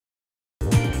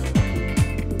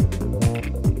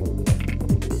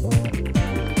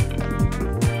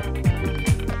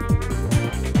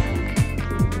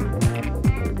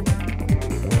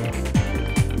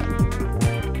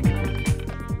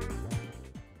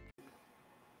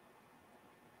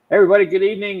Hey everybody, good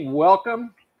evening.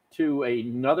 Welcome to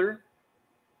another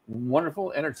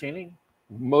wonderful, entertaining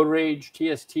Motor Age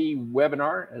TST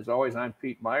webinar. As always, I'm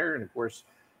Pete Meyer, and of course,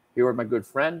 here with my good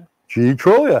friend G.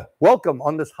 Trulia. Welcome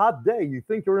on this hot day. You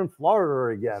think you're in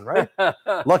Florida again, right?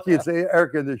 Lucky it's air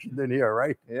conditioned in here,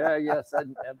 right? Yeah, yes.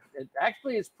 And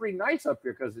actually, it's pretty nice up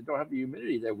here because they don't have the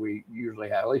humidity that we usually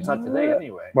have. At least not today,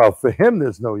 anyway. Well, for him,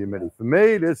 there's no humidity. For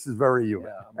me, this is very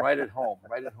humid. Yeah, I'm right at home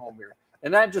here.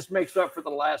 And that just makes up for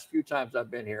the last few times I've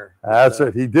been here. That's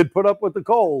it. He did put up with the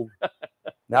cold.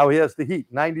 Now he has the heat,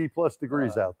 90 plus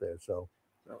degrees out there. So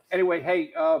anyway,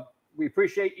 hey, we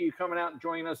appreciate you coming out and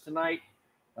joining us tonight.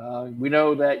 We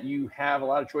know that you have a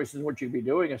lot of choices in what you'd be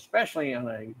doing, especially on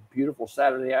a beautiful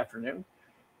Saturday afternoon.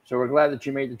 So we're glad that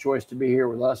you made the choice to be here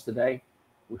with us today.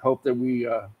 We hope that we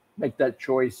make that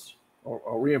choice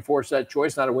or reinforce that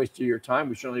choice, not a waste of your time.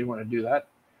 We certainly want to do that.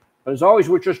 But as always,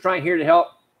 we're just trying here to help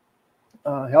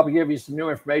give you some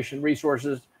new information,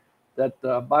 resources that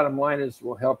bottom line is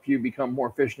will help you become more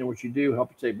efficient in what you do, help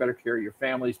you take better care of your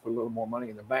families, put a little more money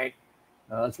in the bank.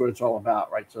 That's what it's all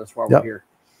about, right? So that's why we're here.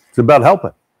 It's about helping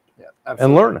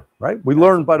and learning, right? We Absolutely.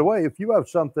 learn, by the way, if you have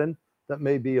something that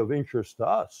may be of interest to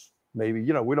us, maybe,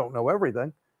 we don't know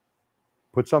everything,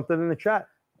 put something in the chat.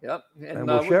 Yep. And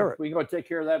we'll share it. We're going to take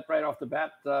care of that right off the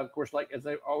bat. Of course, like as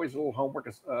always, a little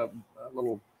homework, a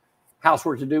little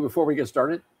housework to do before we get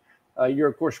started.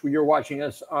 You're watching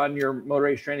us on your Motor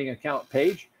Age Training account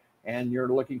page, and you're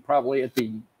looking probably at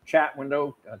the chat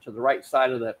window to the right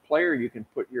side of that player. You can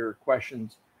put your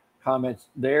questions, comments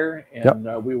there,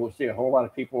 and we will see a whole lot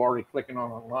of people already clicking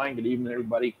on online. Good evening,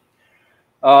 everybody.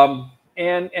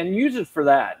 And use it for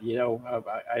that.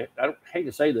 I don't hate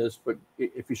to say this, but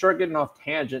if you start getting off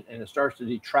tangent and it starts to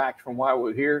detract from why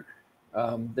we're here,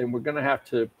 then we're going to have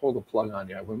to pull the plug on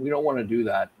you. When we don't want to do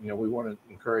that, we want to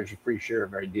encourage a free share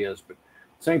of ideas. But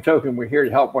same token, we're here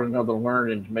to help one another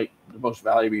learn and to make the most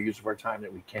valuable use of our time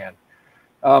that we can.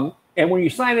 And when you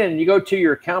sign in and you go to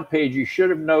your account page, you should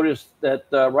have noticed that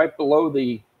right below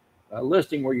the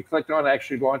listing where you clicked on to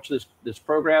actually launch this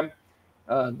program,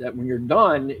 that when you're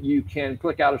done, you can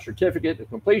click out a certificate of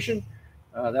completion.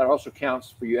 That also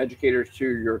counts for you educators to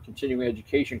your continuing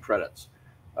education credits.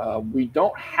 We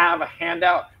don't have a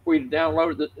handout for you to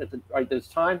download at this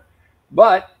time,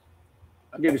 but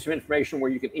I'll give you some information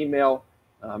where you can email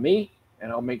me,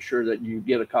 and I'll make sure that you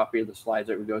get a copy of the slides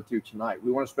that we go through tonight.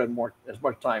 We want to spend as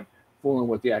much time fooling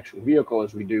with the actual vehicle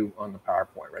as we do on the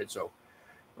PowerPoint, right? So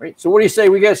what do you say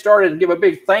we get started and give a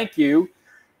big thank you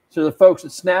to the folks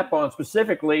at Snap-on,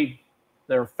 specifically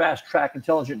their Fast Track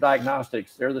Intelligent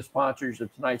Diagnostics. They're the sponsors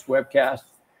of tonight's webcast.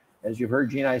 As you've heard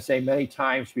Gene and I say many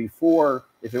times before,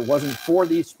 if it wasn't for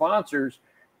these sponsors,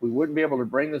 we wouldn't be able to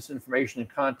bring this information and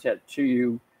content to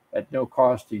you at no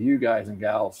cost to you guys and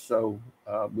gals. So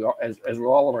as with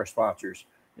all of our sponsors,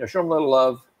 show them a little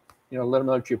love, let them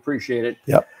know that you appreciate it.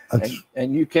 Yep.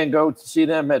 And you can go to see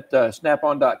them at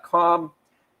snapon.com.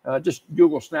 Just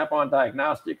Google Snap-on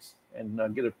Diagnostics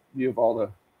and get a view of all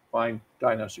the fine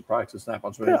diagnostic products that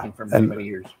Snap-on's been making for many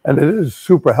years. And it is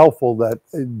super helpful that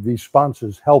these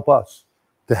sponsors help us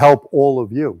to help all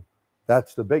of you.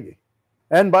 That's the biggie.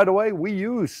 And by the way, we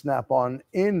use Snap-on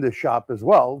in the shop as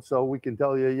well, so we can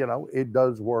tell you, it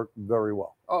does work very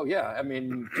well. Oh yeah, I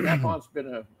mean, Snap-on's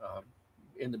been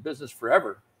in the business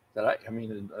forever.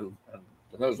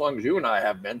 As long as you and I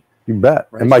have been. You bet.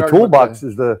 Right? And my toolbox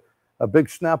is a big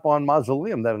Snap-on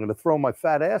mausoleum that I'm going to throw my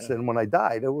fat ass in when I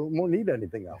die. It won't need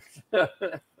anything else.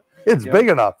 It's big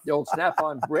enough. The old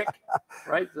Snap-on brick,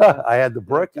 right? I had the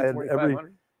brick. I had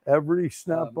every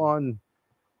Snap-on,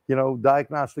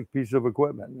 diagnostic piece of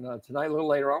equipment. And, tonight, a little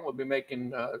later on, we'll be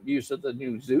making use of the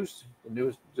new Zeus, the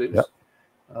newest Zeus.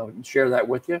 Yep. Share that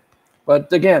with you.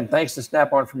 But again, thanks to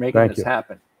Snap-on for making this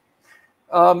happen.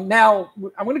 Now,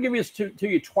 I'm going to give this to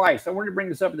you twice. I wanted to bring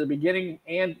this up at the beginning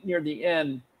and near the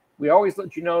end. We always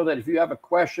let you know that if you have a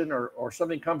question or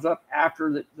something comes up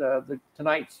after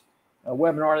tonight's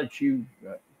webinar that you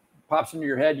pops into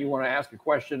your head, you want to ask a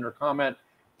question or comment,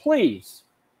 please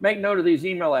make note of these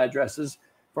email addresses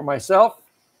for myself.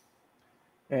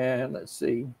 And let's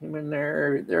see, him in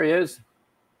there. There he is.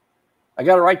 I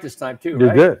got it right this time too.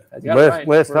 You did. Last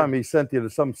right. time he sent you to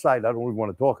some site I don't even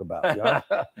want to talk about.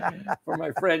 For my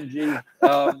friend G.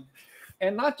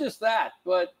 And not just that,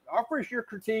 but offer us your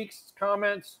critiques,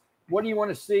 comments. What do you want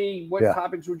to see? What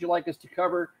topics would you like us to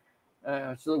cover?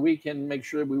 So that we can make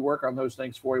sure that we work on those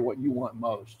things for you, what you want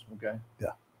most. Okay.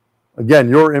 Yeah. Again,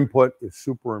 your input is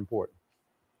super important.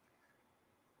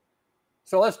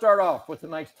 So let's start off with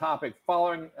tonight's topic,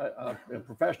 following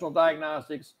professional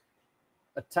diagnostics,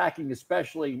 attacking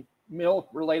especially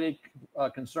milk-related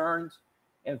concerns,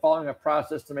 and following a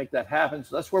process to make that happen.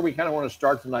 So that's where we kind of want to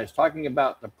start tonight, is talking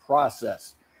about the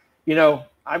process. You know,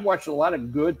 I've watched a lot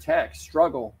of good techs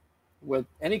struggle with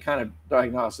any kind of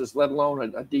diagnosis, let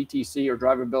alone a DTC or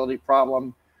drivability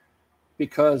problem,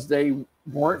 because they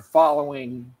weren't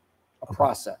following a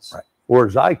process. Right. Or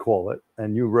as I call it,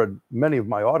 and you read many of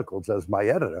my articles as my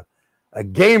editor, a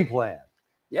game plan.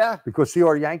 Yeah. Because see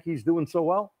our Yankees doing so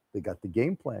well? They got the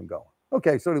game plan going.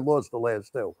 Okay, so they lost the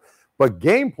last two. But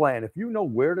game plan, if you know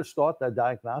where to start that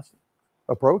diagnostic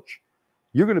approach,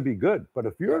 you're going to be good. But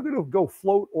if you're going to go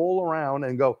float all around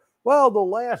and go, well, the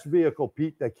last vehicle,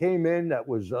 Pete, that came in that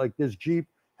was like this Jeep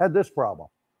had this problem,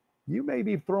 you may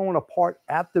be throwing a part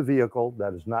at the vehicle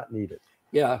that is not needed.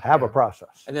 Yeah. Have a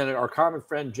process. And then our common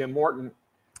friend, Jim Morton,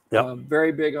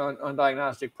 very big on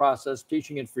diagnostic process,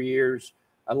 teaching it for years.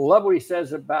 I love what he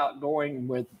says about going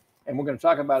with, and we're going to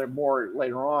talk about it more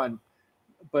later on,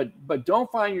 but don't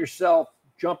find yourself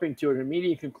jumping to an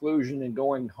immediate conclusion and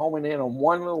going homing in on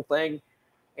one little thing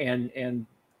and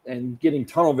getting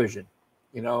tunnel vision,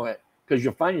 you know, because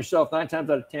you'll find yourself 9 times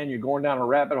out of 10, you're going down a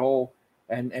rabbit hole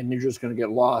and you're just going to get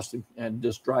lost and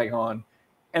just drag on.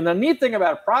 And the neat thing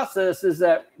about a process is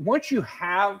that once you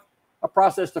have a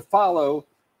process to follow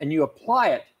and you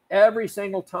apply it every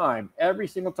single time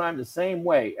the same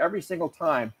way, every single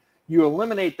time, you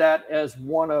eliminate that as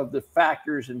one of the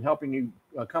factors in helping you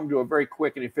come to a very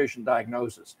quick and efficient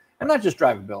diagnosis. And not just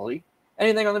drivability,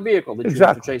 anything on the vehicle that you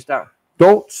have to chase down.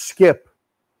 Don't skip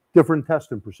different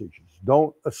testing procedures.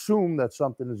 Don't assume that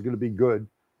something is going to be good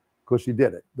because you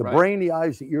did it. The brain, the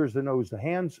eyes, the ears, the nose, the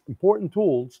hands, important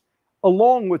tools,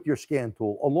 along with your scan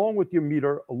tool, along with your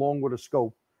meter, along with a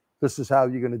scope. This is how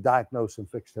you're going to diagnose and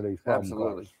fix today's problem.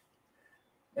 Absolutely.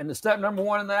 And the step number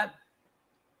 1 in that,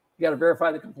 you got to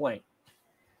verify the complaint.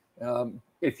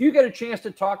 If you get a chance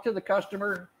to talk to the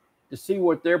customer to see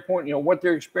what their point, you know, what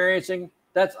they're experiencing,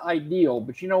 that's ideal.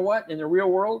 But you know what? In the real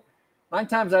world, 9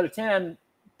 times out of 10,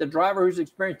 the driver who's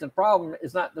experiencing the problem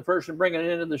is not the person bringing it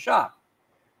into the shop.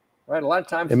 Right? A lot of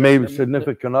times it may be a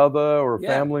significant other or a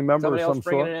family member somebody of some else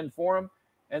bringing sort. it in for them,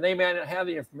 and they may not have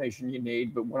the information you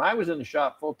need. But when I was in the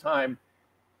shop full time,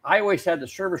 I always had the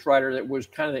service writer that was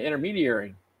kind of the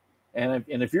intermediary. And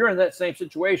if you're in that same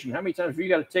situation, how many times have you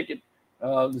got a ticket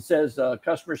that says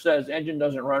customer says engine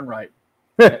doesn't run right,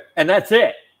 and that's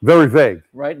it? Very vague,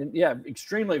 right? And yeah,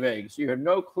 extremely vague. So you have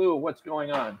no clue of what's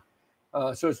going on.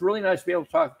 So it's really nice to be able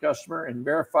to talk to the customer and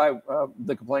verify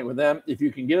the complaint with them. If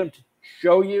you can get them to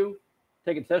show you,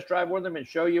 take a test drive with them and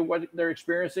show you what they're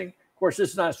experiencing. Of course,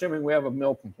 this is not assuming we have a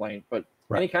mill complaint, but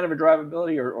any kind of a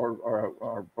drivability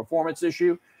or performance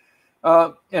issue.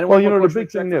 And well, you know, the big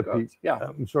thing there, Pete, yeah.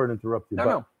 I'm sorry to interrupt you, but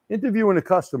No. Interviewing a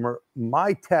customer,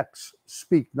 my techs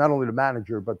speak, not only the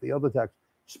manager, but the other techs,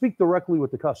 speak directly with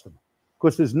the customer.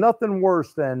 Because there's nothing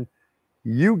worse than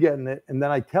you getting it, and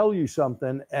then I tell you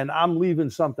something, and I'm leaving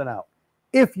something out.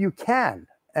 If you can,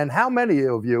 and how many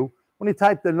of you, when you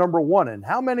type the number 1 in,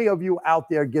 how many of you out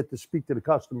there get to speak to the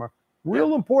customer?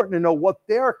 Real important to know what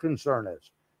their concern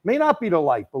is. May not be the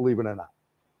light, believe it or not.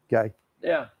 Okay?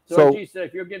 Yeah. So G said,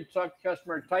 if you're getting to talk to the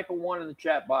customer, type a 1 in the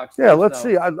chat box. Yeah, let's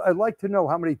see. I'd like to know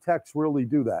how many techs really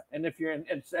do that. And if you're in,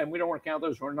 and we don't want to count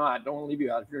those who are not, don't want to leave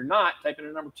you out. If you're not, type in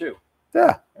a number 2.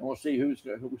 Yeah. And we'll see who's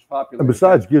popular. And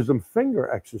besides, gives them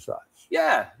finger exercise.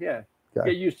 Yeah. Okay.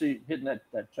 Get used to hitting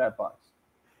that chat box.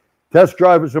 Test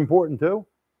drive is important too.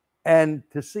 And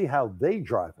to see how they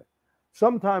drive it.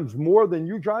 Sometimes more than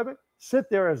you drive it, sit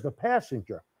there as the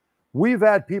passenger. We've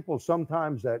had people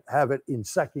sometimes that have it in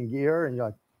second gear, and you're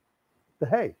like,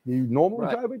 hey, do you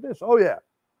normally drive like this? Oh, yeah.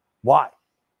 Why?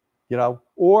 You know,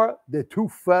 or they're 2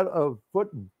 foot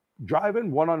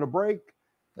driving, 1 on the brake.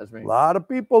 That's me. A lot of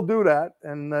people do that,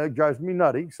 and it drives me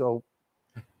nutty. So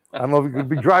I don't know if we could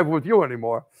be driving with you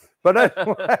anymore. But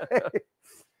anyway,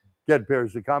 get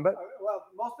pairs of combat. Well,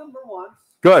 most of them are 1s.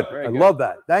 Good. I love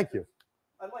that. Thank you.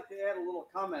 I'd like to add a little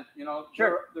comment. You know,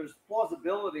 sure. There's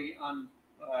plausibility on.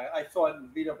 I saw it in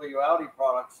VW Audi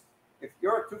products. If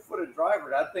you're a 2-footed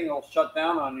driver, that thing will shut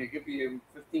down on you, give you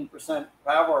 15%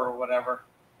 power or whatever,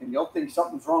 and you'll think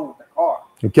something's wrong with the car.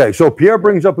 Okay, so Pierre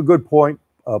brings up a good point.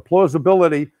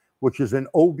 Plausibility, which is an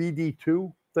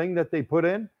OBD2 thing that they put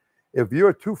in. If you're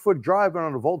a 2-foot driver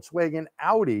on a Volkswagen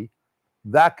Audi,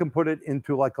 that can put it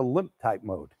into like a limp type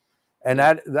mode. And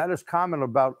that is common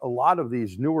about a lot of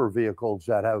these newer vehicles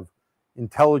that have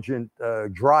intelligent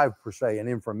drive per se and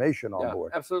information on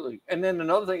board. Absolutely. And then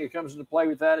another thing that comes into play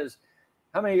with that is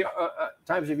how many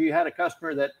times have you had a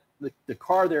customer that the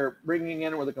car they're bringing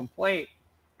in with a complaint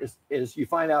is you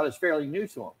find out is fairly new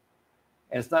to them,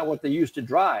 and it's not what they used to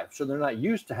drive, so they're not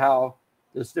used to how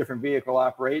this different vehicle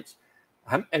operates.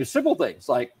 And simple things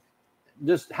like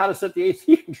just how to set the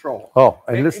AC control. Oh,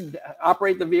 and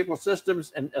operate the vehicle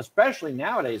systems, and especially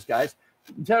nowadays, guys,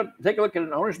 take a look at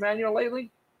an owner's manual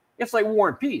lately. It's like War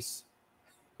and Peace.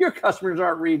 Your customers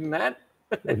aren't reading that.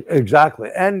 Exactly.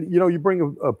 And, you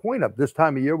bring a point up. This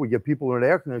time of year, we get people in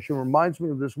air conditioning. Reminds me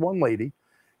of this one lady.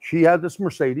 She had this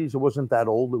Mercedes. It wasn't that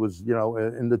old. It was,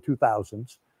 in the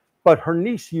 2000s. But her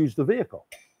niece used the vehicle.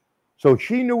 So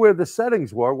she knew where the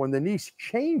settings were. When the niece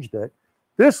changed it,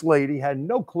 this lady had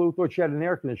no clue, thought she had an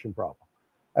air conditioning problem.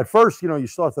 At first, you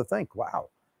start to think, wow,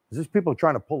 is this people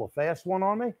trying to pull a fast one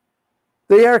on me?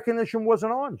 The air conditioning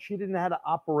wasn't on. She didn't know how to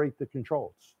operate the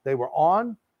controls. They were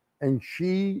on, and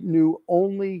she knew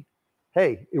only,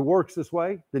 hey, it works this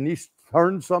way. The niece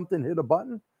turned something, hit a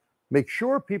button. Make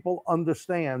sure people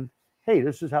understand, hey,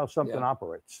 this is how something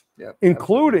operates,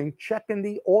 including checking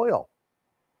the oil.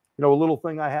 A little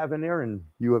thing I have in there, and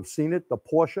you have seen it, the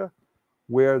Porsche,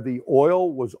 where the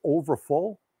oil was over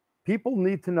full. People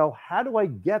need to know, how do I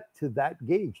get to that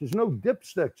gauge? There's no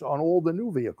dipsticks on all the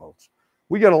new vehicles.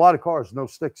 We get a lot of cars, no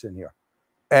sticks in here.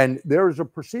 And there is a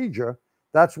procedure.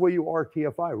 That's where you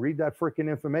RTFI. Read that freaking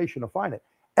information to find it.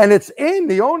 And it's in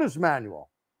the owner's manual.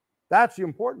 That's the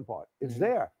important part. It's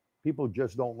there. People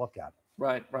just don't look at it.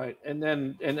 Right, right. And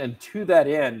then to that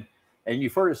end, and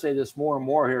you've heard us say this more and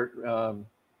more here,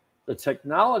 the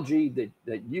technology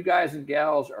that you guys and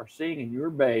gals are seeing in your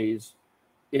bays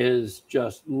is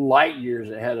just light years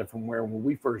ahead of from when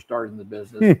we first started in the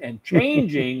business and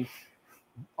changing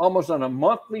almost on a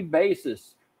monthly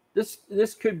basis.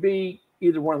 This could be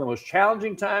either one of the most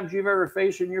challenging times you've ever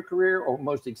faced in your career or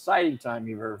most exciting time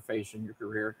you've ever faced in your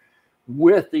career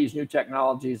with these new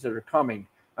technologies that are coming.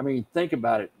 I mean, think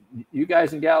about it. You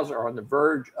guys and gals are on the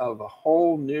verge of a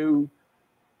whole new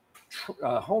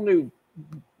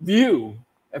view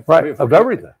of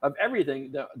everything. Of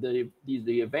everything.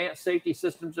 The advanced safety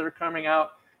systems that are coming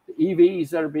out, the EVs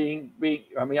that are being.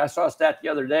 I mean, I saw a stat the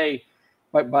other day.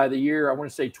 By the year, I want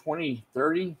to say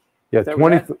 2030. Yeah,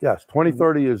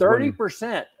 2030 is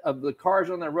 30% of the cars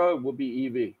on the road will be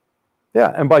EV.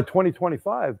 Yeah, and by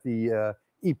 2025, the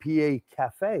EPA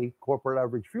CAFE, corporate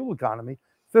average fuel economy,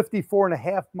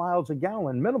 54.5 miles a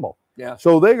gallon minimal. Yeah.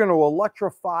 So they're going to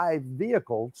electrify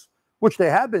vehicles, which they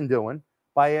have been doing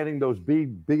by adding those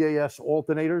big AS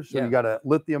alternators. So you got a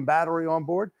lithium battery on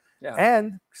board. Yeah.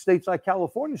 And states like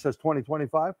California says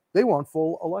 2025, they want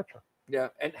full electric. Yeah,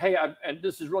 and hey, and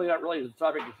this is really not related to the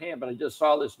topic at hand, but I just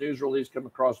saw this news release come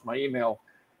across my email.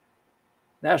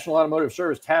 National Automotive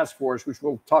Service Task Force, which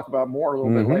we'll talk about more a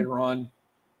little bit later on,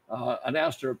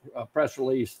 announced a press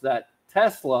release that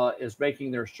Tesla is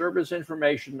making their service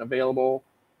information available,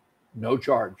 no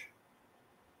charge.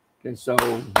 Okay, so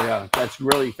yeah, that's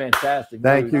really fantastic.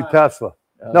 Thank you, Tesla.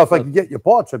 No, if I could get your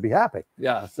parts, I'd be happy.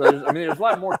 Yeah, so there's a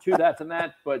lot more to that than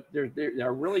that, but they're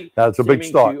really that's a big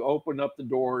start to open up the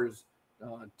doors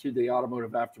to the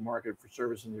automotive aftermarket for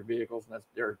servicing their vehicles, and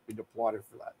they're being applauded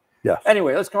for that. Yeah.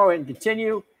 Anyway, let's go ahead and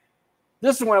continue.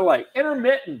 This is what I like.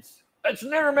 Intermittence. It's an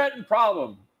intermittent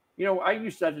problem. I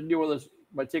used to have to deal with this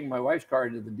by taking my wife's car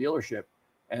into the dealership,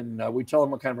 and we tell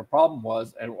them what kind of a problem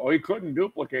was, and we couldn't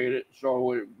duplicate it,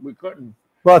 so we couldn't.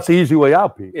 Well, it's the easy way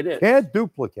out, Pete. It is. Can't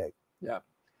duplicate. Yeah.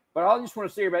 But all I just want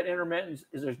to say about intermittence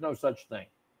is there's no such thing.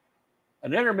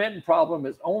 An intermittent problem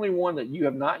is only one that you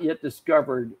have not yet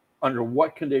discovered under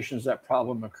what conditions that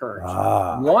problem occurs.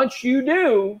 Once you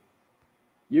do,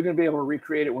 you're going to be able to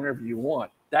recreate it whenever you want.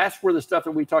 That's where the stuff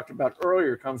that we talked about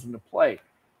earlier comes into play.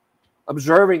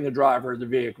 Observing the driver of the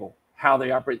vehicle, how they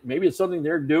operate. Maybe it's something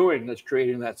they're doing that's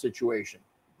creating that situation,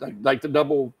 like the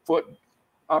double foot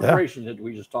operation that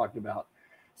we just talked about.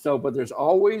 So, but there's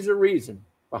always a reason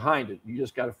behind it. You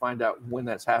just got to find out when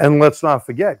that's happening. And let's not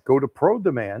forget, go to Pro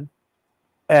Demand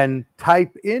and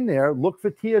type in there, look for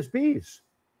TSBs.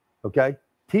 Okay.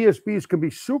 TSBs can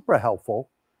be super helpful.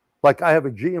 Like I have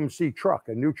a GMC truck,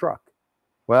 a new truck.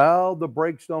 Well, the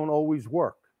brakes don't always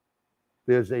work.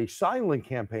 There's a silent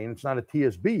campaign. It's not a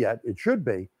TSB yet. It should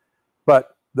be,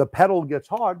 but the pedal gets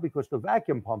hard because the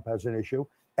vacuum pump has an issue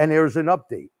and there's an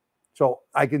update. So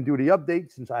I can do the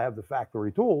update since I have the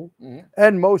factory tool.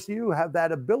 And most of you have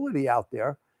that ability out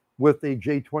there with the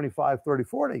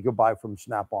J2534 that you can buy from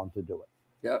Snap-on to do it.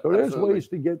 Yeah. So there's ways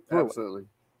to get through it.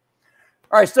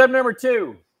 All right, step number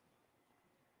 2.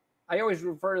 I always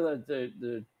refer to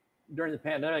the during the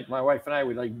pandemic, my wife and I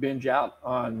would like binge out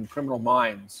on Criminal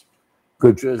Minds.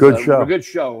 Good show. A good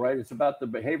show, right? It's about the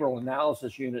behavioral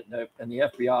analysis unit and the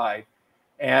FBI.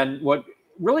 And what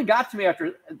really got to me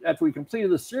after we completed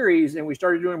the series and we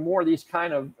started doing more of these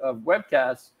kind of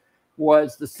webcasts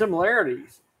was the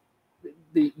similarities.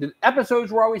 The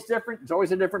episodes were always different. It's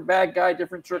always a different bad guy,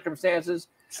 different circumstances.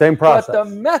 Same process. But the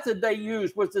method they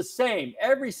used was the same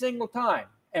every single time.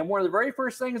 And one of the very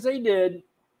first things they did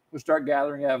was start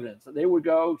gathering evidence. They would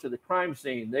go to the crime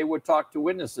scene. They would talk to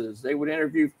witnesses. They would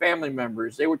interview family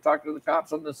members. They would talk to the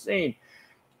cops on the scene.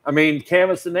 I mean,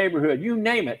 canvass the neighborhood, you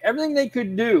name it. Everything they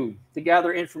could do to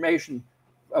gather information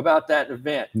about that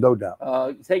event. No doubt.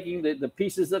 Taking the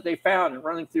pieces that they found and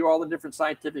running through all the different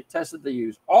scientific tests that they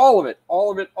use. All of it.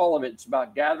 It's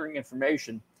about gathering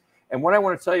information. And what I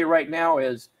want to tell you right now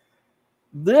is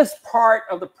this part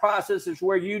of the process is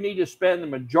where you need to spend the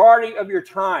majority of your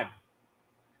time.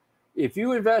 If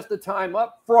you invest the time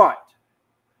up front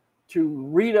to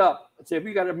read up, let's say if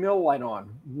you got a mill light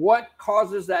on, what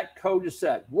causes that code to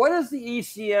set? What does the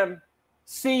ECM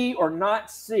see or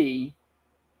not see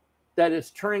that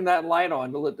it's turning that light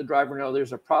on to let the driver know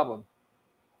there's a problem?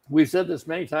 We've said this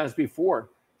many times before.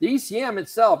 The ECM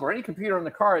itself, or any computer in the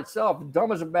car itself, is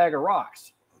dumb as a bag of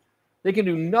rocks. They can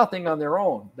do nothing on their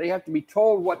own. They have to be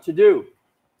told what to do.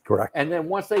 Correct. And then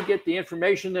once they get the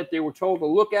information that they were told to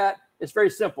look at, it's very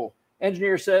simple.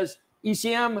 Engineer says,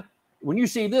 ECM, when you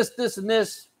see this, this, and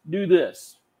this, do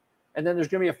this. And then there's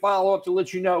going to be a follow-up to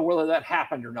let you know whether that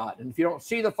happened or not. And if you don't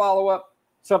see the follow-up,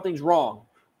 something's wrong.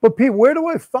 But Pete, where do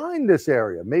I find this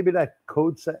area? Maybe that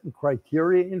code set and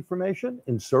criteria information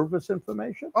in service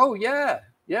information? Oh, yeah.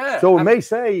 Yeah. So it may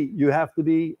say you have to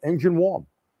be engine warm,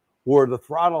 or the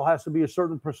throttle has to be a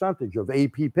certain percentage of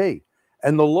APP,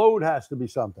 and the load has to be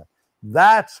something.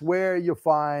 That's where you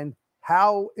find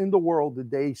how in the world did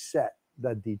they set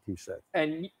that DT6.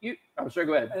 And I'm sorry,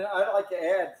 go ahead. And I'd like to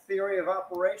add theory of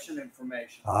operation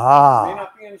information. It may Ah,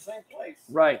 not be in the same place.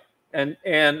 Right. And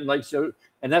like so,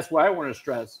 and that's why I want to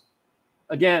stress.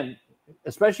 Again,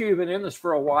 especially if you've been in this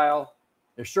for a while,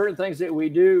 there's certain things that we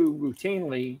do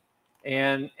routinely,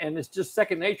 and it's just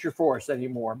second nature for us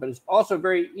anymore. But it's also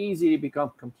very easy to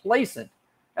become complacent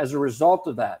as a result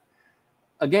of that.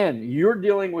 Again, you're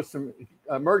dealing with some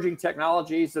emerging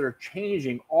technologies that are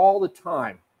changing all the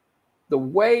time. The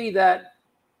way that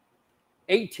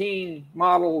 18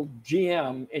 model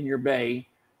GM in your bay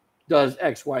does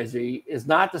XYZ is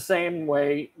not the same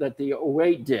way that the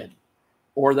 08 did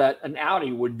or that an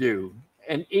Audi would do.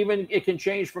 And even it can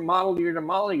change from model year to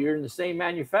model year in the same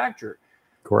manufacturer.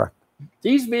 correct.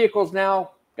 These vehicles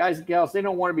now, guys and gals, they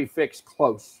don't want to be fixed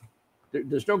close.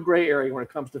 There's no gray area when it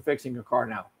comes to fixing a car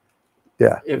now.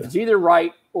 Yeah. If it's either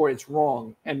right or it's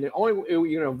wrong. And the only way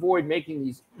you can avoid making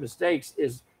these mistakes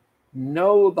is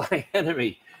know thy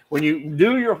enemy. When you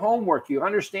do your homework, you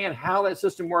understand how that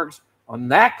system works on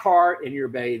that car in your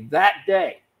bay that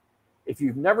day. If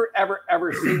you've never,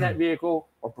 ever seen that vehicle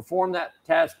or performed that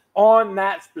test on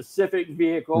that specific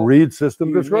vehicle, Read system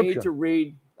you description. need to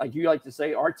read, like you like to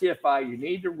say, RTFI, you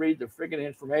need to read the friggin'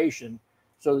 information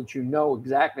so that you know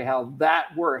exactly how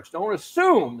that works. Don't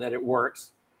assume that it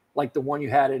works like the one you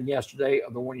had in yesterday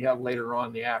or the one you have later on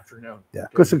in the afternoon. Yeah,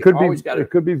 because it could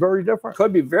be very different.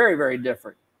 Could be very, very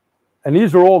different. And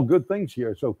these are all good things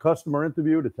here. So customer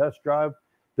interview, the test drive,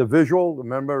 the visual,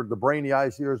 remember the brain, the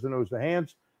eyes, the ears, the nose, the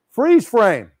hands, freeze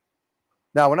frame.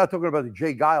 Now, we're not talking about the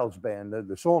Jay Giles band,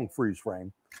 the song Freeze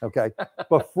Frame, okay?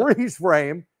 But freeze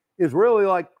frame is really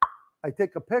like, I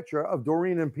take a picture of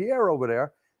Doreen and Pierre over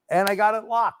there, and I got it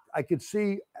locked. I could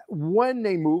see when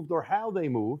they moved or how they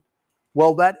moved.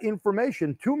 Well, that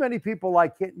information, too many people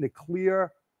like hitting the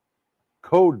clear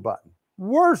code button.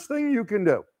 Worst thing you can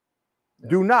do. Yeah.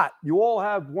 Do not. You all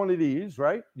have one of these,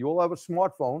 right? You all have a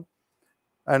smartphone.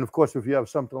 And of course, if you have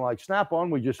something like Snap-on,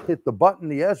 we just hit the button,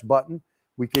 the S button.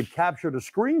 We could capture the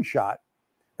screenshot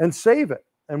and save it.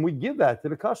 And we give that to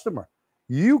the customer.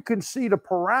 You can see the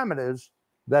parameters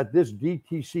that this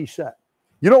DTC set.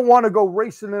 You don't want to go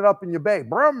racing it up in your bay.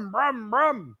 Brum, brum,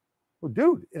 brum. Well,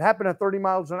 dude, it happened at 30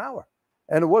 miles an hour.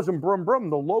 And it wasn't brum, brum.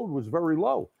 The load was very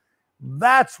low.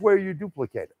 That's where you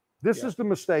duplicate it. This is the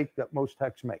mistake that most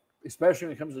techs make. Especially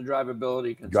when it comes to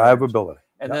drivability concerns. Drivability.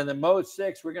 And then the Mode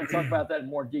 6, we're going to talk about that in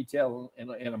more detail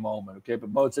in a moment, okay? But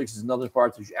Mode 6 is another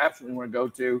part that you absolutely want to go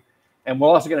to. And we're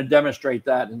also going to demonstrate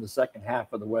that in the second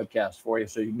half of the webcast for you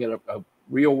so you can get a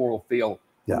real-world feel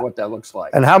of what that looks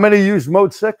like. And how many use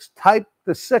Mode 6? Type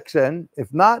the 6 in.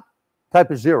 If not,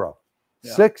 type a 0.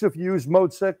 Yeah. 6 if you use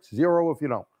Mode 6, 0 if you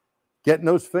don't. Getting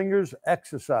those fingers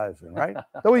exercising, right?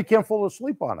 Though you can't fall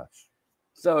asleep on us.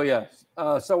 So, yes.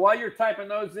 So while you're typing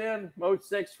those in, Mode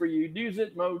 6 for you use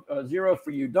it, Mode 0 for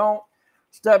you don't.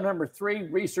 Step number 3,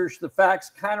 research the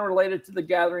facts, kind of related to the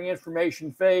gathering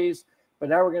information phase. But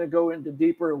now we're going to go into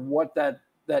deeper what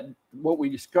what we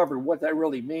discovered, what that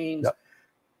really means. Yep.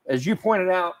 As you pointed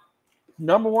out,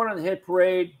 number 1 on the hit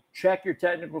parade, check your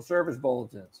technical service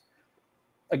bulletins.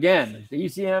 Again, the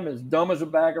ECM is dumb as a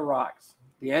bag of rocks.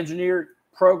 The engineer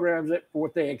programs it for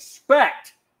what they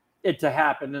expect it to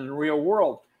happen in the real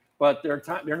world, but they're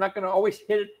not going to always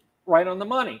hit it right on the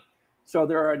money. So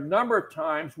there are a number of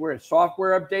times where a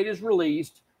software update is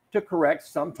released to correct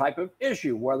some type of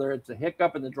issue, whether it's a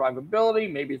hiccup in the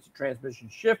drivability, maybe it's a transmission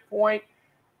shift point,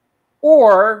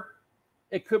 or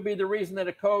it could be the reason that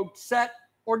a code set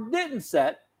or didn't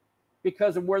set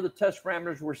because of where the test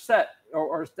parameters were set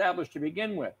or established to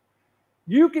begin with.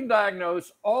 You can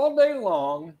diagnose all day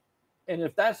long, and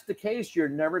if that's the case, you're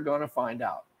never going to find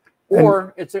out.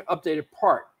 Or it's an updated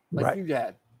part like you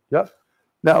had. Yep.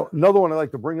 Now, another one I'd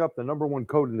like to bring up, the #1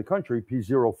 code in the country,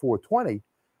 P0420.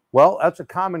 Well, that's a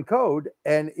common code.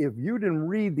 And if you didn't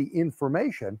read the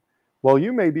information, well,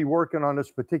 you may be working on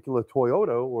this particular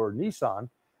Toyota or Nissan,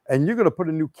 and you're going to put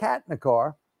a new cat in the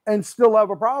car and still have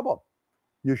a problem.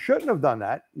 You shouldn't have done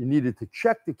that. You needed to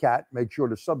check the cat, make sure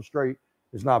the substrate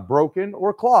is not broken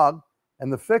or clogged.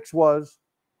 And the fix was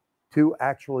to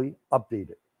actually update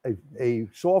it, a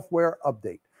software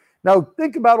update. Now,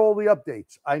 think about all the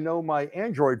updates. I know my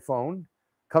Android phone,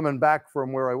 coming back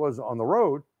from where I was on the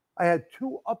road, I had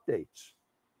 2 updates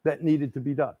that needed to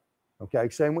be done. Okay,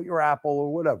 same with your Apple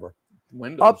or whatever.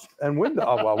 Windows. Windows.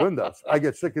 Oh, well, Windows. I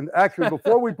get sick. And actually,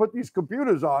 before we put these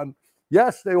computers on,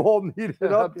 yes, they all needed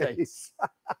updates.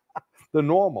 The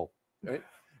normal. Right.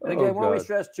 And again, when we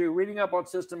stress too, reading up on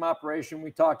system operation,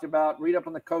 we talked about, read up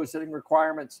on the code setting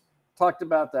requirements, talked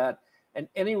about that. And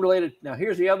any related, now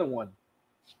here's the other one.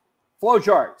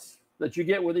 Flowcharts that you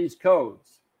get with these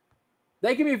codes.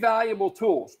 They can be valuable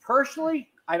tools. Personally,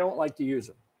 I don't like to use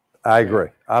them. I agree.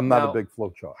 I'm not a big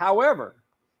flowchart. However,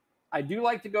 I do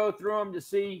like to go through them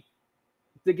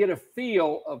to get a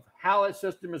feel of how that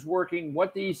system is working,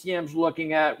 what the ECM's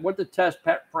looking at, what the test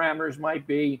parameters might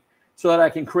be, so that I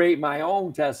can create my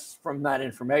own tests from that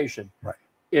information. Right.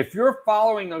 If you're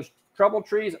following those trouble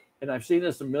trees, and I've seen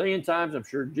this a million times, I'm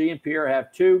sure G and Pierre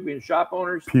have too, being shop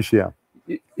owners. PCM.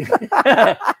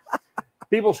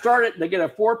 People start it, they get a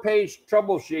 4-page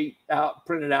trouble sheet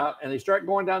printed out, and they start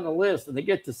going down the list, and they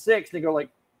get to 6, and they go like,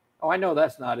 oh, I know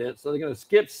that's not it. So they're going to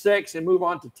skip 6 and move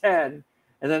on to 10.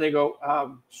 And then they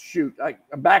go, shoot,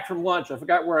 I'm back from lunch. I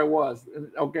forgot where I was.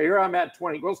 And, okay, here I'm at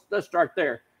 20. Well, let's start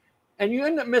there. And you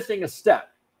end up missing a step.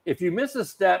 If you miss a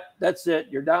step, that's it.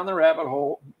 You're down the rabbit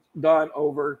hole, done,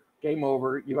 over, game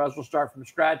over. You might as well start from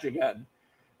scratch again.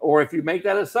 Or if you make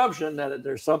that assumption that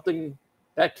there's something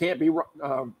that can't be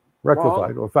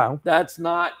rectified or found, that's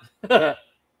not,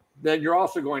 then you're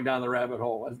also going down the rabbit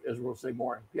hole, as we'll say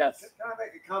more. Yes. Can I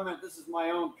make a comment? This is my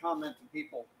own comment to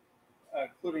people,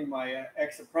 including my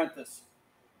ex-apprentice.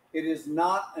 It is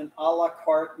not an a la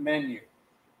carte menu.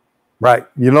 Right.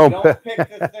 You don't pick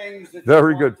the things that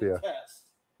very you good want to test.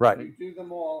 Right. You do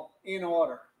them all in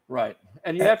order. Right.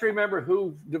 And you have to remember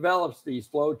who develops these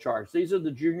flow charts. These are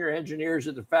the junior engineers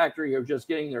at the factory who are just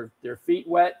getting their feet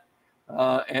wet,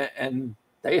 and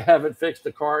they haven't fixed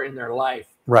a car in their life.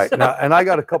 Right. Now, and I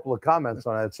got a couple of comments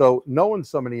on that. So knowing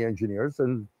so many engineers,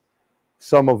 and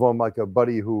some of them, like a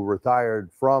buddy who retired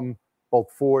from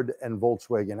both Ford and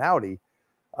Volkswagen Audi,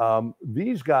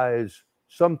 these guys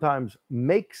sometimes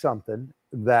make something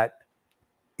that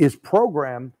is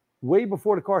programmed way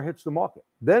before the car hits the market.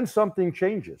 Then something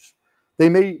changes. They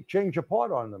may change a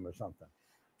part on them or something.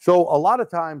 So a lot of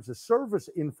times the service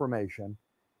information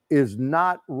is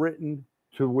not written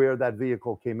to where that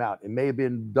vehicle came out. It may have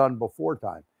been done before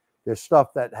time. There's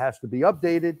stuff that has to be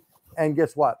updated. And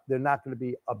guess what? They're not going to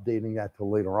be updating that till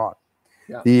later on.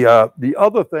 Yeah. The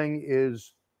other thing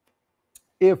is,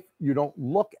 if you don't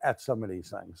look at some of these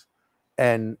things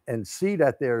and see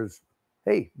that there's,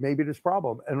 hey, maybe this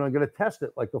problem, and I'm going to test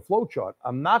it like the flow chart.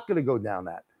 I'm not going to go down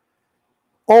that.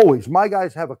 Always, my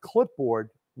guys have a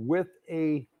clipboard with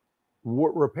a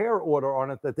repair order on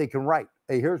it that they can write.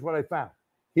 Hey, here's what I found.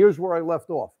 Here's where I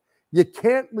left off. You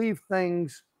can't leave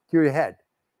things to your head.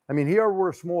 I mean, here we're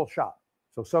a small shop.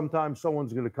 So sometimes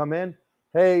someone's going to come in.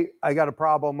 Hey, I got a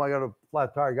problem. I got a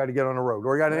flat tire. I got to get on the road.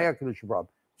 Or I got an air conditioning problem.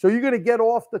 So you're going to get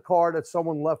off the car that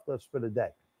someone left us for the day.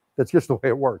 That's just the way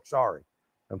it works. Sorry.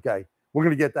 Okay. We're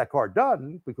going to get that car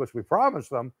done because we promised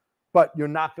them, but you're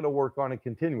not going to work on it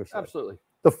continuously. Absolutely.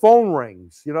 The phone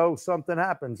rings, something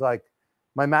happens. Like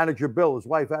my manager, Bill, his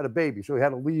wife had a baby, so he had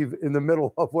to leave in the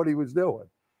middle of what he was doing.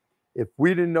 If we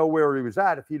didn't know where he was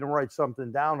at, if he didn't write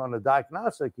something down on the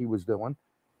diagnostic he was doing,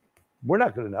 we're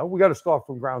not going to know. We got to start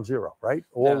from ground zero, right?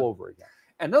 All over again.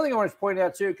 Another thing I want to point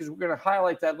out too, because we're going to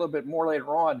highlight that a little bit more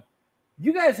later on.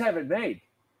 You guys have it made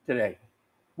today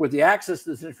with the access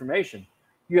to this information.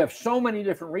 You have so many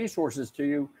different resources to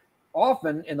you,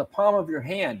 often in the palm of your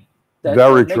hand. That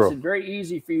makes it very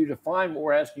easy for you to find what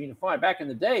we're asking you to find. Back in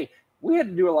the day, we had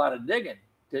to do a lot of digging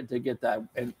to get that,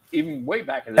 and even way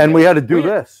back in the And day, we had to do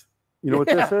this. You know what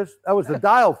this is? That was the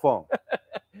dial phone.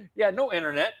 Yeah, no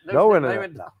internet. No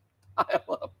internet. No.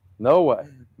 Dial-up. No way.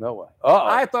 No way. Uh-oh.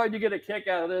 I thought you'd get a kick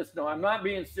out of this. No, I'm not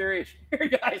being serious here,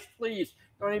 guys. Please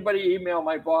don't anybody email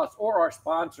my boss or our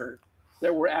sponsor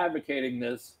that we're advocating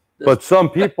this. But some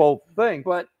people think,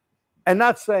 But and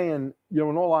not saying, you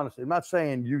know, in all honesty, I'm not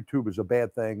saying YouTube is a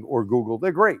bad thing or Google.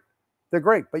 They're great. They're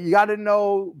great. But you got to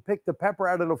know, pick the pepper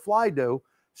out of the fly do.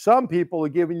 Some people are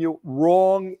giving you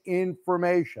wrong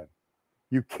information.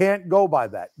 You can't go by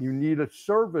that. You need a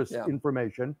service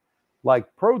information like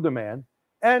ProDemand.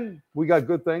 And we got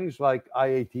good things like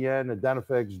IATN,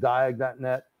 Identifix,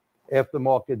 Diag.net,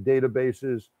 aftermarket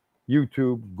databases,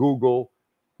 YouTube, Google.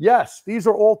 Yes, these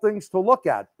are all things to look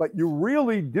at, but you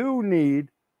really do need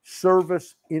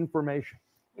service information.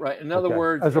 right. In other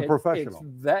words, as a professional, it's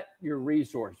vet your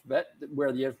resource, vet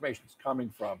where the information is coming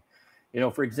from. You know,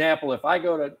 for example, if I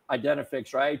go to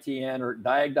Identifix or IATN or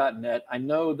Diag.net, I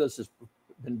know this has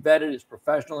been vetted as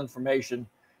professional information,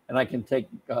 and I can take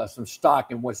some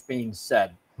stock in what's being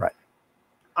said. Right.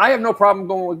 I have no problem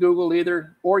going with Google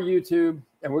either, or YouTube,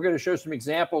 and we're going to show some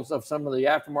examples of some of the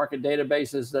aftermarket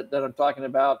databases that I'm talking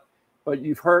about. But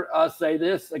you've heard us say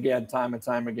this again, time and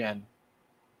time again.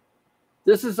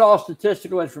 This is all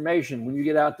statistical information. When you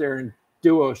get out there and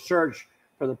do a search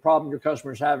for the problem your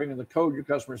customer's having and the code your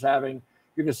customer's having,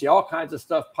 you're going to see all kinds of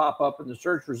stuff pop up in the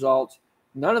search results.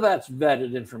 None of that's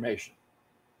vetted information.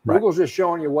 Right. Google's just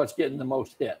showing you what's getting the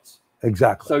most hits.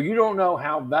 Exactly. So you don't know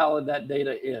how valid that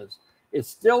data is. It's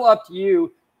still up to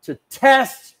you to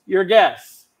test your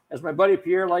guess, as my buddy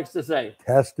Pierre likes to say.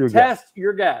 Test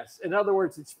your guess. In other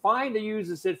words, it's fine to use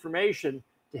this information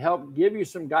to help give you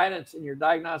some guidance in your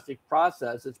diagnostic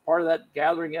process. It's part of that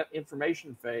gathering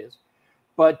information phase.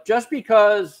 But just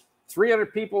because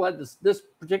 300 people had this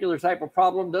particular type of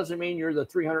problem doesn't mean you're the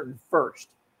 301st.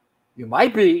 You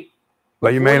might be,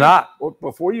 but you may not. Or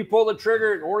before you pull the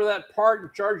trigger and order that part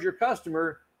and charge your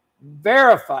customer,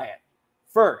 verify it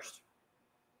first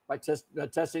by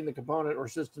testing the component or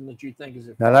system that you think is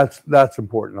effective. Now that's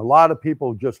important. A lot of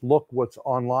people just look what's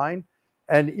online,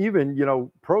 and even, you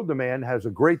know, ProDemand has a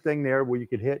great thing there where you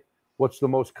could hit what's the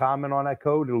most common on that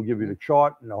code. It'll give you the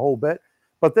chart and the whole bit,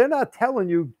 but they're not telling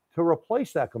you to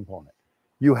replace that component.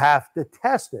 You have to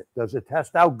test it. Does it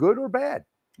test out good or bad?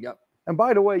 Yep. And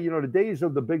by the way, you know, the days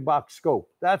of the big box scope,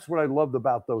 that's what I loved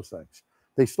about those things.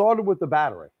 They started with the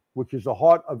battery, which is the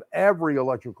heart of every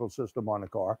electrical system on a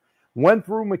car, went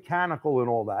through mechanical and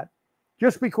all that.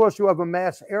 Just because you have a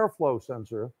mass airflow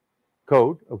sensor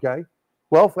code, okay?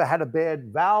 Well, if I had a bad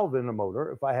valve in the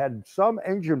motor, if I had some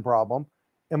engine problem,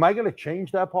 am I going to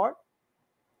change that part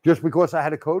just because I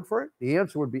had a code for it? The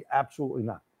answer would be absolutely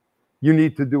not. You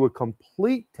need to do a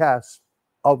complete test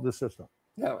of the system.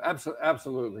 Yeah,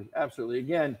 absolutely.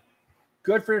 Again,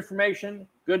 good for information,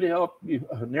 good to help you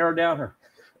narrow down or,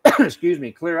 excuse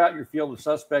me, clear out your field of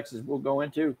suspects, as we'll go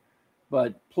into.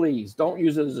 But please don't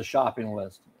use it as a shopping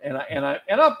list. And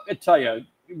I'll tell you,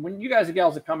 when you guys and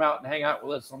gals that come out and hang out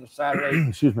with us on a Saturday,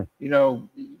 excuse me, you know,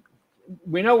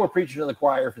 we know we're preaching to the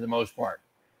choir for the most part.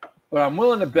 But I'm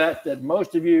willing to bet that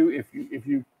most of you, if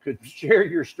you could share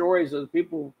your stories of the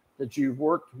people that you've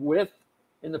worked with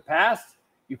in the past,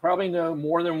 you probably know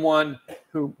more than one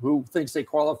who thinks they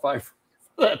qualify for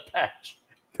that patch.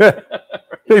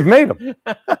 They've made them.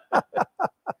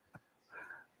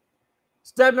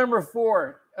 Step number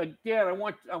 4. Again, I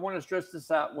want to stress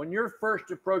this out. When you're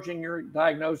first approaching your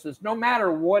diagnosis, no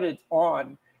matter what it's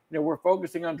on, you know, we're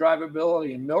focusing on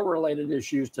drivability and mill-related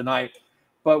issues tonight.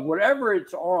 But whatever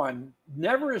it's on,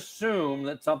 never assume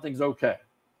that something's okay.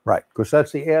 Right, because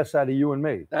that's the ass out of you and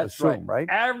me. That's assume, right?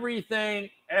 Everything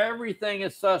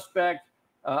is suspect.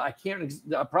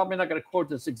 I'm probably not going to quote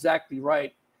this exactly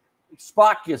right.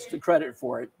 Spock gets the credit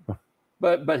for it,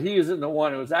 but he isn't the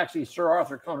one. It was actually Sir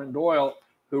Arthur Conan Doyle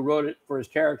who wrote it for his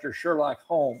character Sherlock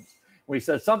Holmes, when he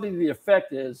said something to the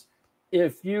effect is,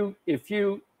 if you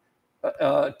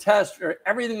test or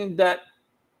everything that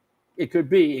it could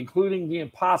be, including the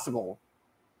impossible,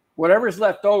 whatever's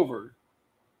left over,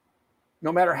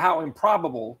 no matter how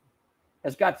improbable,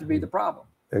 has got to be the problem.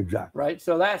 Exactly. Right?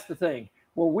 So that's the thing.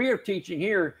 What we're teaching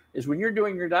here is when you're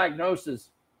doing your diagnosis,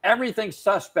 everything's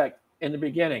suspect in the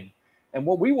beginning. And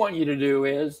what we want you to do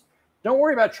is, don't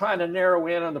worry about trying to narrow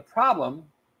in on the problem.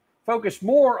 Focus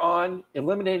more on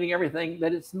eliminating everything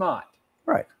that it's not.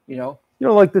 Right. You know,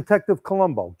 like Detective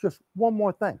Columbo. Just one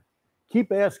more thing.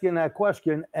 Keep asking that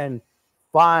question and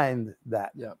find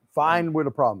that. Yeah. Find where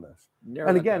the problem is.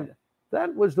 And again,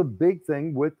 that was the big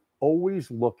thing with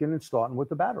always looking and starting with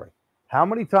the battery. How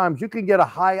many times you can get a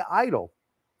high idle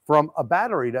from a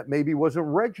battery that maybe wasn't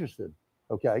registered.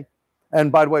 Okay.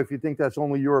 And by the way, if you think that's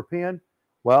only European,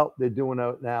 well, they're doing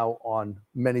it now on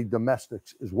many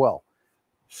domestics as well.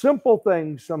 Simple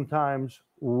things sometimes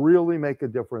really make a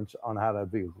difference on how that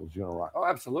vehicle is going to run. Oh,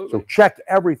 absolutely. So check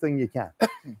everything you can.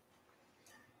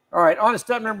 All right, on to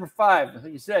step number 5.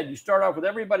 Like you said, you start off with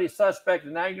everybody suspect,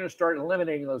 and now you're going to start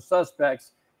eliminating those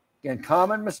suspects. Again,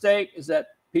 common mistake is that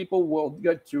people will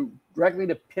get directly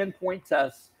to pinpoint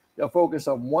tests. They'll focus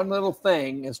on one little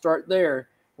thing and start there,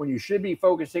 when you should be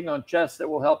focusing on tests that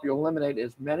will help you eliminate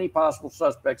as many possible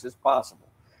suspects as possible.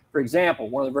 For example,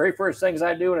 one of the very first things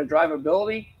I do in a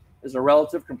drivability is a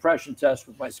relative compression test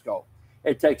with my scope.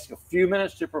 It takes a few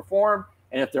minutes to perform,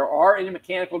 and if there are any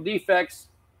mechanical defects,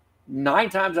 9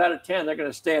 times out of 10, they're going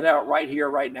to stand out right here,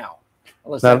 right now,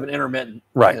 unless they have an intermittent.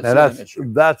 Right. Now,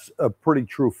 that's a pretty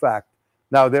true fact.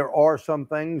 Now, there are some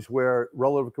things where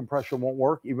relative compression won't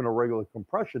work. Even a regular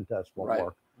compression test won't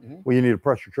work. Well, you need a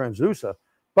pressure transducer.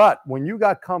 But when you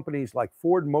got companies like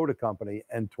Ford Motor Company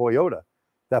and Toyota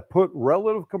that put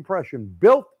relative compression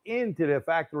built into their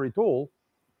factory tool,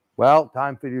 well,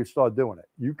 time for you to start doing it.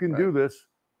 You can do this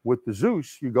with the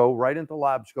Zeus. You go right into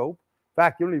lab scope. In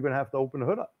fact, you don't even have to open the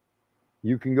hood up.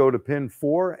 You can go to pin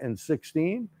 4 and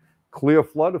 16. Clear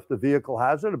flood, if the vehicle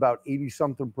has it, about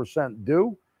 80-something%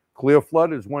 do. Clear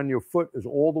flood is when your foot is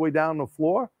all the way down the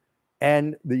floor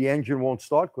and the engine won't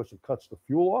start because it cuts the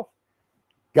fuel off.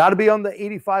 Got to be under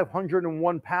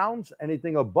 8,501 pounds.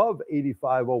 Anything above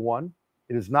 8,501,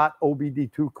 it is not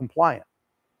OBD2 compliant.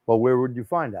 Well, where would you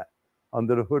find that?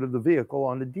 Under the hood of the vehicle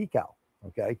on the decal.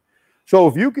 Okay. So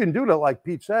if you can do that, like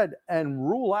Pete said, and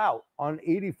rule out on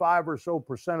 85% or so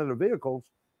of the vehicles,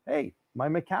 hey, my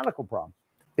mechanical problem.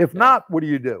 If not, what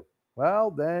do?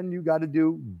 Well, then you got to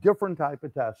do different type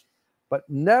of tests, but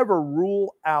never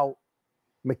rule out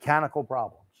mechanical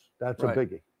problems. That's a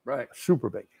biggie. Right. Super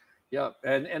big. Yeah.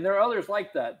 And there are others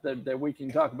like that we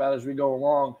can talk about as we go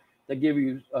along that give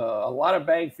you a lot of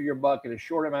bang for your buck in a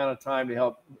short amount of time to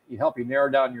help you narrow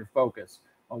down your focus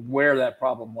on where that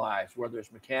problem lies, whether it's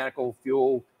mechanical,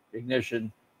 fuel, ignition,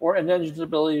 or an engine's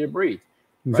ability to breathe.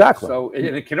 Exactly. Right? So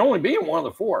it can only be in one of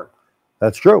the 4.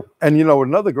 That's true. And you know,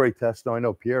 another great test, now I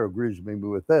know Pierre agrees with me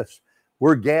with this.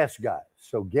 We're gas guys.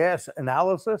 So gas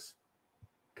analysis,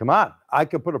 come on. I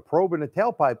could put a probe in a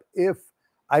tailpipe if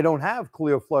I don't have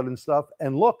clear flood and stuff.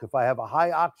 And look, if I have a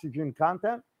high oxygen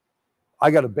content,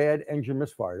 I got a bad engine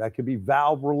misfire. That could be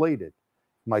valve related.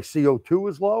 My CO2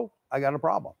 is low, I got a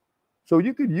problem. So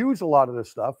you could use a lot of this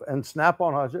stuff, and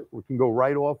Snap-on has it. We can go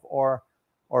right off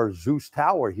our Zeus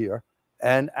tower here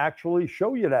and actually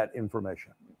show you that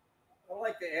information. I'd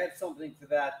like to add something to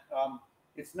that.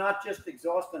 It's not just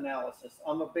exhaust analysis.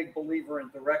 I'm a big believer in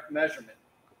direct measurement,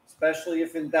 especially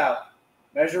if in doubt.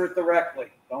 Measure it directly.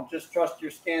 Don't just trust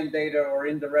your scan data or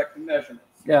indirect measurements.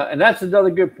 Yeah, and that's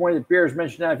another good point that Pierre's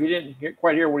mentioned. Now, if you didn't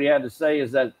quite hear what he had to say,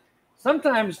 is that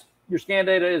sometimes your scan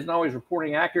data isn't always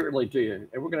reporting accurately to you,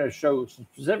 and we're going to show some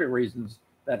specific reasons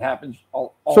that happens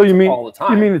all the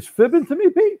time. You mean it's fibbing to me,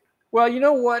 Pete? Well, you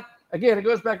know what? Again, it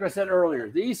goes back to what I said earlier.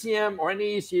 The ECM or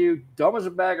any ECU, dumb as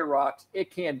a bag of rocks,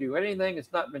 it can't do anything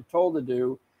it's not been told to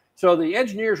do. So the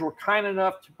engineers were kind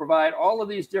enough to provide all of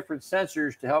these different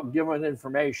sensors to help give them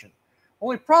information.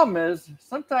 Only problem is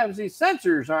sometimes these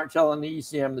sensors aren't telling the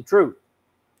ECM the truth.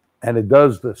 And it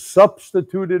does the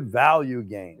substituted value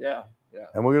gain. Yeah.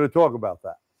 And we're going to talk about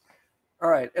that. All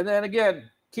right. And then again,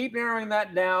 keep narrowing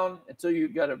that down until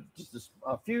you've got just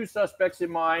a few suspects in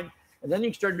mind. And then you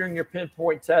can start doing your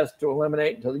pinpoint test to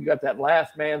eliminate until you got that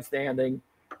last man standing.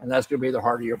 And that's going to be the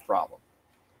heart of your problem.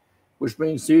 Which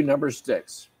brings to number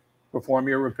 6. Perform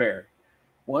your repair.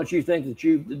 Once you think that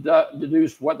you've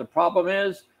deduced what the problem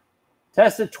is,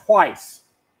 test it twice.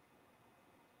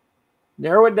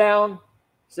 Narrow it down.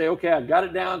 Say, okay, I've got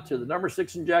it down to the number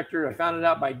 6 injector. I found it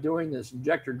out by doing this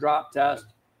injector drop test.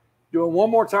 Do it one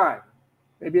more time.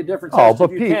 Maybe a different test but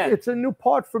Pete, it's a new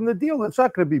part from the deal. It's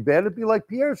not going to be bad. It'd be like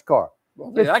Pierre's car.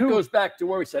 Well, that goes back to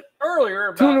where we said earlier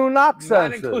about 2 new knock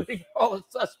not sensors. including all the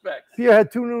suspects. Pierre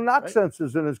had 2 new knock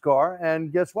sensors in his car,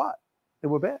 and guess what? They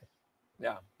were bad.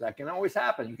 Yeah, that can always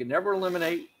happen. You can never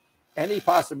eliminate any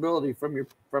possibility from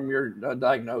your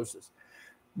diagnosis.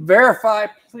 Verify,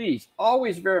 please,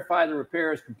 always verify the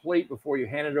repair is complete before you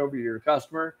hand it over to your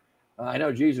customer. I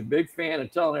know G's a big fan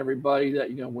of telling everybody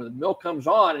that, when the milk comes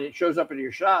on and it shows up in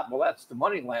your shop, well, that's the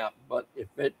money lamp. But if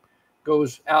it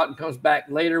goes out and comes back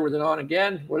later with it on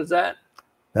again, what is that?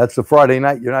 That's the Friday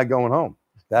night you're not going home.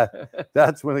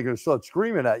 That's when they're going to start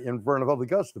screaming at you in front of other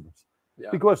customers. Yeah.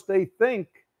 Because they think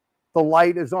the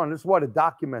light is on. This is why to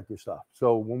document your stuff.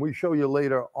 So when we show you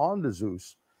later on the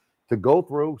Zeus, to go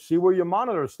through, see where your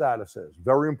monitor status is.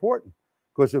 Very important.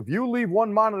 Because if you leave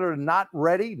one monitor not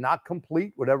ready, not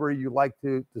complete, whatever you like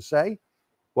to say,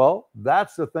 well,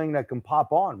 that's the thing that can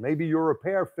pop on. Maybe your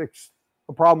repair fixed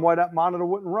the problem why that monitor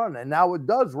wouldn't run. And now it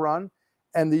does run,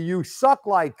 and the "you suck"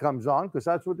 light comes on, because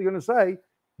that's what they're going to say.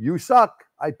 You suck.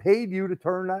 I paid you to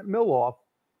turn that mill off.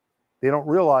 They don't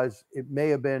realize it may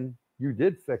have been you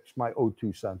did fix my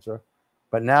O2 sensor,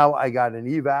 but now I got an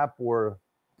evap or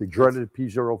the dreaded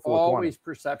P0420. Always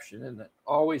perception, isn't it?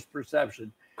 Always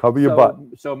perception. Cover your butt.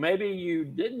 So maybe you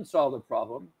didn't solve the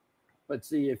problem, but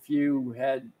see, if you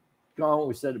had gone what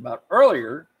we said about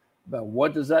earlier, about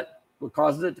what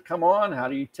causes it to come on, how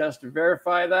do you test and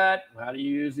verify that, how do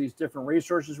you use these different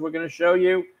resources we're going to show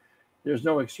you, there's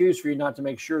no excuse for you not to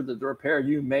make sure that the repair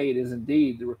you made is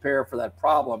indeed the repair for that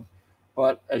problem.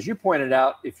 But as you pointed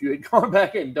out, if you had gone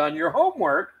back and done your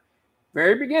homework,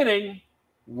 very beginning,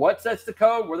 what sets the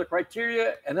code, what are the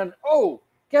criteria, and then, oh,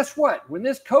 guess what? When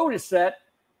this code is set,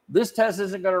 this test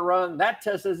isn't going to run, that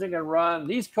test isn't going to run,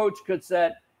 these codes could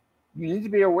set. You need to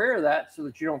be aware of that so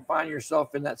that you don't find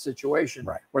yourself in that situation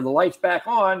where the light's back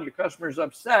on, your customer's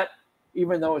upset,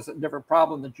 even though it's a different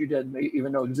problem that you didn't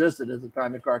even know existed at the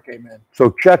time the car came in.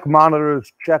 So check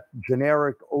monitors, check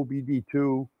generic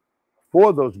OBD2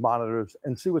 for those monitors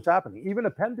and see what's happening, even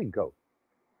a pending code.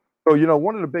 So,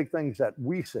 one of the big things that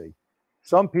we see,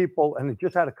 some people, and I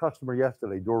just had a customer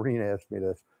yesterday, Doreen asked me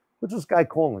this, what's this guy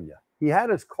calling you? He had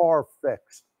his car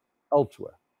fixed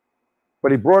elsewhere,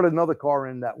 but he brought another car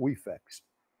in that we fixed.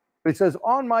 But he says,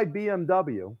 on my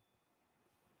BMW,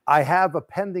 I have a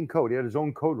pending code. He had his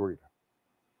own code reader.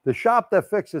 The shop that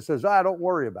fixed it says, don't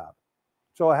worry about it.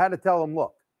 So I had to tell him,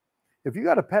 look, if you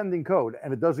got a pending code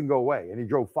and it doesn't go away, and he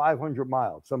drove 500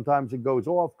 miles, sometimes it goes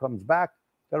off, comes back,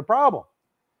 got a problem.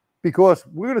 Because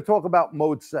we're going to talk about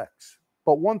mode 6.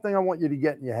 But one thing I want you to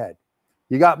get in your head,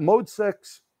 you got mode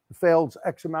 6, it fails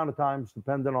X amount of times,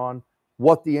 depending on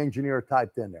what the engineer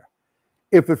typed in there.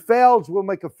 If it fails, we'll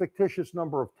make a fictitious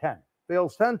number of 10.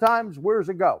 Fails 10 times, where does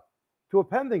it go? To a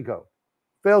pending code.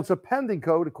 Fails a pending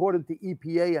code according to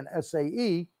EPA and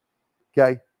SAE,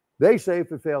 okay? They say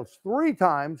if it fails 3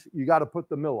 times, you got to put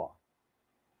the mill on.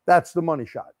 That's the money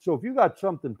shot. So if you got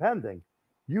something pending,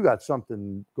 you got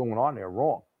something going on there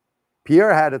wrong.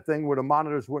 Pierre had a thing where the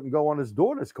monitors wouldn't go on his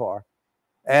daughter's car.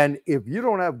 And if you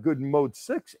don't have good mode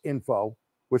 6 info,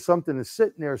 where something is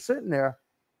sitting there,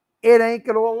 it ain't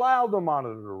going to allow the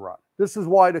monitor to run. This is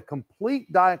why the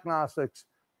complete diagnostics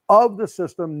of the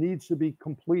system needs to be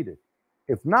completed.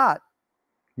 If not,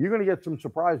 you're going to get some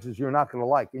surprises you're not going to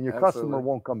like, and your customer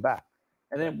won't come back.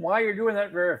 And then while you're doing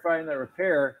that, verifying that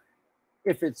repair,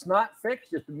 if it's not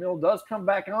fixed, if the mill does come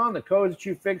back on, the code that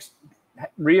you fixed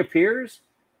reappears,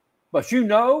 but you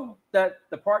know that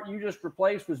the part you just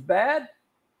replaced was bad,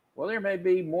 well, there may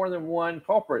be more than one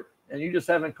culprit, and you just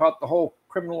haven't caught the whole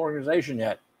criminal organization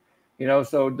yet.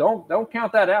 So don't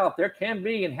count that out. There can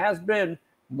be and has been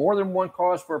more than one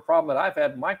cause for a problem that I've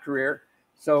had in my career.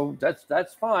 So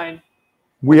that's fine.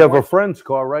 We have a friend's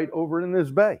car right over in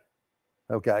this bay.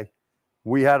 Okay.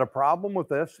 We had a problem with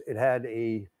this. It had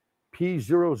a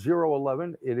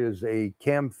P0011. It is a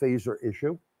cam phaser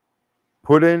issue.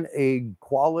 Put in a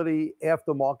quality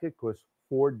aftermarket because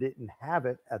Ford didn't have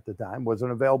it at the time,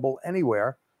 wasn't available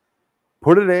anywhere.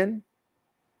 Put it in.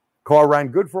 Car ran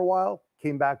good for a while,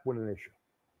 came back with an issue.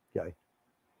 Okay.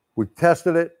 We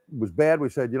tested it. It was bad. We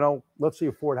said, let's see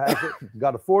if Ford has it.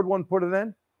 Got a Ford one, put it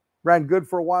in. Ran good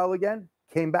for a while again,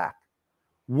 came back.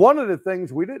 One of the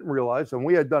things we didn't realize, and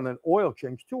we had done an oil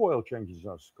change, 2 oil changes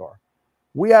on this car.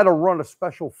 We had to run a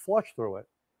special flush through it.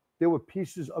 There were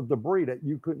pieces of debris that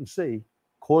you couldn't see,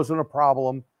 causing a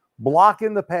problem,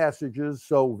 blocking the passages,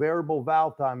 so variable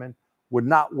valve timing would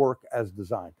not work as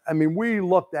designed. I mean, we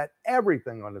looked at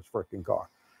everything on this freaking car.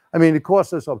 I mean, it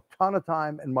cost us a ton of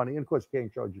time and money, and of course, you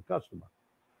can't charge your customer.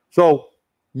 So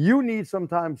you need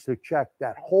sometimes to check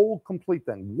that whole complete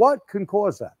thing. What can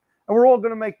cause that? And we're all going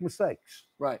to make mistakes.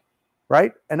 Right.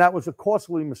 Right? And that was a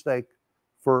costly mistake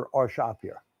for our shop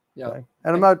here. Yeah. Okay?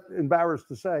 And I'm not embarrassed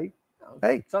to say,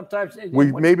 hey, sometimes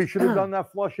we maybe should have done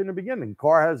that flush in the beginning.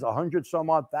 Car has 100 some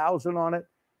odd thousand on it.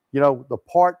 The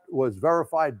part was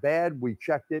verified bad. We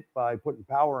checked it by putting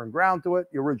power and ground to it,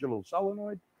 the original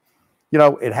solenoid.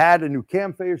 It had a new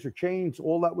cam phaser, chains,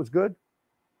 all that was good.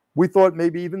 We thought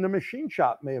maybe even the machine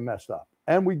shop may have messed up.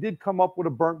 And we did come up with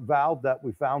a burnt valve that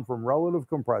we found from relative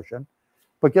compression.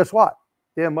 But guess what?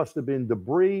 There must have been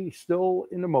debris still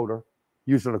in the motor.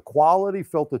 Using a quality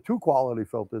filter, 2 quality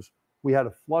filters, we had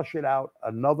to flush it out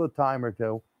another time or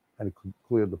 2, and it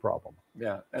cleared the problem.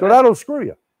 Yeah. So that'll screw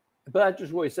you. But that's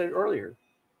just what we said earlier.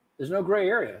 There's no gray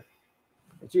area.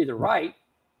 It's either right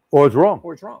Or it's wrong.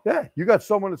 Or it's wrong. Yeah, you got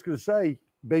someone that's going to say,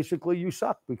 basically, you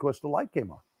suck because the light came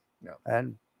on. Yeah.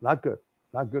 And not good.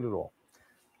 Not good at all.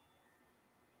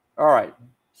 All right.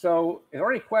 So, are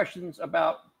there any questions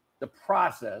about the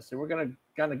process? And we're going to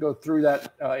kind of go through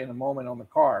that in a moment on the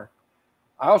car.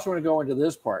 I also want to go into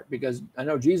this part because I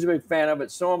know G's a big fan of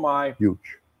it. So am I.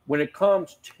 Huge. When it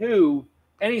comes to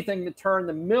anything to turn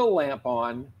the mill lamp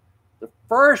on, the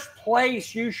first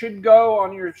place you should go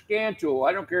on your scan tool,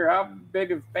 I don't care how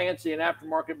big and fancy an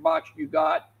aftermarket box you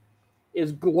got,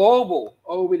 is global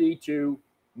OBD2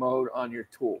 mode on your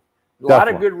tool. A lot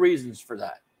of good reasons for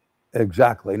that.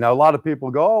 Exactly. Now, a lot of people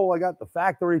go, oh, I got the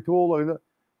factory tool.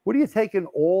 What are you taking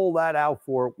all that out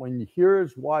for when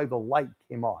here's why the light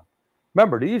came on?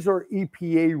 Remember, these are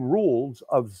EPA rules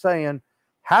of saying,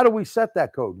 how do we set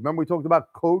that code? Remember we talked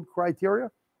about code criteria?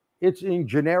 It's in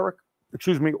generic,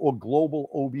 or global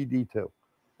OBD2.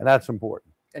 And that's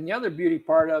important. And the other beauty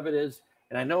part of it is,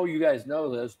 and I know you guys know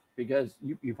this because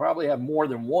you probably have more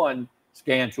than one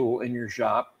scan tool in your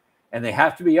shop, and they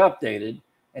have to be updated.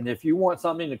 And if you want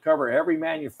something to cover every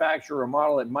manufacturer or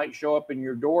model that might show up in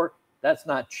your door, that's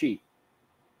not cheap.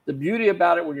 The beauty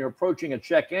about it when you're approaching a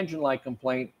check engine light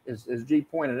complaint is, as G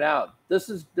pointed out, this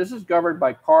is governed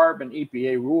by CARB and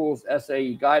EPA rules,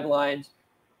 SAE guidelines.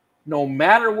 No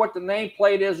matter what the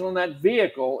nameplate is on that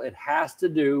vehicle, it has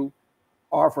to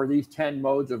offer these 10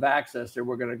 modes of access that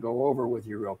we're going to go over with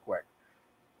you real quick.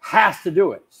 Has to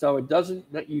do it. So it doesn't,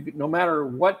 no matter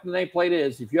what the nameplate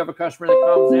is, if you have a customer that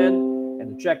comes in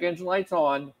and the check engine light's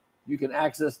on, you can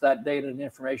access that data and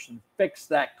information, fix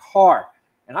that car.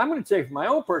 And I'm going to say from my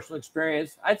own personal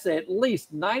experience, I'd say at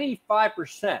least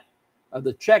 95% of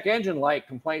the check engine light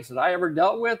complaints that I ever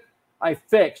dealt with, I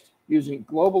fixed using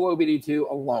global OBD2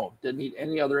 alone. Didn't need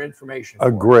any other information.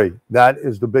 Agree. That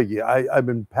is the biggie. I've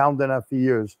been pounding that for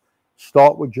years.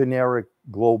 Start with generic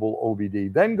global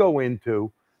OBD. Then go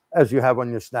into, as you have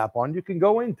on your Snap-on, you can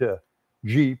go into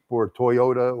Jeep or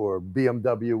Toyota or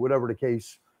BMW, whatever the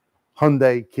case,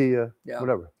 Hyundai, Kia,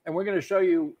 whatever. And we're going to show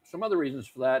you some other reasons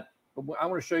for that. But I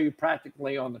want to show you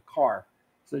practically on the car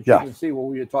so that you can see what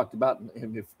we had talked about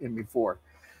in before.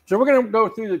 So we're going to go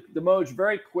through the modes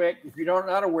very quick. If you're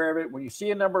not aware of it, when you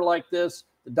see a number like this,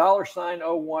 the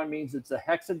 $01 means it's a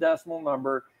hexadecimal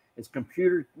number. It's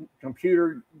computer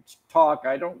talk.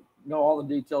 I don't know all the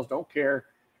details, don't care.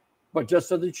 But just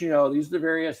so that you know, these are the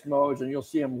various modes, and you'll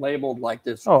see them labeled like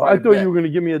this. Oh, I thought you were going to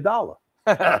give me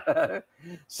 $1.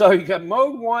 So you got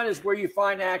mode 1 is where you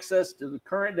find access to the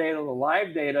current data, the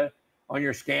live data on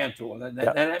your scan tool. And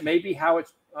that may be how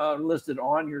it's listed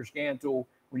on your scan tool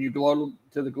when you go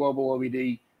to the global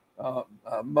OBD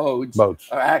modes.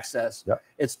 Access.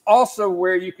 It's also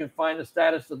where you can find the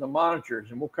status of the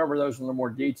monitors, and we'll cover those in a little more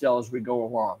detail as we go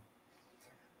along.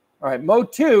 All right,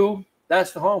 mode 2,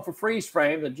 that's the home for freeze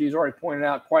frame that G's already pointed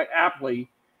out quite aptly.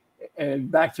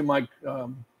 And back to my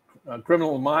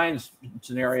criminal minds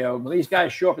scenario, when these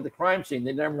guys show up at the crime scene,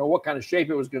 they never know what kind of shape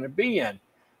it was going to be in.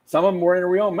 Some of them were in a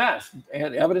real mess,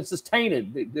 and evidence is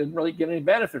tainted. They didn't really get any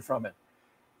benefit from it.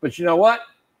 But you know what?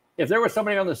 If there was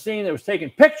somebody on the scene that was taking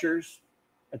pictures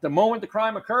at the moment the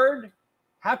crime occurred,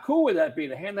 how cool would that be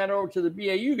to hand that over to the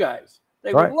BAU guys?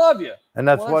 They would love you. And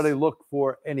that's why they look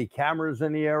for any cameras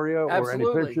in the area or any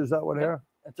pictures that would have.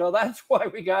 And so that's why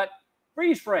we got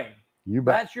freeze frame. You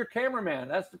bet. That's your cameraman.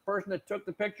 That's the person that took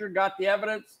the picture, got the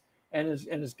evidence, and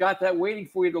has got that waiting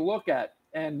for you to look at.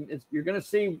 And you're going to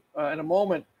see in a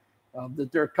moment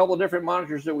that there are a couple of different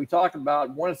monitors that we talk about.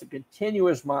 One is the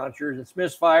continuous monitors. It's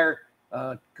misfire,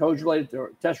 codes related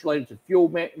to test related to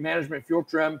fuel management, fuel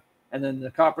trim, and then the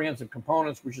comprehensive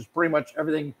components, which is pretty much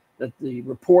everything that the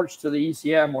reports to the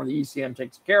ECM or the ECM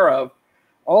takes care of.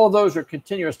 All of those are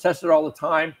continuous, tested all the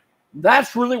time.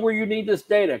 That's really where you need this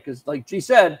data because, like G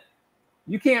said,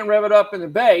 you can't rev it up in the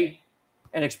bay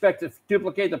and expect to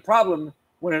duplicate the problem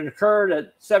when it occurred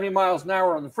at 70 miles an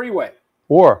hour on the freeway.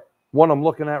 Or one I'm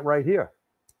looking at right here,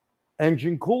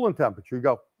 engine coolant temperature. You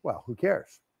go, well, who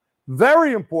cares?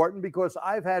 Very important because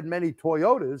I've had many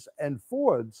Toyotas and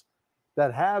Fords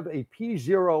that have a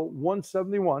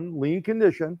P0171 lean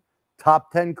condition,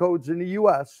 top 10 codes in the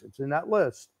US. It's in that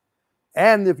list.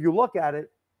 And if you look at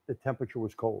it, the temperature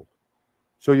was cold.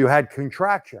 So you had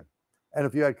contraction. And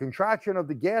if you had contraction of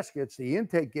the gaskets, the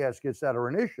intake gaskets that are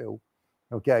an issue,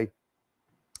 okay,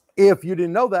 if you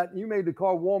didn't know that and you made the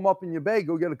car warm up in your bay,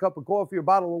 go get a cup of coffee, a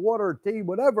bottle of water, or tea,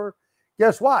 whatever,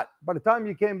 guess what? By the time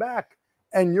you came back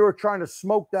and you're trying to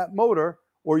smoke that motor,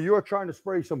 or you're trying to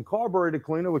spray some carburetor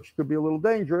cleaner, which could be a little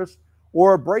dangerous,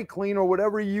 or a brake cleaner, or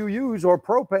whatever you use, or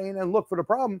propane, and look for the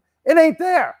problem, it ain't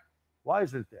there. Why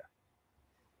isn't it there?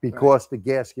 Because the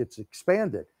gaskets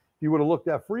expanded. If you would have looked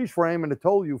at freeze frame and it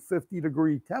told you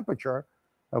 50-degree temperature,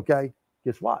 okay,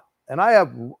 guess what? And I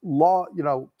have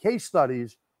case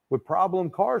studies with problem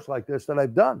cars like this that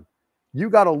I've done. You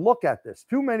got to look at this.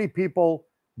 Too many people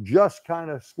just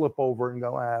kind of slip over and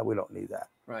go, we don't need that.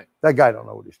 Right. That guy don't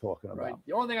know what he's talking about. Right.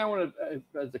 The only thing I want to,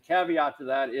 as a caveat to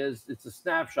that, is it's a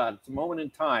snapshot. It's a moment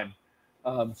in time.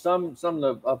 Some of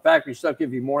the factory stuff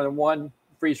give you more than one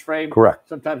freeze frame. Correct.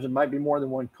 Sometimes it might be more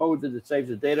than one code that it saves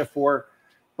the data for.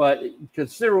 But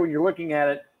consider when you're looking at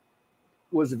it,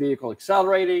 was the vehicle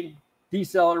accelerating,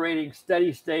 decelerating,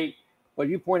 steady state? But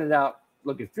you pointed out,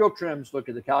 look at fuel trims, look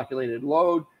at the calculated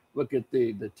load, look at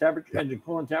the temperature, engine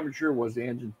coolant temperature. Was the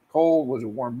engine cold? Was it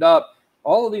warmed up?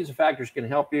 All of these factors can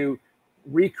help you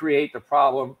recreate the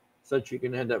problem so that you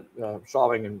can end up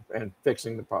solving and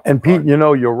fixing the problem. And Pete,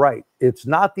 you're right. It's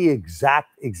not the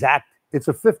exact, it's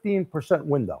a 15%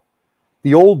 window.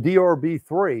 The old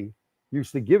DRB3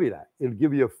 used to give you that. It'd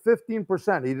give you a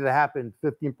 15%. Either it happened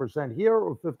 15% here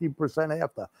or 15%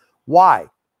 after. Why?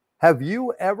 Have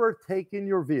you ever taken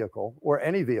your vehicle or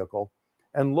any vehicle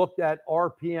and looked at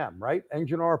RPM, right?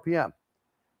 Engine RPM.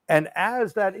 And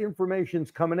as that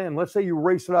information's coming in, let's say you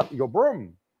race it up, you go,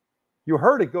 boom. You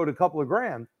heard it go to a couple of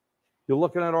grand. You're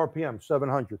looking at RPM,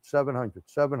 700, 700,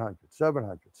 700,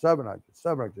 700, 700,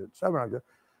 700, 700.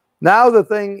 Now the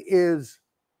thing is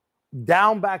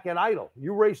down back at idle.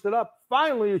 You raced it up.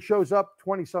 Finally, it shows up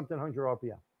 20-something hundred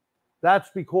RPM. That's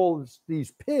because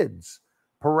these PIDs,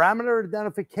 parameter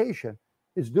identification,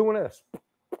 is doing this.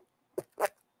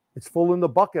 It's filling the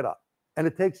bucket up. And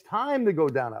it takes time to go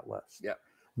down that list. Yeah.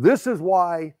 This is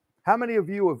why, how many of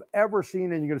you have ever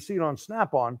seen, and you're going to see it on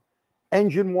Snap-on,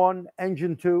 engine 1,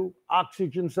 engine 2,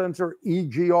 oxygen sensor,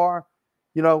 EGR,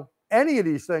 any of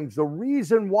these things. The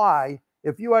reason why,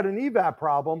 if you had an evap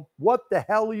problem, what the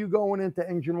hell are you going into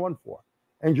engine 1 for?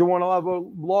 Engine 1 will have a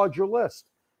larger list.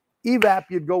 Evap,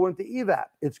 you'd go into evap.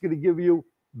 It's going to give you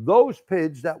those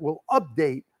PIDs that will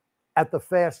update at the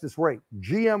fastest rate.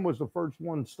 GM was the first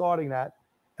one starting that.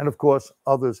 And of course,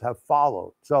 others have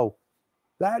followed. So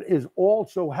that is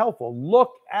also helpful.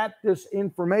 Look at this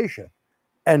information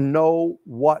and know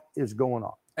what is going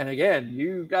on. And again,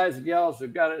 you guys and gals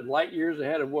have got it light years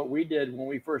ahead of what we did when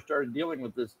we first started dealing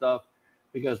with this stuff,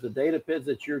 because the data PIDs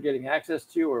that you're getting access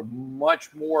to are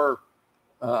much more,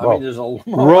 there's a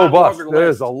robust.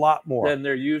 There's a lot more than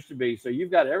there used to be. So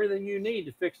you've got everything you need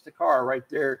to fix the car right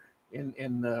there in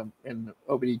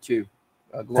OBD2.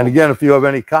 And again, if you have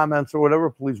any comments or whatever,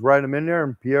 please write them in there,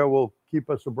 and Pierre will keep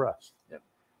us abreast. Yep.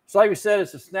 So like we said,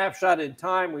 it's a snapshot in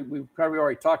time. We probably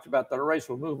already talked about that already,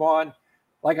 so we'll move on.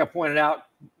 Like I pointed out,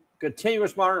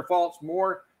 continuous monitor faults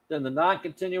more than the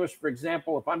non-continuous. For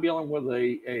example, if I'm dealing with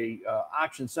a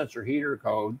oxygen sensor heater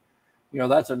code,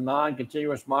 that's a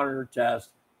non-continuous monitor test.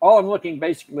 All I'm looking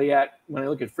basically at when I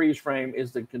look at freeze frame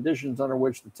is the conditions under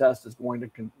which the test is going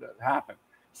to happen.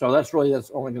 So that's only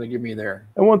going to give me there.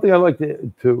 And one thing I'd like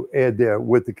to add there,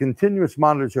 with the continuous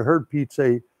monitors, you heard Pete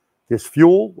say this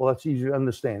fuel. Well, that's easy to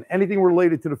understand. Anything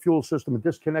related to the fuel system, a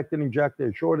disconnected injector,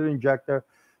 a shorted injector,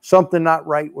 something not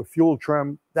right with fuel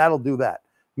trim, that'll do that.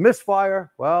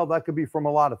 Misfire, well, that could be from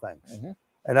a lot of things. Mm-hmm.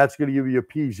 And that's going to give you your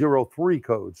P03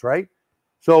 codes, right?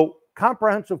 So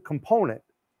comprehensive component,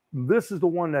 this is the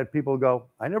one that people go,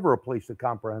 I never replaced a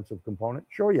comprehensive component.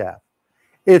 Sure you have.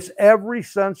 It's every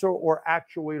sensor or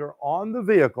actuator on the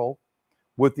vehicle,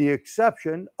 with the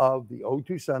exception of the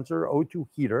O2 sensor, O2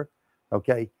 heater,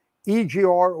 okay,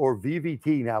 EGR or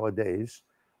VVT nowadays,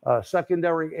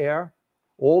 secondary air,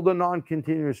 all the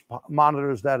non-continuous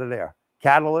monitors that are there,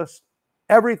 catalyst,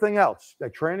 everything else.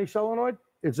 That tranny solenoid,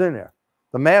 it's in there.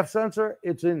 The MAF sensor,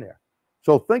 it's in there.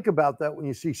 So think about that when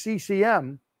you see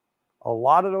CCM. A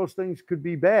lot of those things could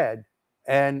be bad,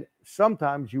 and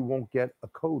sometimes you won't get a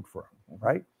code for them,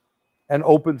 right? And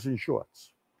opens and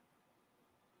shorts.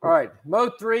 All right,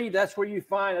 mode 3, that's where you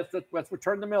find, that's what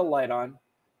turned the mill light on.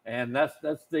 And that's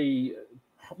the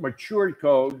matured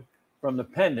code from the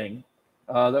pending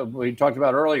that we talked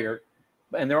about earlier.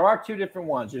 And there are two different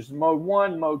ones. There's mode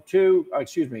 1, mode 2,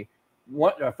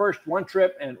 first one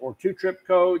trip or two trip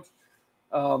codes.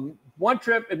 One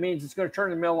trip, it means it's going to turn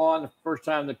the mill on the first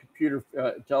time the computer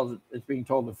tells it it's being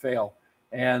told to fail.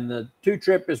 And the two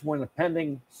trip is when the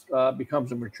pending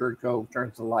becomes a matured code,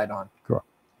 turns the light on. Correct.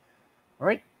 All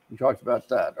right, we talked about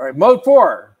that. All right, mode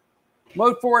 4.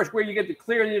 Mode 4 is where you get to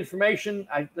clear the information.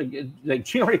 Like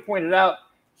she already pointed out,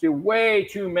 see way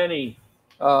too many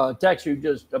techs who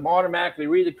just automatically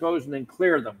read the codes and then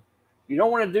clear them. You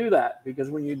don't want to do that, because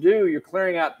when you do, you're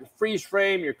clearing out the freeze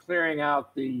frame, you're clearing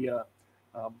out the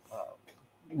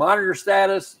monitor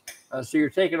status. So you're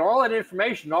taking all that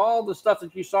information, all the stuff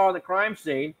that you saw in the crime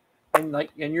scene, and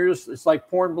you're just, it's like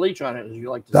pouring bleach on it, as you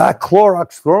like to That say.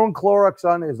 Clorox, throwing Clorox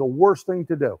on is the worst thing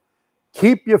to do.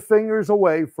 Keep your fingers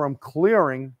away from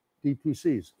clearing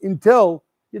DTCs until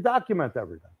you document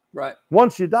everything. Right.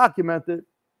 Once you document it,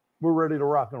 we're ready to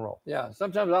rock and roll. Yeah.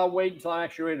 Sometimes I'll wait until I'm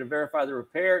actually ready to verify the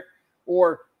repair,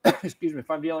 or excuse me,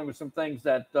 if I'm dealing with some things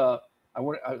that I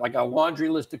want, like a laundry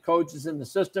list of codes is in the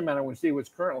system, and I want to see what's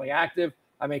currently active.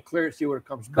 I may clear it, see what it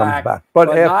comes back. But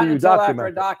not after you until document after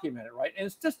I document it, right? And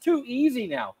it's just too easy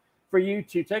now for you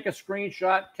to take a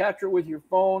screenshot, capture it with your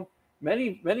phone.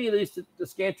 Many of these the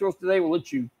scan tools today will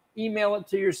let you email it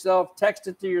to yourself, text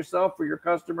it to yourself for your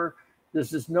customer.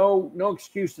 This is no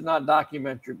excuse to not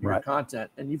document your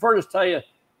content. And you've heard us tell you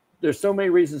there's so many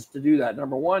reasons to do that.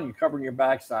 Number one, you're covering your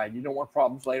backside. You don't want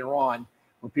problems later on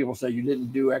when people say you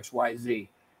didn't do X, Y, Z.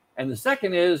 And the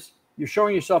second is you're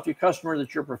showing yourself, your customer,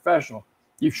 that you're professional.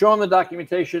 You've shown the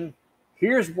documentation.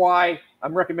 Here's why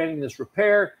I'm recommending this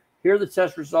repair. Here are the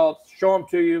test results. Show them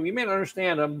to you. You may not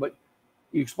understand them, but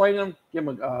you explain them, give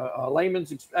them a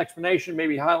layman's explanation,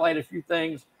 maybe highlight a few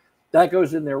things. That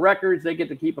goes in their records. They get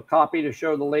to keep a copy to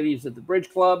show the ladies at the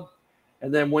bridge club.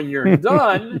 And then when you're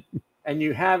done and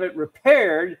you have it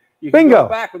repaired, you can go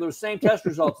back with those same test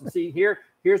results and see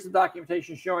here's the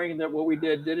documentation showing that what we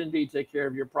did indeed take care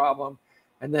of your problem.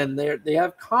 And then they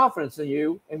have confidence in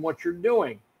you and what you're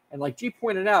doing. And like G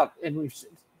pointed out, and we've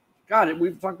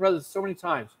talked about this so many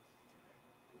times.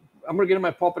 I'm going to get in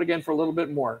my pulpit again for a little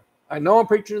bit more. I know I'm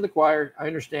preaching to the choir. I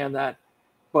understand that.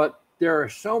 But there are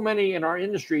so many in our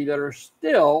industry that are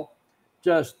still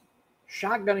just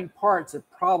shotgunning parts at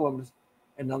problems.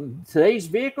 And on today's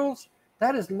vehicles,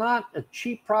 that is not a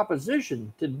cheap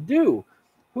proposition to do.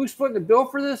 Who's footing the bill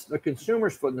for this? The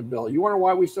consumer's footing the bill. You wonder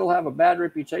why we still have a bad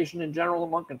reputation in general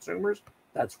among consumers?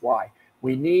 That's why.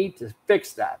 We need to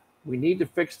fix that. We need to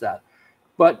fix that.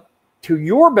 But to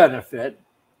your benefit,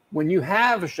 when you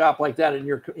have a shop like that in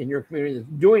your community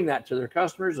that's doing that to their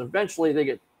customers, eventually they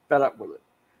get fed up with it.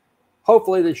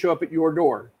 Hopefully they show up at your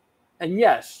door. And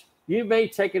yes, you may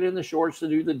take it in the shorts to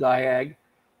do the diag,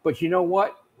 but you know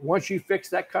what? Once you fix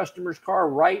that customer's car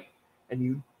right and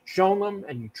you shown them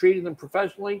and you treated them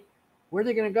professionally, where are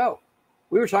they going to go?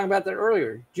 We were talking about that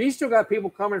earlier. G's still got people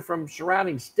coming from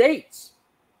surrounding states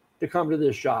to come to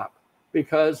this shop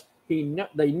because they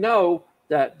know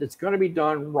that it's going to be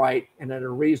done right and at a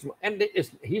reasonable. And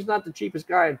he's not the cheapest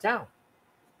guy in town,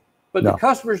 but the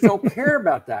customers don't care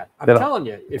about that. I'm telling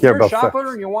you, if you're a shop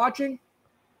owner and you're watching,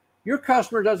 your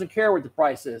customer doesn't care what the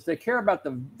price is. They care about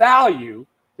the value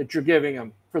that you're giving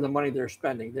them for the money they're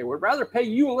spending. They would rather pay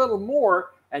you a little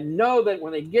more and know that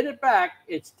when they get it back,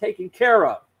 it's taken care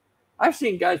of. I've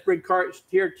seen guys bring cars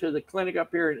here to the clinic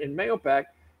up here in Mahopac.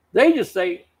 They just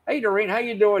say, "Hey, Doreen, how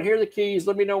you doing? Here are the keys.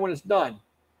 Let me know when it's done."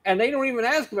 And they don't even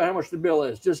ask about how much the bill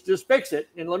is. Just fix it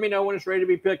and let me know when it's ready to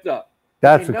be picked up.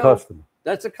 That's a customer.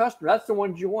 That's a customer. That's the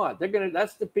ones you want.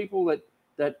 That's the people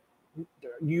that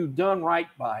you've done right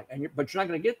by. But you're not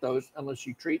going to get those unless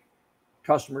you treat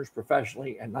customers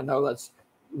professionally. And I know that's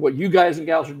what you guys and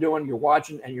gals are doing. You're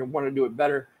watching and you want to do it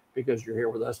better because you're here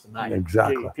with us tonight.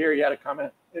 Exactly. Pierre, you had a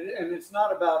comment? And it's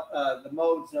not about the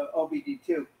modes of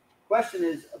OBD2. Question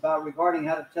is about regarding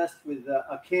how to test with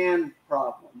a CAN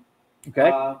problem. Okay.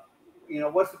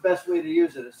 What's the best way to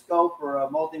use it? A scope or a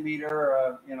multimeter?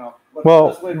 Or what's the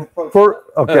best way to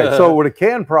approach it? So with a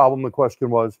CAN problem, the question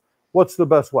was, what's the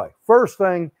best way? First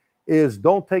thing is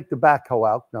don't take the backhoe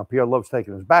out. Now, Pierre loves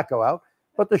taking his backhoe out,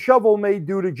 but the shovel may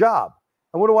do the job.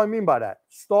 And what do I mean by that?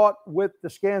 Start with the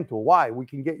scan tool. Why? We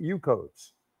can get U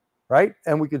codes, right?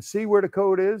 And we can see where the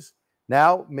code is.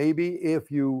 Now, maybe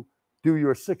if you do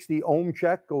your 60 ohm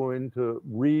check, go in to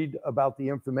read about the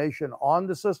information on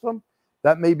the system,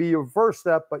 that may be your first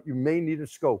step, but you may need a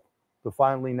scope to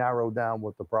finally narrow down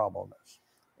what the problem is.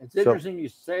 It's interesting you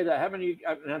say that.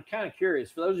 And I'm kind of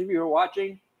curious. For those of you who are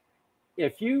watching,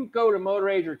 if you go to Motor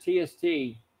Age or TST,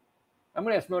 I'm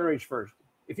going to ask Motor Age first.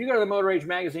 If you go to the Motor Age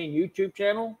Magazine YouTube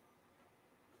channel,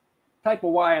 type a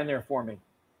Y in there for me.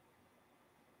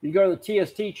 You go to the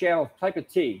TST channel, type a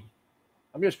T.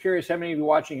 I'm just curious how many of you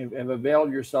watching have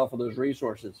availed yourself of those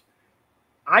resources.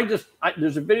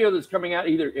 There's a video that's coming out,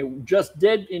 either it just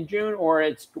did in June or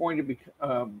it's going to be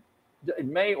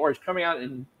in May, or it's coming out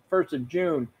in 1st of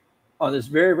June on this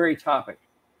very, very topic.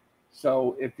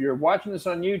 So if you're watching this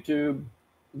on YouTube,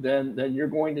 then you're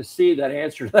going to see that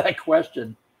answer to that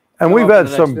question. And we've had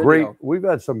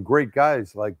some great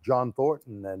guys like John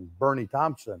Thornton and Bernie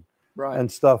Thompson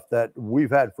and stuff that we've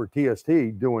had for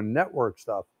TST doing network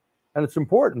stuff. And it's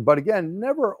important, but again,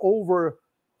 never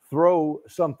overthrow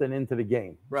something into the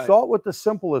game. Right. Start with the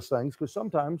simplest things because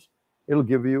sometimes it'll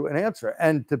give you an answer.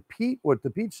 And to Pete, what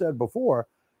Pete said before,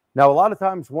 Now, a lot of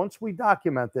times, once we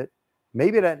document it,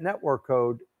 maybe that network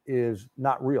code is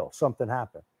not real. Something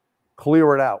happened.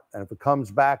 Clear it out. And if it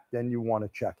comes back, then you want to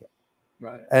check it.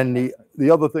 Right. And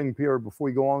the other thing, Pierre, before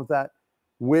we go on with that,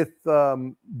 with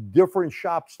different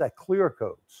shops that clear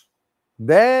codes,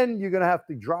 then you're going to have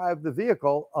to drive the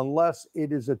vehicle unless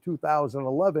it is a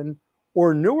 2011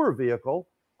 or newer vehicle,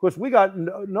 because we got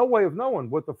no way of knowing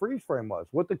what the freeze frame was,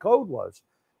 what the code was.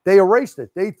 They erased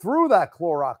it. They threw that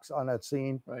Clorox on that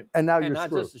scene, right. And now and you're not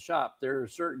screwed. Just the shop. There are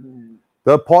certain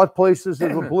The part places,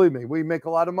 believe me, we make a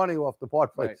lot of money off the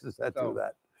part places that do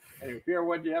that. Anyway, Pierre,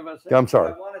 what do you have to say? I'm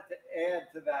sorry. What I wanted to add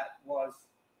to that was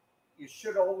you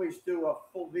should always do a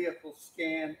full vehicle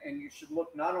scan, and you should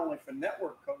look not only for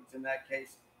network codes in that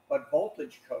case, but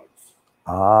voltage codes.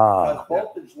 Because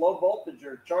voltage, low voltage,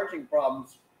 or charging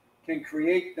problems can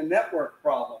create the network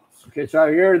problems. Okay, so I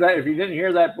hear that. If you didn't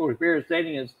hear that, what Pierre is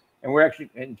stating is, and we're actually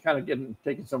kind of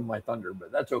taking some of my thunder,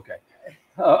 but that's okay.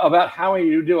 About how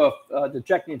you do to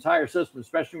check the entire system,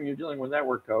 especially when you're dealing with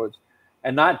network codes,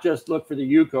 and not just look for the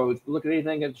U codes, but look at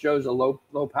anything that shows a low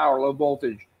power, low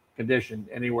voltage condition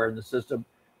anywhere in the system,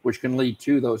 which can lead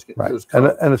to those codes.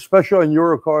 And especially on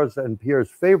Euro cars and Pierre's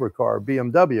favorite car,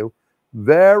 BMW,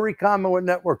 very common with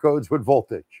network codes with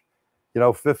voltage.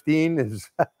 15 is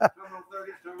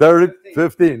 30,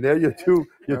 15. They're your two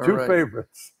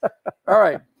favorites. All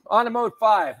right. On to mode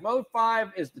 5. Mode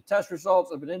 5 is the test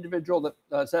results of an individual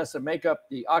that has to make up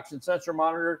the oxygen sensor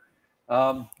monitor.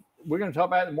 We're going to talk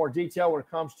about it in more detail when it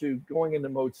comes to going into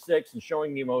mode 6 and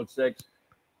showing you mode 6.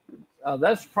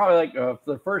 That's probably like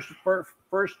the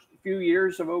first few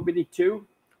years of OBD2.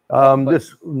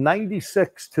 This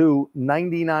 96 to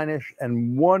 99-ish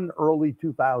and one early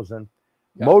 2000.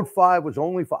 Yeah. Mode 5 was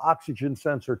only for oxygen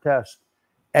sensor tests,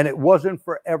 and it wasn't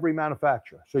for every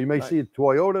manufacturer. So you may see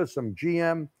Toyota, some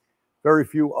GM, very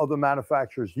few other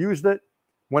manufacturers used it.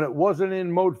 When it wasn't in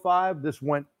mode 5, this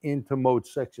went into mode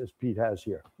 6, as Pete has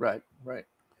here. Right.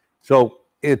 So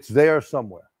it's there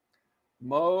somewhere.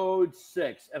 Mode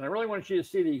 6. And I really want you to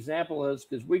see the example is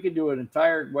because we could do an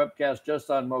entire webcast just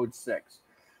on mode 6.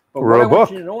 But what I want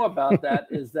you to know about that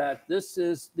is that this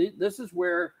is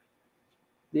where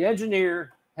the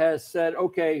engineer has said,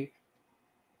 okay,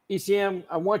 ECM,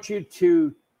 I want you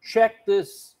to check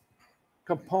this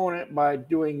component by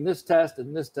doing this test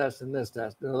and this test and this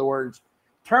test. In other words,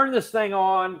 turn this thing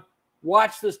on,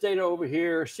 watch this data over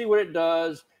here, see what it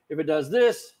does. If it does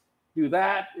this, do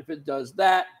that. If it does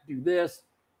that, do this.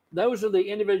 Those are the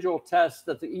individual tests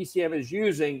that the ECM is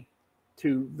using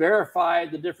to verify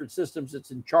the different systems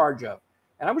it's in charge of.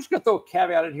 And I'm just going to throw a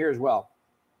caveat in here as well.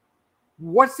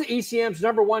 What's the ECM's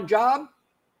number one job?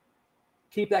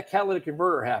 Keep that catalytic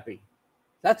converter happy.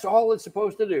 That's all it's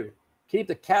supposed to do. Keep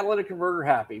the catalytic converter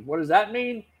happy. What does that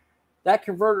mean? That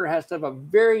converter has to have a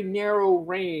very narrow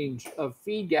range of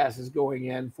feed gases going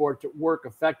in for it to work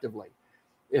effectively.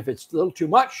 If it's a little too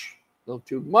much,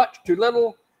 too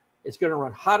little, it's going to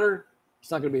run hotter.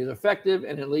 It's not going to be as effective,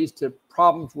 and it leads to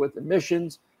problems with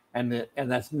emissions, and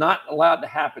that's not allowed to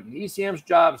happen. The ECM's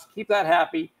job is to keep that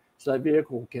happy so that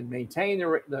vehicle can maintain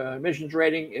the emissions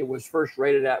rating it was first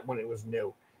rated at when it was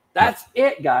new. That's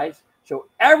it, guys. So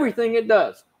everything it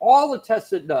does, all the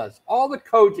tests it does, all the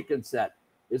codes it can set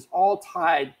is all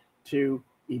tied to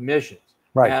emissions.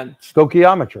 Right. And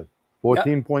stoichiometry,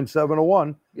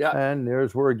 14.701. Yeah. And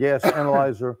there's where a gas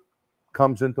analyzer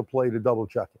comes into play to double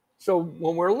check it. So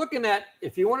when we're looking at,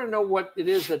 if you want to know what it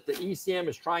is that the ECM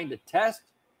is trying to test,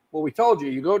 well, we told you,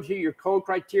 you go to your code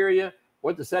criteria,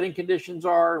 what the setting conditions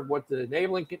are, what the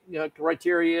enabling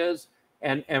criteria is,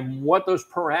 and what those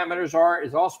parameters are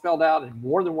is all spelled out in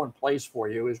more than one place for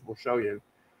you, as we'll show you.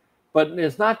 But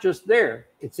it's not just there.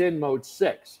 It's in mode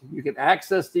 6. You can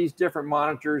access these different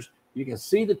monitors. You can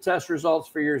see the test results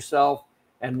for yourself.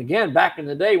 And again, back in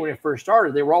the day when it first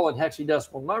started, they were all in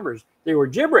hexadecimal numbers. They were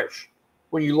gibberish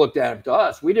when you looked at them to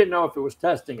us. We didn't know if it was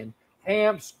testing in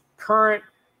amps, current,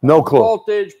 no clue,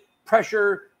 voltage,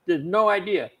 pressure, did no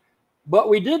idea. But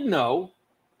we did know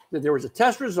that there was a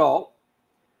test result,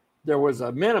 there was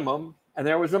a minimum, and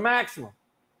there was a maximum.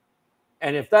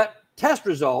 And if that test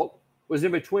result was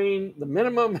in between the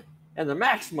minimum and the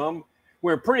maximum,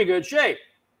 we're in pretty good shape.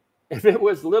 If it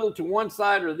was a little to one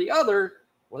side or the other,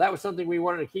 well, that was something we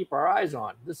wanted to keep our eyes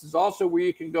on. This is also where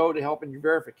you can go to help in your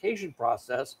verification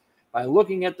process by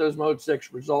looking at those mode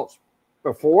 6 results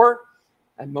before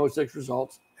and mode 6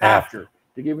 results after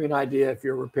to give you an idea if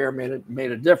your repair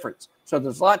made a difference. So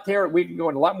there's a lot there. We can go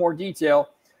into a lot more detail.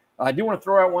 I do want to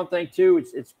throw out one thing too.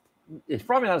 It's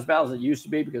probably not as bad as it used to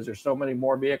be because there's so many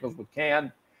more vehicles with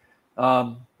CAN.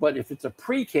 But if it's a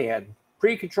pre-CAN,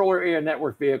 pre-controller area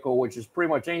network vehicle, which is pretty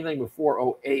much anything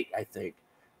before 08, I think,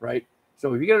 right?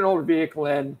 So if you get an older vehicle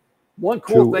in, one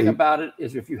cool thing 2.8. about it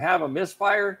is if you have a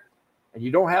misfire and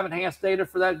you don't have enhanced data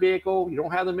for that vehicle, you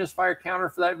don't have the misfire counter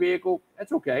for that vehicle,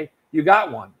 that's okay. You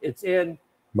got one. It's in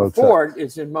Mode Ford.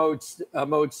 It's in mode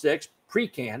 6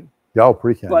 pre-CAN. Yeah,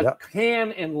 pre-CAN. But Yeah.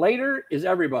 CAN and later is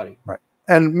everybody. Right.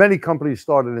 And many companies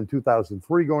started in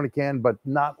 2003 going to CAN, but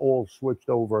not all switched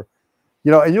over.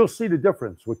 You know, and you'll see the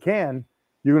difference. With CAN,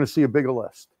 you're going to see a bigger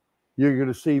list. You're going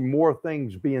to see more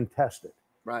things being tested.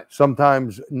 Right.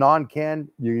 Sometimes non-CAN,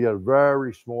 you get a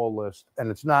very small list, and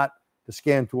it's not the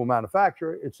scan tool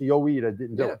manufacturer, it's the OE that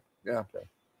didn't do it. Yeah. Okay.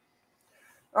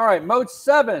 All right, mode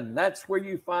 7, that's where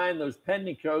you find those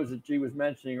pending codes that G was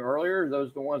mentioning earlier.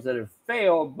 Those are the ones that have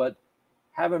failed but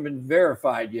haven't been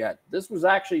verified yet. This was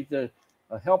actually to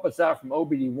help us out from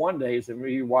OBD1 days, and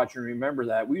you watch and remember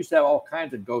that. We used to have all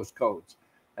kinds of ghost codes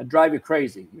that drive you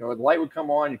crazy. You know, the light would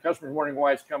come on, your customer's wondering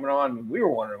why it's coming on, and we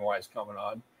were wondering why it's coming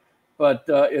on. But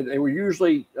they were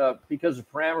usually, because the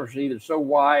parameters are either so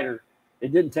wide or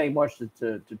it didn't take much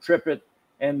to trip it.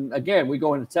 And again, we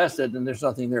go in to test it, and there's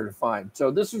nothing there to find. So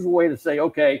this is a way to say,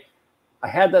 okay, I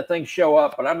had that thing show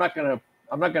up, but I'm not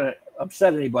gonna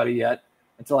upset anybody yet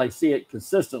until I see it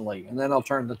consistently, and then I'll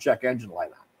turn the check engine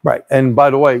light on. Right. And by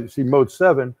the way, see mode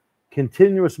 7,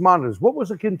 continuous monitors. What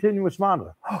was a continuous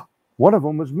monitor? One of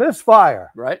them was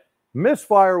misfire. Right.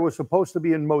 Misfire was supposed to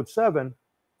be in mode 7.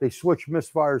 They switched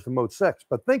misfires to mode 6.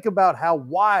 But think about how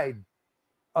wide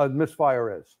a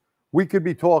misfire is. We could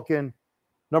be talking,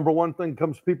 number one thing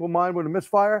comes to people's mind with a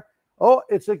misfire, oh,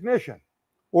 it's ignition,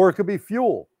 or it could be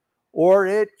fuel, or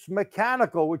it's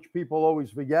mechanical, which people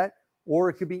always forget, or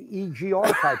it could be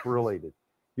EGR type related.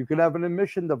 You could have an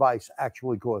emission device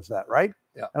actually cause that, right?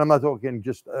 Yeah. And I'm not talking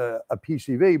just a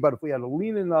PCV, but if we had a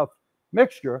lean enough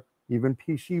mixture, even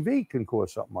PCV can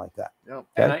cause something like that. Yeah.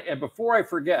 Okay? And before I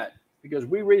forget, because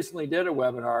we recently did a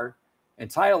webinar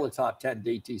entitled The Top 10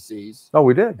 DTCs. Oh,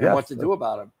 we did. And what to do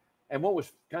about them. And what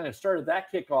was kind of started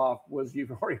that kickoff was,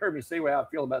 you've already heard me say how I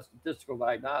feel about statistical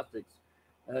diagnostics,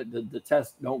 the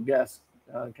test, don't guess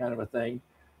kind of a thing.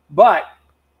 But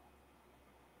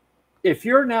if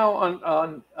you're now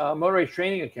on Motor Race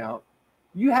Training account,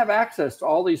 you have access to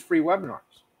all these free webinars.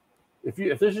 If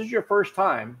this is your first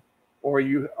time, or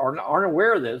you aren't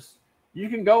aware of this, you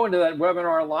can go into that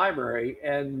webinar library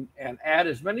and add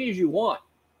as many as you want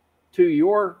to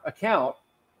your account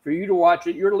for you to watch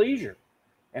at your leisure.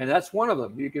 And that's one of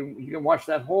them. You can watch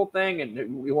that whole thing, and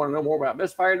you want to know more about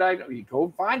misfire diagnosis, you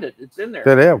go find it. It's in there.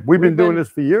 Yeah, we've been doing this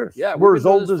for years. Yeah, we're as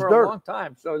old as dirt. A long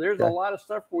time. So there's a lot of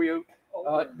stuff for you.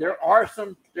 There are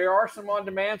some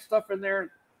on-demand stuff in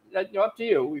there that, up to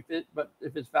you. But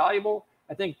if it's valuable,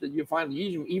 I think that you find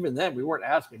even then we weren't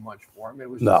asking much for them. It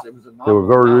was a they were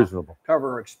very reasonable.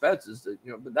 Cover our expenses.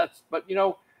 But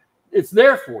it's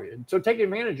there for you. So take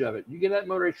advantage of it. You get that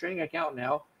Motor Race Training account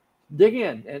now. Dig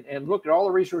in and look at all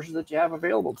the resources that you have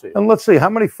available to you. And let's see how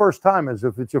many first timers.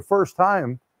 If it's your first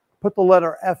time, put the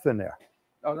letter F in there.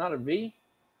 Oh, not a V?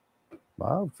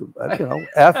 Well,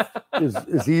 F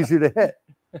is easy to hit.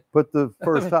 Put the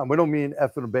first time. We don't mean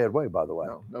F in a bad way, by the way.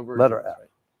 No letter F. Right.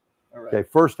 All right. Okay,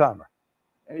 first timer.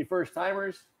 Any first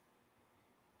timers?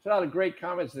 It's a lot of great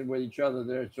comments with each other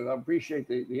there. So I appreciate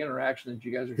the interaction that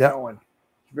you guys are showing.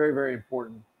 It's very, very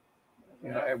important.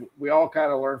 We all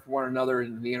kind of learn from one another,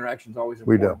 and the interaction is always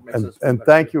important. We do. And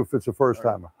thank you if it's a first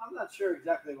timer. I'm not sure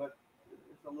exactly what,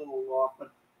 it's a little off,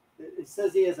 but it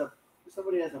says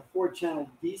somebody has a 4-channel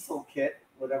diesel kit,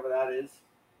 whatever that is.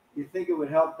 You think it would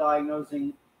help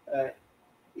diagnosing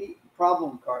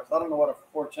problem cars? I don't know what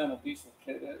a 4-channel diesel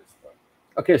kit is. But.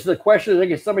 Okay, so the question is, I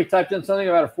guess somebody typed in something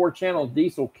about a 4-channel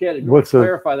diesel kit. If you want to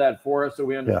clarify that for us so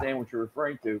we understand what you're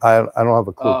referring to. I don't have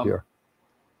a clue here.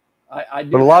 I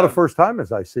do, but a lot of first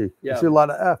timers I see. Yeah. I see a lot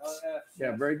of Fs.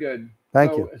 Yeah, very good.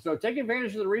 Thank you. So take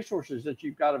advantage of the resources that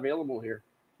you've got available here.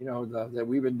 That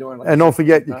we've been doing. And don't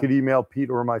forget, you could email Pete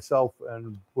or myself,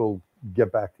 and we'll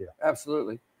get back to you.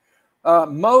 Absolutely.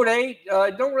 Mode 8,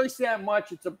 I don't really see that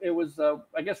much. It was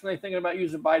I guess when they're thinking about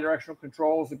using bidirectional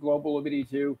controls, the global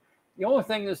OBD2. The only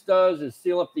thing this does is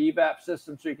seal up the evap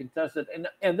system so you can test it,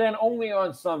 and then only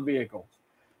on some vehicles.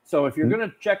 So if you're going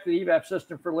to check the evap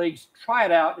system for leaks, try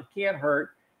it out. It can't hurt.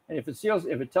 And if it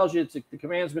tells you the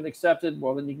command's been accepted,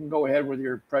 well, then you can go ahead with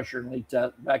your pressure and leak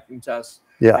vacuum tests.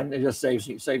 Yeah, and it just saves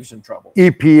you some trouble.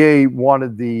 EPA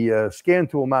wanted the scan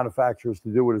tool manufacturers to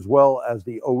do it as well as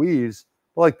the OEs.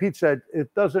 But like Pete said,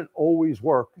 it doesn't always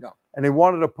work. No. And they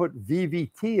wanted to put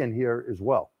VVT in here as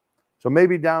well. So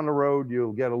maybe down the road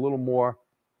you'll get a little more.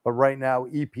 But right now,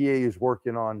 EPA is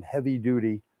working on heavy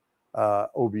duty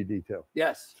OBD2.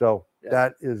 Yes. So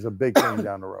that is a big thing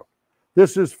down the road.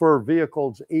 This is for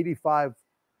vehicles 85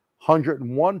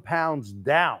 101 pounds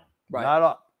down, Right. not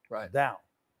up, Right. down.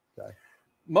 Okay.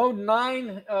 Mode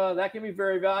 9, that can be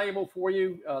very valuable for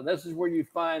you. This is where you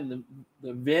find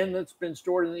the VIN that's been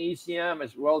stored in the ECM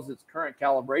as well as its current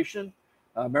calibration.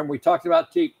 Remember, we talked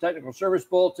about technical service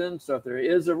bulletins. So if there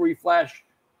is a reflash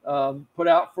put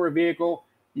out for a vehicle,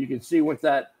 you can see what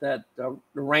the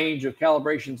range of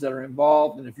calibrations that are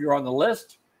involved. And if you're on the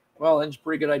list, well, then it's a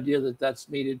pretty good idea that that's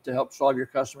needed to help solve your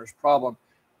customer's problem.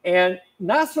 And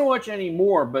not so much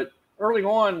anymore, but early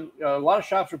on, a lot of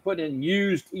shops were putting in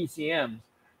used ECMs,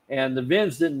 and the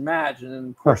VINs didn't match. And then,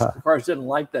 of course, the cars didn't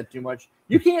like that too much.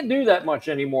 You can't do that much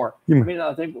anymore. I mean,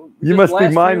 I think you must be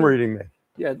mind reading me.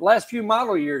 Yeah, the last few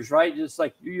model years, right? Just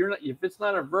like you're not, if it's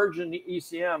not a virgin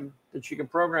ECM that you can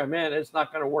program in, it's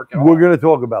not going to work at all. We're going to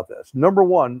talk about this. Number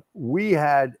one, we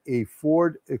had a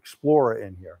Ford Explorer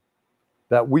in here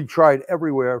that we tried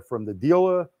everywhere, from the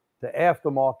dealer to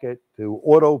aftermarket to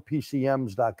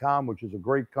autopcms.com, which is a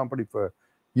great company for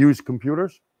used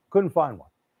computers. Couldn't find one.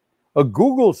 A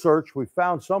Google search, we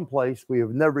found someplace, we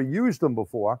have never used them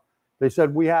before. They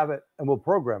said, we have it and we'll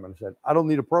program it. I said, I don't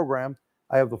need a program.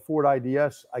 I have the Ford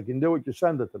IDS. I can do it. You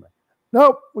send it to me.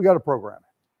 Nope, we got to program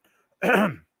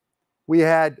it. We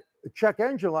had a check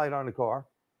engine light on the car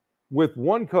with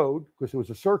one code because there was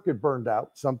a circuit burned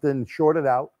out, something shorted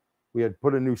out. We had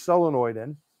put a new solenoid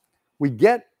in. We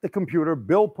get the computer.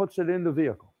 Bill puts it in the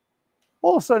vehicle.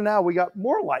 All of a sudden now we got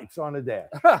more lights on the dash.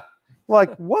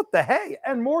 Like, what the hey?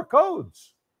 And more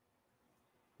codes.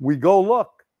 We go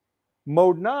look.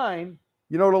 Mode 9,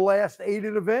 you know the last 8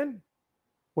 of the VIN?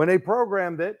 When they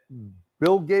programmed it,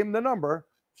 Bill gave him the number.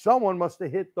 Someone must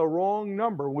have hit the wrong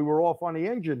number. We were off on the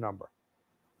engine number.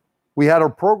 We had our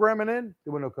programming in.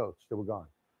 There were no codes. They were gone.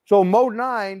 So Mode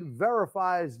 9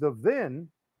 verifies the VIN.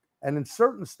 And in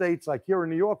certain states, like here in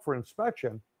New York for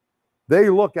inspection, they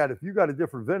look at, if you got a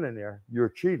different VIN in there, you're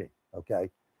cheating, okay?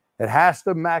 It has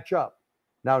to match up.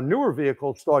 Now, newer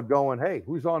vehicles start going, hey,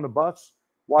 who's on the bus?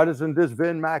 Why doesn't this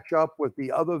VIN match up with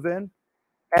the other VIN?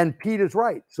 And Pete is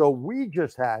right. So we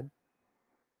just had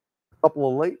a couple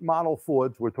of late model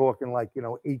Fords. We're talking like,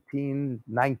 18,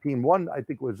 19. One, I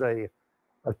think, was a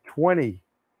 20.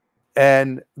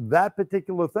 And that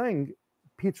particular thing,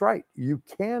 Pete's right. You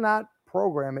cannot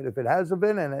program it. If it has a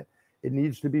VIN in it, it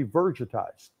needs to be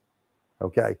virgitized.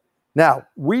 Okay. Now,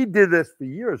 we did this for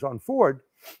years on Ford,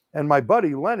 and my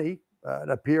buddy Lenny,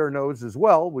 that Pierre knows as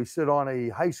well, we sit on a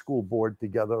high school board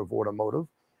together of automotive,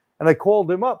 and I called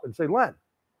him up and say, Len,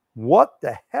 what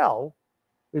the hell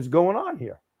is going on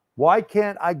here? Why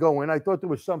can't I go in? I thought there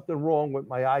was something wrong with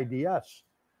my IDS.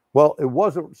 Well, it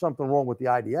wasn't something wrong with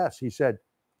the IDS. He said,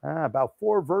 about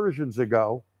 4 versions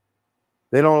ago,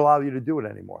 they don't allow you to do it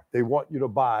anymore. They want you to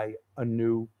buy a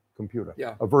new computer,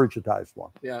 a virgitized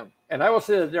one. Yeah, and I will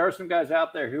say that there are some guys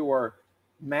out there who are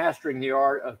mastering the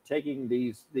art of taking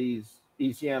these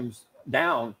ECMs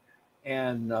down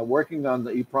and working on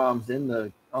the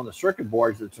EPROMs on the circuit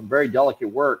boards. It's some very delicate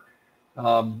work.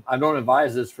 I don't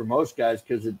advise this for most guys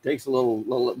because it takes a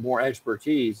little more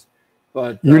expertise.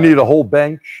 But you need a whole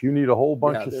bench. You need a whole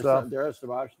bunch of stuff. There are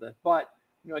some options. But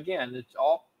again, it's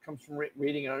all comes from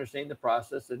reading and understanding the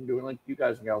process and doing like you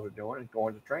guys and gals are doing and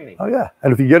going to training. Oh, yeah.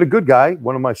 And if you get a good guy,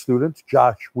 one of my students,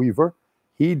 Josh Weaver,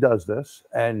 he does this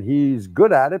and he's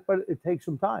good at it, but it takes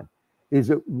some time. Is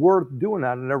it worth doing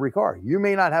that in every car? You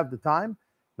may not have the time.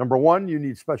 Number one, you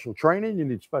need special training. You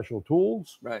need special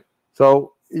tools. Right.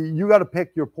 So you got to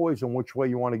pick your poison, which way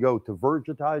you want to go, to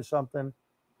virgitize something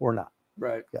or not.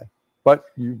 Right. Okay. But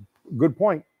good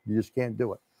point. You just can't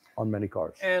do it on many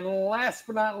cars. And last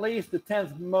but not least, the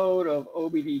 10th mode of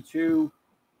OBD2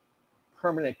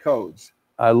 permanent codes.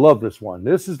 I love this one.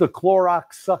 This is the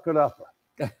Clorox Suck It Upper.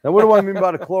 Now, what do I mean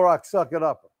by the Clorox Suck It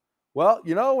Upper? Well,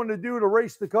 when they do to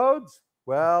erase the codes?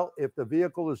 Well, if the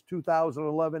vehicle is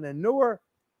 2011 and newer,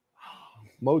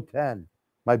 Mode 10,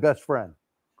 my best friend,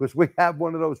 because we have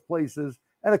one of those places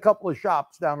and a couple of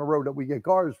shops down the road that we get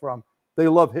cars from. They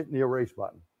love hitting the erase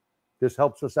button. This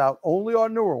helps us out only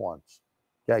on newer ones.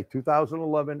 Okay,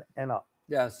 2011 and up.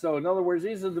 Yeah, so in other words,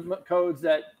 these are the codes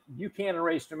that you can't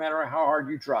erase no matter how hard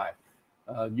you try.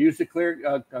 Use the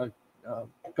clear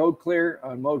code clear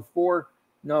on mode 4.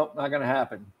 Nope, not going to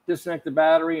happen. Disconnect the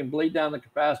battery and bleed down the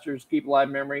capacitors, keep live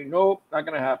memory. Nope, not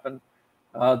going to happen.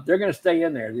 They're going to stay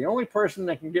in there. The only person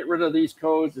that can get rid of these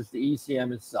codes is the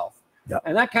ECM itself. Yep.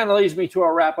 And that kind of leads me to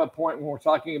our wrap-up point when we're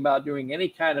talking about doing any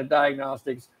kind of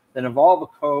diagnostics that involve a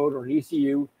code or an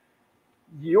ECU.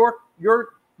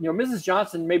 Mrs.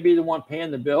 Johnson may be the one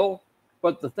paying the bill,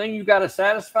 but the thing you got to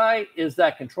satisfy is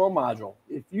that control module.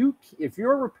 If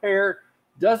your repair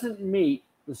doesn't meet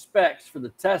the specs for the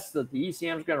tests that the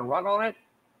ECM is going to run on it,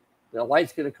 the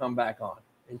light's going to come back on.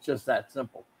 It's just that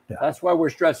simple. Yeah. That's why we're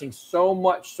stressing so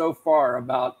much so far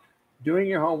about doing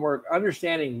your homework,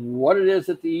 understanding what it is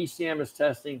that the ECM is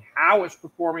testing, how it's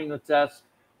performing the tests,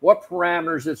 what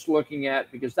parameters it's looking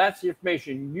at, because that's the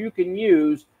information you can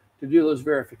use to do those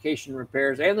verification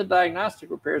repairs and the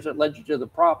diagnostic repairs that led you to the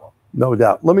problem. No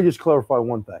doubt. Let me just clarify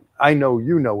one thing. I know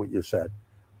you know what you said,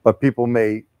 but people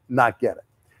may not get it.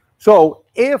 So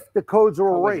if the codes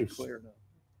are erased,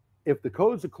 if the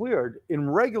codes are cleared, in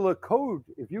regular code,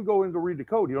 if you go in to read the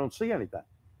code, you don't see anything.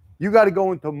 You got to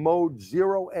go into mode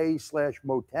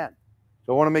 0A/mode 10.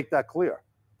 So I want to make that clear.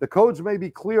 The codes may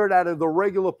be cleared out of the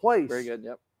regular place, Very good,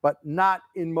 yep, but not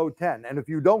in mode 10. And if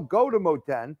you don't go to mode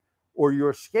 10, or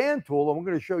your scan tool, and we're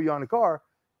going to show you on the car,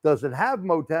 doesn't have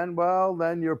mode 10, well,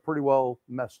 then you're pretty well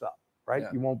messed up, right? Yeah.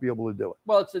 You won't be able to do it.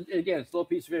 Well, it's again, it's a little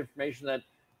piece of information that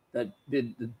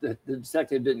the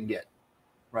detective didn't get,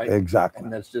 right? Exactly.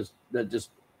 And that just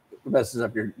messes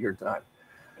up your time.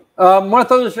 I want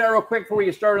to throw this out real quick before we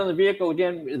get started on the vehicle.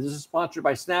 Again, this is sponsored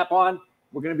by Snap-on.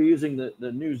 We're going to be using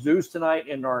the new Zeus tonight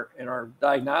in our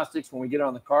diagnostics when we get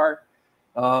on the car.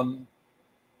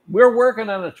 We're working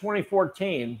on a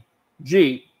 2014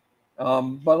 Jeep,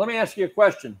 but let me ask you a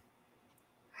question.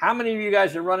 How many of you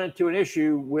guys have run into an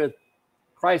issue with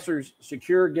Chrysler's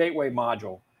secure gateway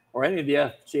module or any of the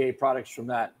FCA products from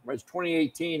that? It's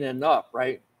 2018 and up,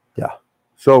 right? Yeah.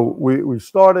 So we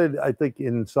started, I think,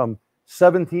 in some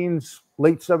 17s,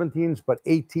 late 17s, but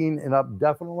 18 and up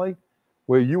definitely,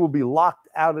 where you will be locked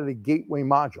out of the gateway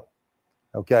module.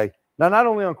 Okay. Now, not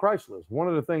only on Chrysler's, one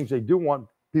of the things they do want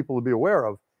people to be aware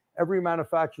of, every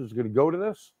manufacturer is going to go to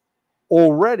this.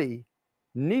 Already,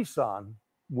 Nissan,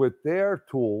 with their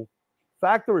tool,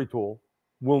 factory tool,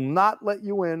 will not let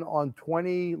you in on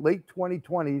late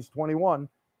 2020s, 21.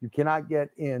 You cannot get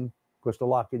in because they're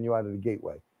locking you out of the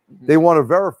gateway. Mm-hmm. They want to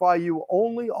verify you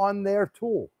only on their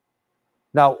tool.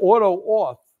 Now, auto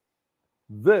auth,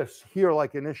 this here,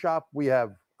 like in this shop, we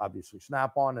have obviously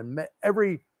Snap-on and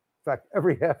every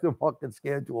aftermarket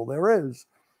scan tool there is.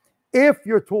 If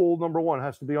your tool, number one,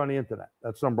 has to be on the internet,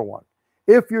 that's number one.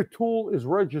 If your tool is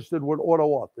registered with auto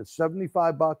auth, it's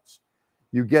 $75.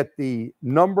 You get the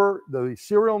number, the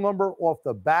serial number off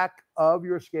the back of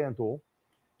your scan tool.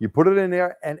 You put it in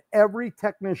there, and every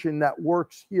technician that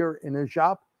works here in his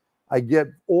shop, I get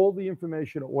all the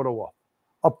information at auto auth.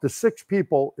 Up to 6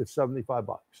 people, it's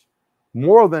 $75.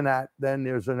 More than that, then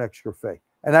there's an extra fee.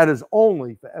 And that is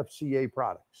only for FCA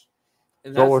products.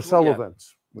 Or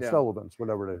Sullivan's. Sullivan's,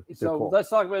 whatever it is. So let's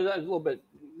talk about that a little bit.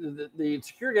 The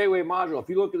secure gateway module, if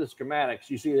you look at the schematics,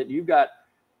 you see that you've got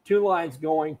 2 lines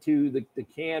going to the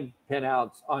CAN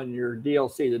pinouts on your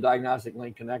DLC, the diagnostic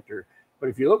link connector. But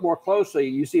if you look more closely,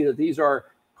 you see that these are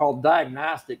called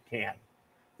diagnostic CAN.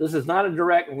 This is not a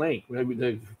direct link.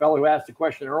 The fellow who asked the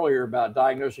question earlier about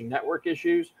diagnosing network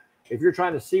issues, if you're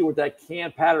trying to see what that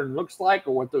CAN pattern looks like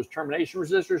or what those termination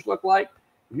resistors look like,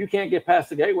 if you can't get past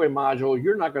the gateway module,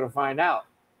 you're not going to find out.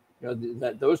 You know,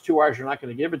 that those 2 wires are not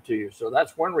going to give it to you. So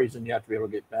that's one reason you have to be able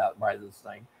to get by this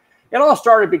thing. It all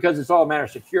started because it's all a matter of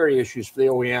security issues for the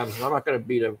OEMs, and I'm not going to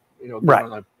beat a right.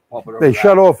 on the pulpit over they that.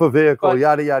 Shut off a vehicle,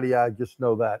 yada yada yada. Just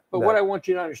know that. But what I want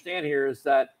you to understand here is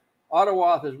that auto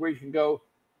auth is where you can go,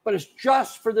 but it's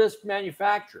just for this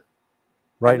manufacturer.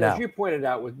 Right and now, as you pointed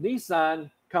out, with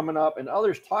Nissan coming up and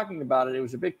others talking about it, it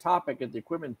was a big topic at the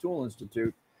Equipment and Tool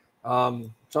Institute.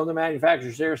 Some of the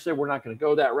manufacturers there said we're not going to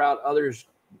go that route. Others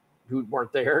who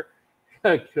weren't there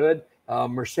could.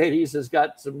 Mercedes has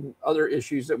got some other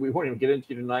issues that we won't even get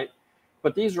into tonight.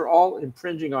 But these are all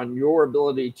infringing on your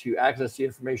ability to access the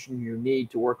information you need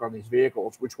to work on these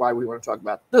vehicles, which is why we want to talk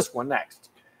about this one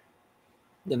next.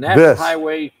 The National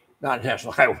Highway, not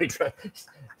National Highway,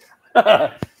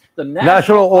 the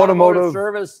National Automotive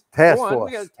Service Task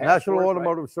Force. National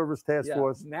Automotive Service Task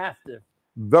Force. NAFTA.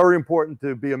 Very important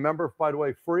to be a member. By the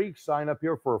way, free. Sign up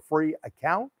here for a free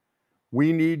account.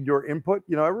 We need your input.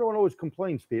 You know, everyone always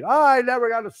complains, Pete. I never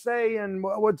got a say in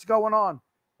what's going on.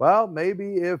 Well,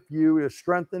 maybe if you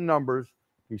strengthen numbers,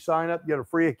 you sign up, get a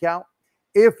free account.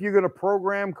 If you're going to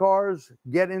program cars,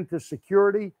 get into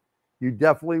security, you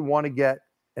definitely want to get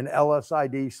an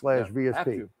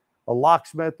LSID/VSP, a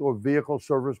locksmith or vehicle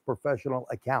service professional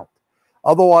account.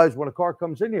 Otherwise, when a car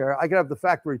comes in here, I can have the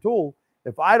factory tool.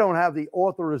 If I don't have the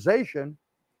authorization,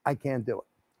 I can't do it.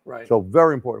 Right. So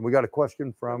very important. We got a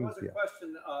question from. There was a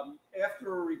question.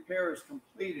 After a repair is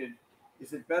completed,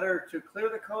 is it better to clear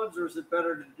the codes, or is it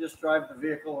better to just drive the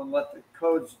vehicle and let the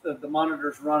codes, the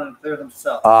monitors run and clear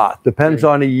themselves? Depends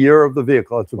on the year of the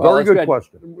vehicle. It's a very good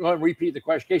question. We'll repeat the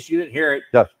question in case you didn't hear it.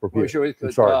 Yes, repeat.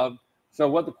 Sorry. So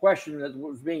what the question that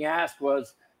was being asked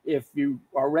was, if you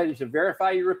are ready to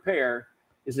verify your repair,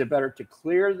 is it better to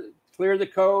clear the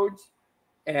codes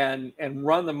and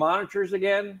run the monitors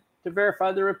again to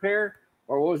verify the repair?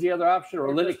 Or what was the other option?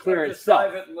 Or let it clear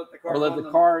itself. Or let the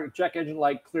car check engine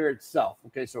light clear itself.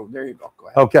 Okay, so there you go. Go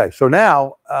ahead. Okay, so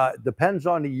now depends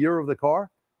on the year of the car.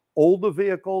 Older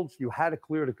vehicles, you had to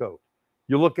clear the code.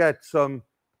 You look at some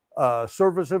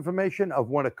service information of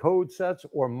when a code sets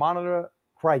or monitor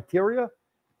criteria,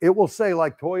 it will say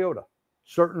like Toyota,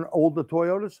 certain older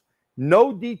Toyotas,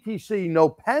 no DTC, no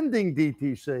pending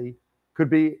DTC could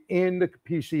be in the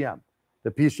PCM.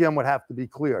 The PCM would have to be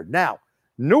cleared. Now,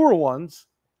 newer ones,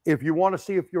 if you want to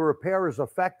see if your repair is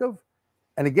effective,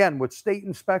 and again, with state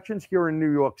inspections here in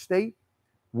New York State,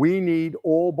 we need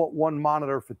all but one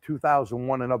monitor for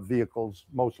 2001 and up vehicles,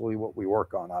 mostly what we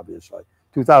work on, obviously.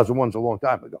 2001 is a long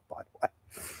time ago, by the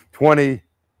way.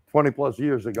 20 plus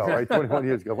years ago, right? 21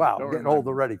 years ago. Wow, I'm getting old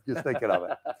already just thinking of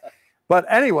it. But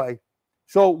anyway,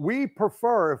 so we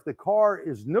prefer, if the car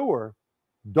is newer,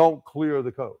 don't clear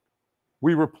the code.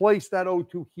 We replace that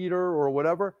O2 heater or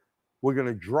whatever. We're going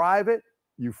to drive it.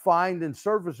 You find in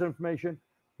service information,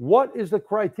 what is the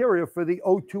criteria for the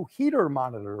O2 heater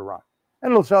monitor to run?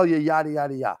 And it'll tell you yada,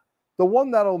 yada, yada. The one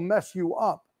that'll mess you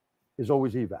up is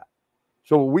always eval.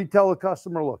 So we tell the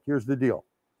customer, look, here's the deal.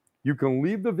 You can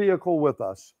leave the vehicle with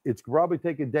us. It's probably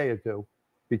take a day or two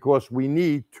because we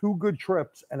need 2 good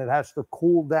trips and it has to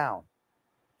cool down.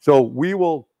 So we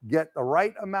will get the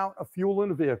right amount of fuel in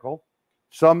the vehicle.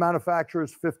 Some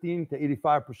manufacturers 15 to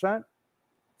 85%.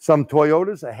 Some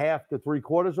Toyotas a half to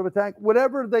 3/4 of a tank.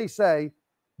 Whatever they say,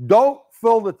 don't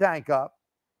fill the tank up.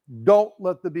 Don't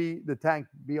let the tank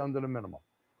be under the minimum.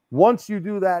 Once you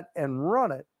do that and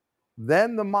run it,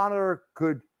 then the monitor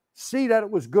could see that it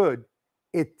was good.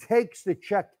 It takes the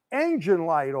check engine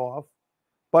light off,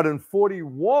 but in 40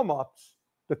 warm-ups,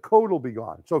 the code will be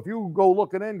gone. So if you go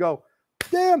looking in and go,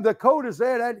 damn, the code is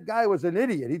there, that guy was an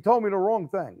idiot. He told me the wrong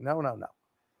thing. No, no, no.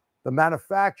 The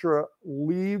manufacturer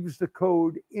leaves the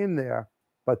code in there,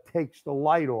 but takes the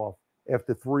light off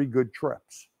after 3 good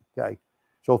trips, okay?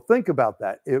 So think about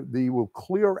that. They will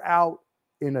clear out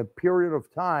in a period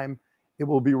of time. It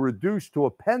will be reduced to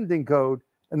a pending code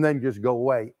and then just go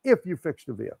away if you fix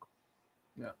the vehicle.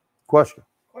 Yeah. Question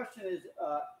is,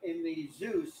 in the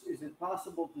Zeus, is it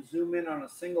possible to zoom in on a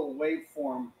single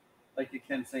waveform like you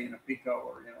can say in a Pico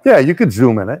or Yeah, you could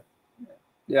zoom in it.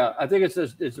 Yeah, I think it's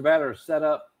a matter of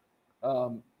setup, a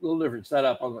little different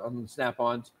setup on the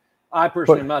Snap-ons. I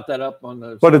personally am not that up on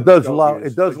the. But it does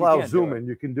allow zoom in.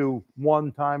 You can do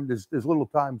one time. There's little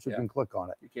times you can click on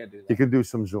it. You can't do that. You can do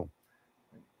some zoom.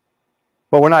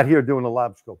 But we're not here doing the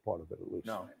lab scope part of it, at least.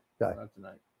 No, okay. Not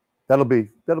tonight. That'll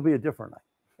be a different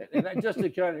night. And just to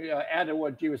kind of add to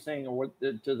what you were saying, or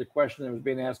to the question that was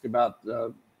being asked about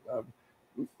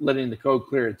letting the code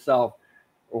clear itself,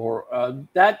 or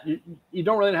that you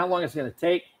don't really know how long it's going to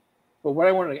take. But what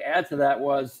I wanted to add to that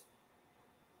was,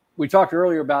 we talked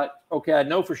earlier about, okay, I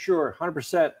know for sure,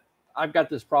 100%, I've got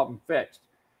this problem fixed.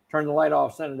 Turn the light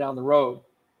off, send it down the road.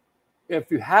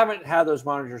 If you haven't had those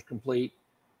monitors complete,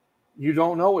 you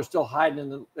don't know what's still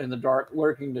hiding in the dark,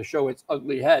 lurking to show its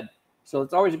ugly head. So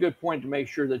it's always a good point to make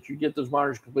sure that you get those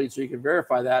monitors complete so you can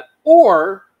verify that.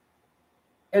 Or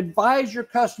advise your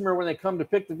customer when they come to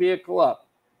pick the vehicle up.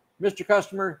 Mr.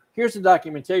 Customer, here's the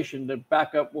documentation to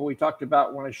back up what we talked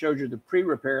about when I showed you the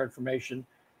pre-repair information.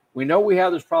 We know we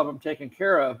have this problem taken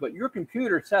care of, but your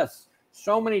computer tests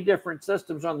so many different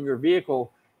systems on your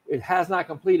vehicle, it has not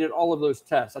completed all of those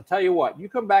tests. I'll tell you what, you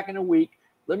come back in a week,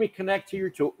 let me connect to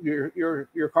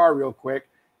your car real quick.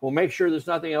 We'll make sure there's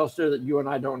nothing else there that you and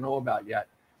I don't know about yet.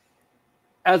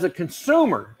 As a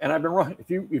consumer, and I've been running,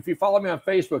 if you follow me on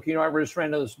Facebook, you know I just ran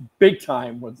into this big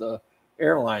time with the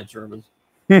airline service.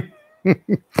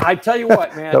 I tell you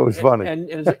what, man, that was funny. And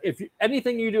if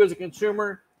anything you do as a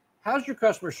consumer, how's your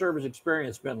customer service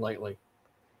experience been lately?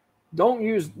 Don't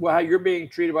use how you're being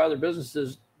treated by other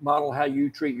businesses, model how you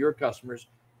treat your customers.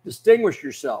 Distinguish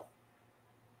yourself.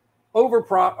 Under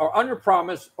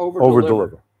promise, over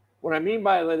deliver. What I mean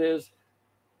by that is,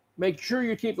 make sure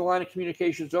you keep the line of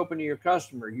communications open to your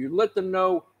customer. You let them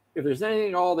know if there's anything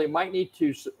at all they might need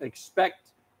to expect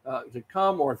to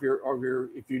come, or if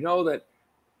you know that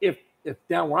if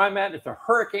down where I'm at, if a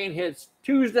hurricane hits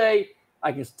Tuesday,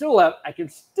 I can still have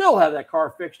that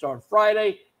car fixed on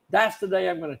Friday. That's the day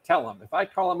I'm going to tell them. If I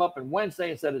call them up on Wednesday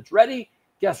and said it's ready,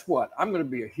 guess what? I'm going to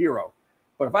be a hero.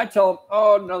 But if I tell them,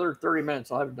 oh, another 30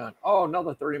 minutes, I'll have it done. Oh,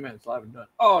 another 30 minutes, I'll have it done.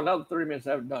 Oh, another 30 minutes,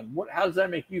 I'll have it done. How does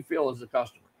that make you feel as a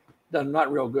customer?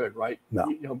 Not real good, right?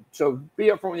 No. So be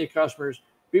upfront with your customers.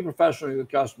 Be professional with your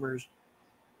customers.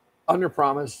 Under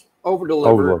promise, over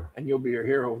deliver, and you'll be a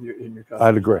hero in your customer.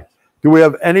 I'd agree. Do we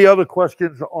have any other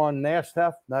questions on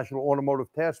NASTF, National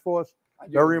Automotive Task Force?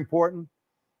 Very important.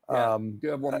 Yeah, do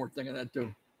have one more thing on that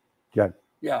too. Yeah.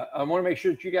 Yeah, I want to make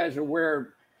sure that you guys are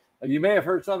aware. You may have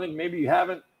heard something, maybe you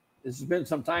haven't. This has been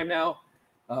some time now,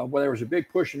 where there was a big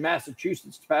push in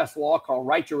Massachusetts to pass a law called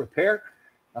Right to Repair.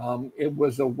 It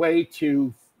was a way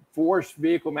to force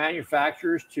vehicle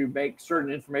manufacturers to make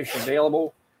certain information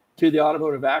available to the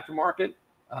automotive aftermarket.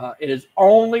 It is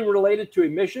only related to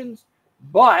emissions,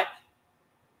 but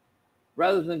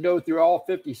rather than go through all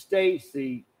 50 states,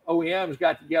 the OEMs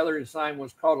got together and signed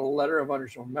what's called a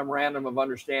memorandum of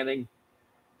understanding,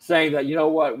 saying that, you know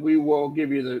what, we will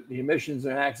give you the emissions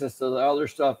and access to the other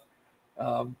stuff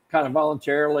kind of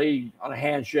voluntarily on a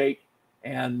handshake.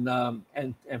 And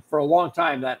for a long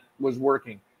time that was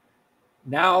working.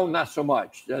 Now, not so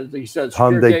much. As he said,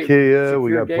 Hyundai, Kia,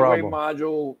 we got gateway problem.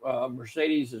 module.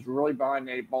 Mercedes is really behind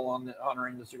the 8 ball on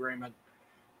honoring this agreement.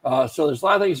 So there's a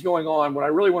lot of things going on. What I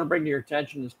really want to bring to your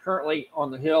attention is currently on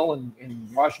the Hill in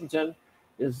Washington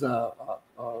is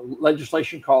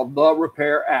legislation called the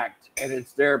Repair Act, and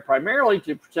it's there primarily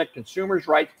to protect consumers'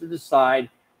 rights to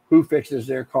decide who fixes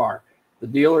their car, the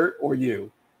dealer or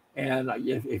you. And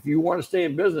if you want to stay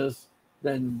in business,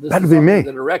 then this is something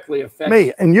that directly affects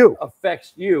me and you.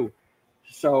 Affects you.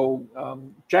 So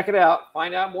check it out,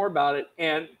 find out more about it,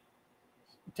 and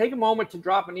take a moment to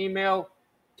drop an email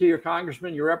to your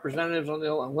congressman, your representatives on the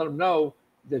Hill, and let them know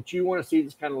that you want to see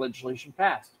this kind of legislation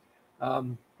passed.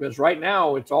 Because right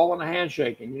now it's all on a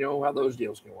handshake, and you know how those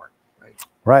deals can work.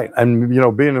 Right. And,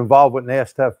 being involved with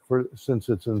NASTF since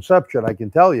its inception, I can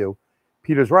tell you,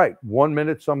 Peter's right. 1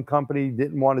 minute, some company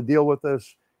didn't want to deal with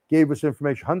this, gave us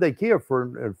information. Hyundai, Kia,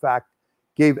 in fact,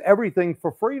 gave everything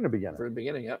for free in the beginning. For the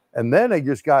beginning, yeah. And then they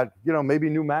just got, maybe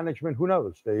new management, who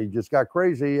knows? They just got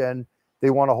crazy and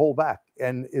they want to hold back.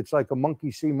 And it's like a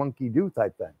monkey see, monkey do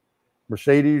type thing.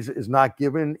 Mercedes is not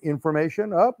giving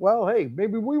information. Oh, well, hey,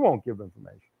 maybe we won't give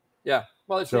information. Yeah.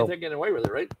 Well, it's they're getting away with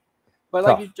it, right? But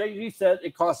like you said,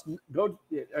 it costs, go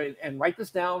and write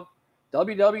this down,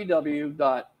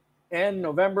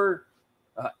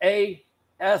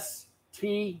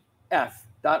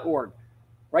 www.november.astf.org.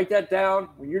 Write that down.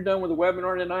 When you're done with the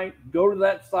webinar tonight, go to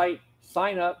that site,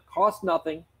 sign up, costs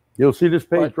nothing. You'll see this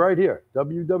page right here,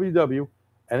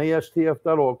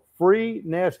 www.nastf.org, free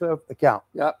NASTF account.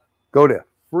 Yep. Go there,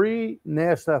 free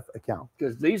NASTF account.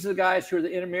 Because these are the guys who are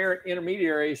the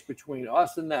intermediaries between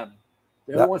us and them.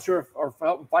 They're the ones who are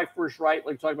helping fight for us right.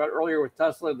 Like we talked about earlier with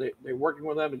Tesla, they're working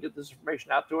with them to get this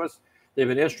information out to us. They've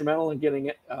been instrumental in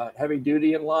getting heavy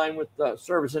duty in line with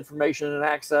service information and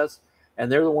access. And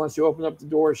they're the ones who open up the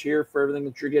doors here for everything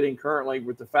that you're getting currently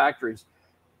with the factories.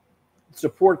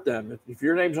 Support them. If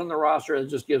your name's on the roster, it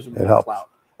just gives them more clout.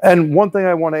 And one thing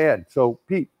I want to add. So,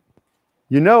 Pete,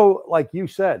 like you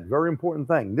said, very important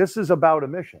thing. This is about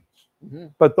emissions. Mm-hmm.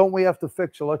 But don't we have to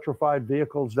fix electrified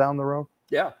vehicles down the road?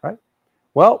 Yeah. Right?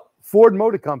 Well, Ford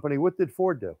Motor Company, what did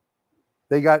Ford do?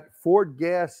 They got Ford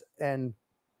gas and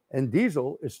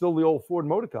diesel is still the old Ford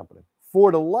Motor Company.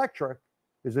 Ford Electric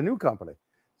is a new company.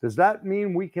 Does that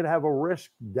mean we can have a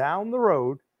risk down the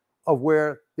road of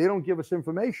where they don't give us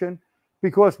information?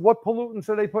 Because what pollutants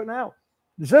are they putting out?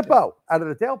 Zippo out of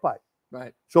the tailpipe.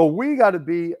 Right. So we got to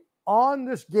be on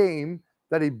this game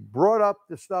that he brought up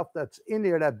the stuff that's in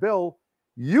there, that bill.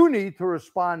 You need to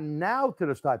respond now to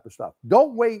this type of stuff.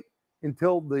 Don't wait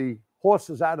until the horse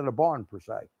is out of the barn, per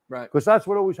se. Right. Because that's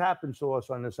what always happens to us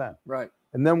on this end. Right.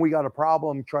 And then we got a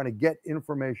problem trying to get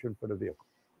information for the vehicle.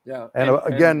 Yeah. And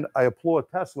again, I applaud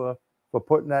Tesla for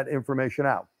putting that information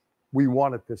out. We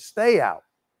want it to stay out.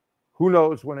 Who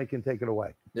knows when they can take it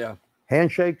away? Yeah.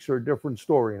 Handshakes are a different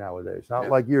story nowadays, not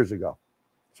like years ago.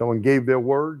 Someone gave their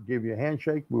word, gave you a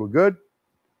handshake, we were good.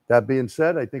 That being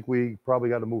said, I think we probably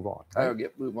got to move on. Right? I'll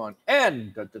move on.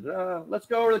 And let's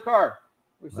go over to the car.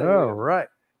 All right.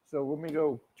 So let me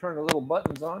go turn the little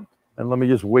buttons on. And let me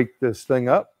just wake this thing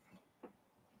up.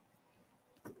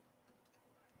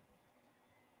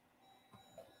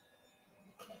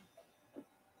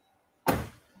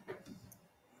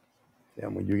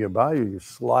 And when you get by, you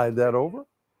slide that over.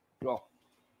 Well,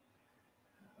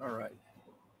 all right.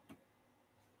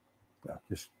 Yeah,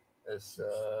 just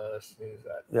snooze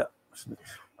that. Yeah. Snooze.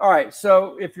 All right.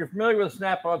 So if you're familiar with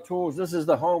Snap-on tools, this is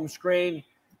the home screen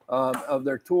of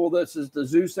their tool. This is the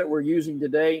Zeus that we're using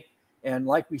today. And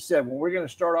like we said, when we're going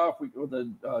to start off with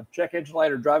a check engine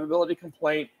light or drivability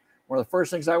complaint, one of the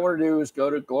first things I want to do is go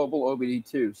to Global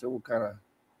OBD2. So we'll kind of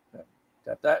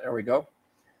tap that. There we go.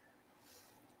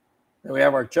 Then we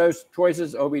have our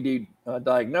choices, OBD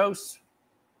diagnose,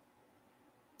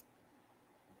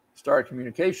 start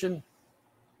communication.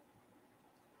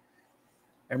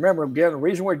 And remember, again, the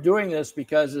reason we're doing this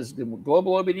because is the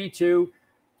global OBD2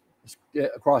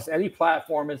 across any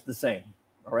platform is the same.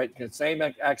 All right, the same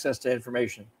access to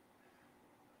information.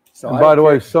 So, and by the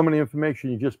way, some of the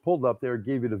information you just pulled up there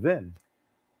gave you the VIN.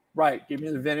 Right, give me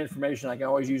the VIN information. I can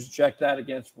always use to check that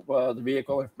against the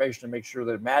vehicle information to make sure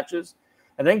that it matches.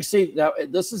 And then you can see now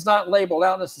this is not labeled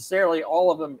out necessarily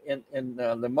all of them in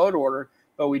the mode order,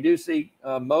 but we do see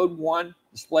mode 1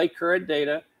 display current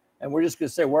data. And we're just going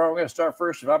to say where I'm going to start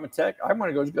first. If I'm a tech, I'm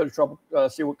going to go to trouble,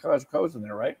 see what kinds of codes in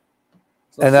there, right?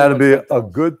 So and that'd be a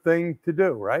good thing to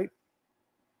do, right?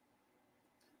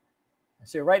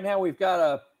 See, right now we've got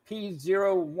a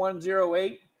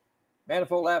P0108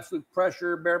 manifold absolute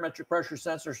pressure, barometric pressure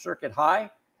sensor circuit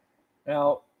high.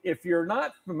 Now, if you're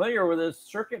not familiar with this,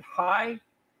 circuit high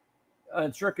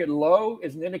and circuit low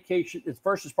is an indication. It's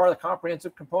first as part of the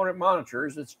comprehensive component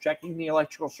monitors. It's checking the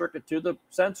electrical circuit to the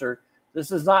sensor. This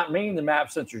does not mean the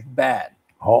map sensor is bad.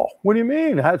 Oh, what do you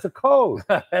mean? It has a code.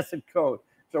 That's a code.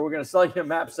 So we're going to sell you a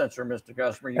map sensor, Mr.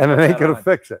 Customer. And it ain't going to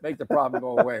fix it. Make the problem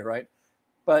go away, right?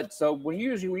 But so when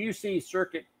you see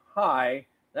circuit high,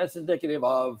 that's indicative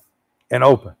of an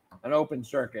open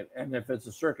circuit. And if it's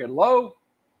a circuit low,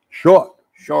 short.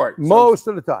 Most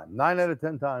of the time, 9 out of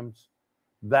 10 times,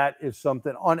 that is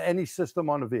something on any system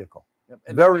on a vehicle. Yep.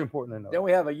 Very important to know. Then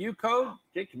we have a U code,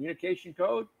 okay, communication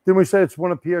code. Didn't we say it's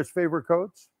one of Pierre's favorite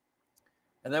codes?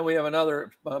 And then we have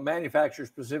another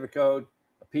manufacturer-specific code,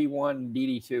 a P1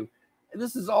 DD2. And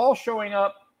this is all showing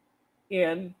up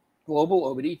in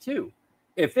global OBD2.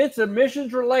 If it's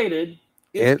emissions related,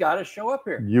 it's got to show up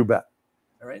here. You bet.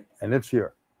 All right. And it's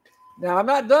here. Now, I'm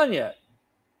not done yet.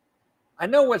 I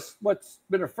know what's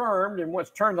been affirmed and what's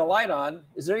turned the light on.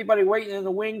 Is there anybody waiting in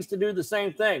the wings to do the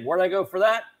same thing? Where'd I go for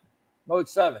that? Mode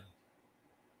 7.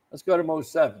 Let's go to mode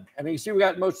 7. And you see we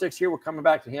got mode 6 here. We're coming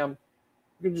back to him.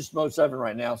 We can just mode 7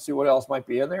 right now. See what else might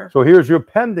be in there. So here's your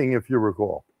pending, if you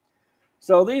recall.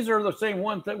 So these are the same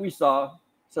ones that we saw.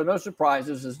 So no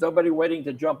surprises. There's nobody waiting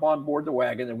to jump on board the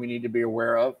wagon that we need to be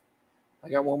aware of. I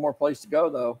got one more place to go,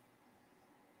 though.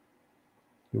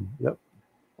 Yep.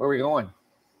 Where are we going?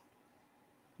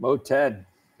 Mode 10.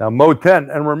 Now, mode 10.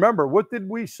 And remember, what did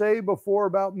we say before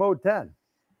about mode 10?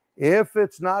 If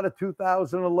it's not a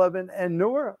 2011 and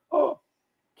newer,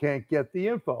 can't get the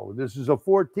info. This is a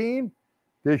 14.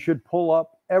 This should pull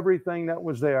up everything that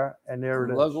was there. And there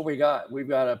it is. Look what we got. We've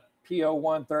got a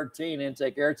P0113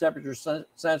 intake air temperature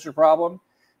sensor problem.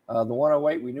 The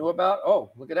 108 we knew about. Oh,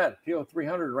 look at that.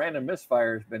 P0300 random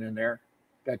misfire has been in there.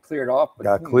 Got cleared off. But,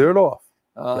 got cleared off.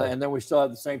 Okay. And then we still have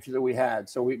the same two that we had.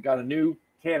 So we've got a new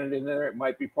candidate in there. It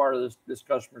might be part of this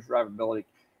customer's drivability.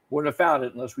 Wouldn't have found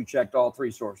it unless we checked all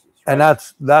 3 sources. Right? And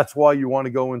that's why you want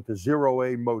to go into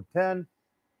 0A mode 10.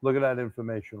 Look at that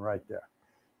information right there.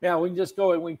 Now we can just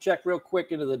go and we can check real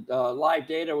quick into the live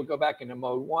data. We'll go back into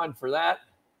mode 1 for that.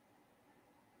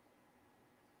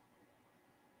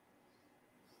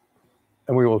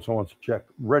 And we also want to check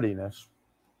readiness.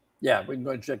 Yeah, we can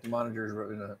go and check the monitors.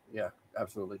 Yeah,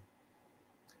 absolutely.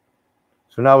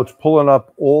 So now it's pulling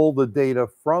up all the data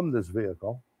from this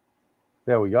vehicle.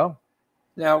 There we go.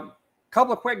 Now, a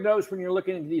couple of quick notes when you're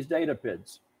looking into these data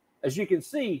PIDs. As you can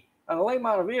see, on a late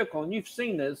model vehicle, and you've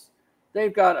seen this,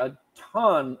 they've got a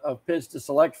ton of PIDs to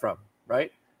select from,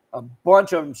 right? A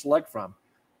bunch of them to select from.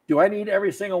 Do I need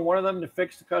every single one of them to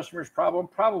fix the customer's problem?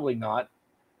 Probably not.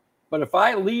 But if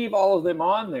I leave all of them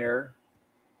on there,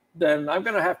 then I'm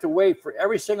going to have to wait for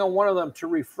every single one of them to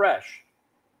refresh.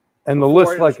 And the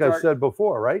list, like I said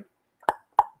before, right?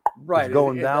 Right. It's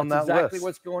going down that list. That's exactly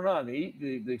what's going on.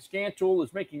 The scan tool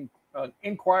is making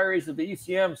inquiries of the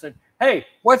ECM, said, hey,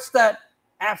 what's that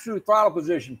absolute throttle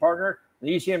position, partner? And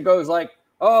the ECM goes like,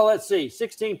 oh, let's see,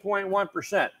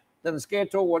 16.1%. Then the scan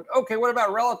tool would, okay, what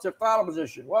about relative throttle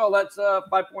position? Well, that's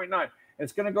 5.9.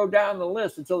 It's going to go down the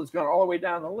list until it's going all the way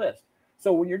down the list.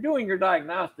 So when you're doing your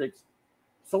diagnostics,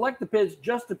 select the PIDs,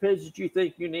 just the PIDs that you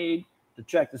think you need to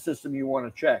check the system you want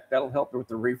to check. That'll help with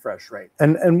the refresh rate.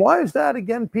 And why is that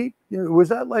again, Pete? Was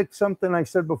that like something I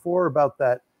said before about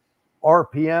that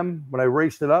RPM when I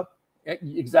raced it up?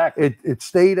 Exactly. It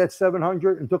stayed at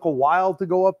 700 and took a while to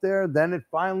go up there. Then it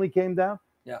finally came down.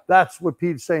 Yeah. That's what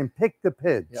Pete's saying. Pick the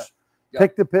PIDs. Yeah.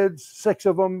 Pick the PIDs, 6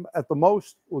 of them at the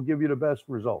most will give you the best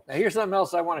result. Now, here's something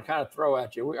else I want to kind of throw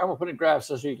at you. I'm going to put in graphs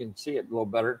so you can see it a little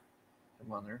better.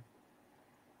 Come on there.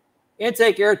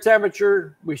 Intake air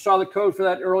temperature. We saw the code for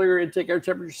that earlier. Intake air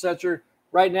temperature sensor.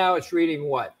 Right now, it's reading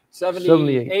what?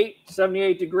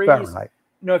 78 degrees. Fahrenheit.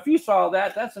 You know, if you saw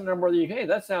that, that's a number that you, hey,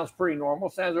 that sounds pretty normal.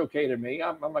 Sounds okay to me.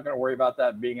 I'm not going to worry about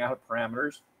that being out of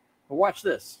parameters. But watch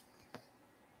this.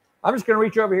 I'm just going to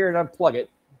reach over here and unplug it.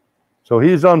 So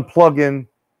he's unplugging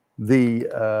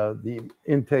the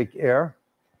intake air.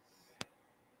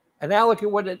 And now look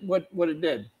at what it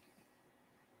did.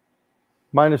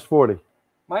 Minus 40.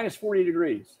 Minus 40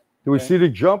 degrees. Do we see the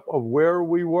jump of where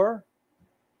we were?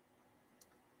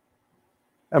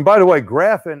 And by the way,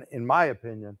 graphing, in my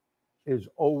opinion, is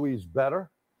always better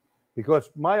because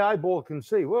my eyeball can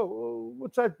see, whoa,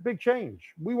 what's that big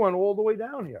change? We went all the way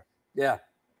down here. Yeah,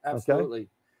 absolutely. Okay.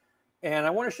 And I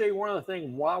want to show you one other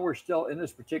thing while we're still in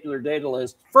this particular data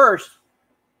list. First,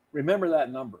 remember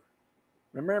that number.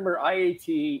 Remember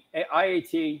IAT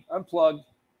unplugged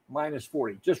minus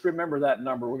 40. Just remember that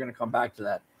number. We're going to come back to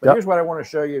that. But here's what I want to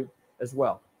show you as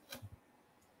well.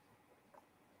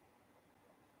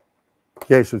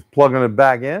 Okay, so it's plugging it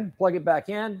back in. Plug it back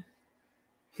in.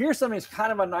 Here's something that's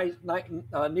kind of a nice,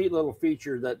 neat little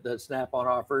feature that Snap-on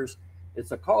offers.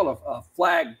 It's called a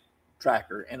flag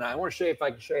tracker, and I want to show you if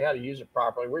I can show you how to use it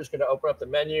properly. We're just going to open up the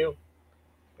menu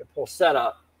and pull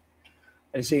Setup,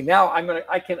 and see now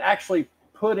I can actually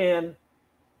put in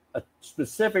a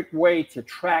specific way to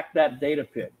track that data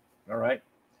pin. All right.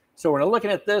 So when we're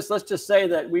looking at this, let's just say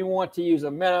that we want to use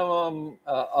a minimum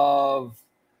of.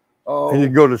 And you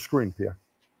go to screen, Pierre.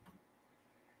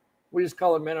 We just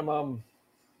call it minimum.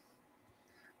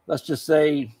 Let's just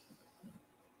say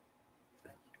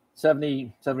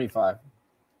 70, 75.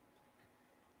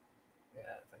 Yeah, if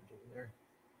I can get in there.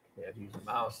 Yeah, use the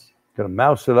mouse. Gonna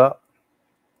mouse it up.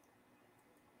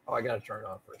 Oh, I got to turn it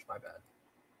on first. My bad.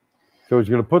 So he's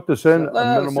gonna put this in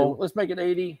a minimal. Let's make it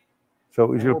 80.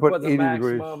 So he's gonna put 80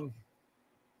 degrees.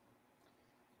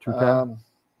 210.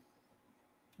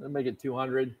 Let's make it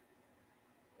 200.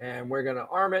 And we're going to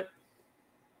arm it,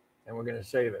 and we're going to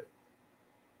save it.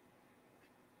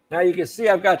 Now you can see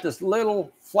I've got this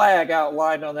little flag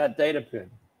outlined on that data pin.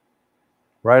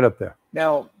 Right up there.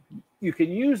 Now, you can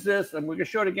use this, and we can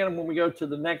show it again when we go to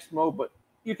the next mode, but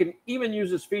you can even use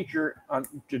this feature on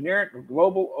generic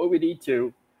global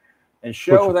OBD2 and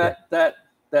show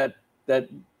that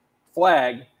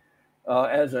flag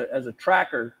as a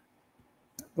tracker.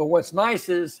 But what's nice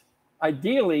is,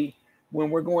 ideally, when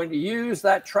we're going to use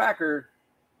that tracker,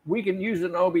 we can use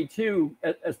an OB2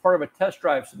 as part of a test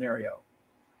drive scenario.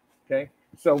 Okay,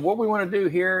 so what we want to do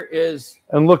here is...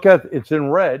 And look at, it's in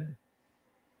red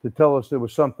to tell us there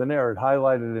was something there. It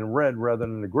highlighted in red rather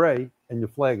than the gray, and your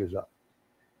flag is up.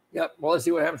 Yep, well, let's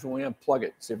see what happens when we unplug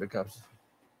it, see if it comes.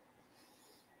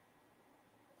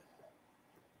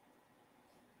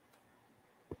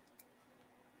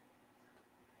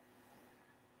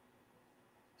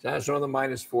 So that's on the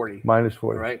minus 40. Minus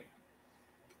 40. Right.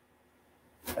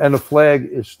 And the flag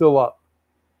is still up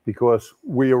because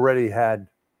we already had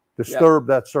disturbed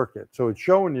that circuit. So it's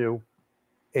showing you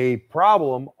a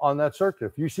problem on that circuit.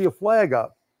 If you see a flag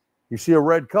up, you see a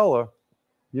red color,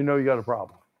 you know you got a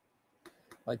problem.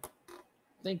 I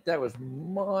think that was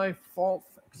my fault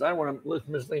because I don't want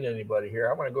to mislead anybody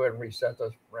here. I want to go ahead and reset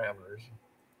those parameters.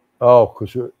 Oh,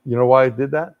 because you know why I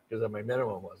did that? Because my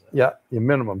minimum wasn't. Yeah, your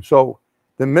minimum. So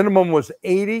the minimum was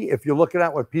 80. If you're looking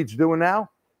at what Pete's doing now,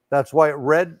 that's why it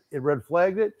red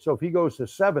flagged it. So if he goes to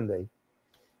 70.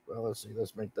 Well, let's see.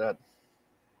 Let's make that.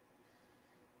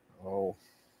 Oh.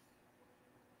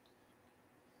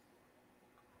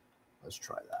 Let's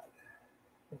try that.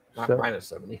 Not minus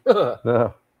 70.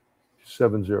 No,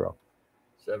 70.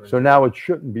 So now it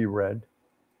shouldn't be red.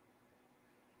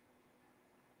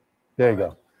 There you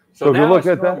go. So if you look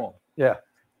at that, yeah.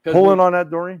 Pull in on that,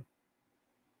 Doreen.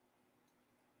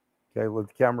 Okay, let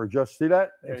the camera adjust. See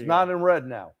that? It's not in red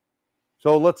now.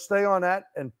 So let's stay on that,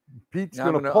 and Pete's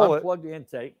going to pull it. Unplug the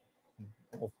intake.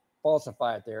 We'll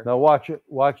falsify it there. Now watch it.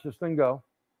 Watch this thing go.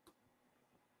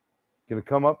 Going to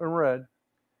come up in red.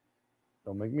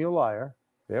 Don't make me a liar.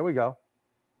 There we go.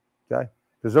 Okay.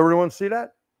 Does everyone see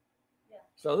that? Yeah.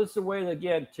 So this is a way,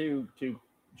 again, to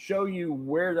show you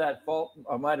where that fault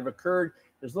might have occurred.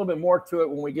 There's a little bit more to it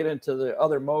when we get into the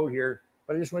other mode here,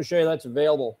 but I just want to show you that's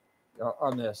available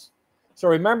on this. So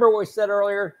remember what we said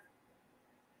earlier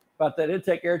about that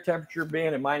intake air temperature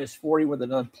being at minus 40 with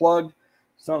it unplugged.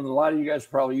 A lot of you guys are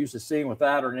probably used to seeing with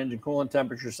that, or an engine coolant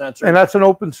temperature sensor. And that's an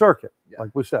open circuit, like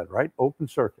we said, right? Open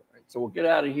circuit. Right. So we'll get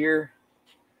out of here,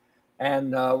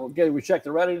 and we check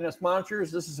the readiness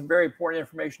monitors. This is some very important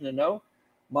information to know.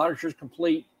 Monitors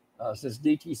complete since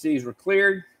DTCs were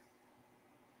cleared.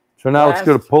 So now it's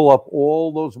going to pull up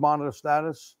all those monitor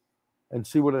status and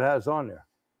see what it has on there.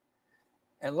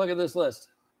 And look at this list.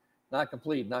 Not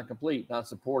complete, not complete, not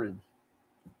supported.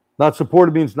 Not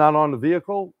supported means not on the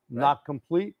vehicle, right. Not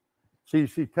complete. So you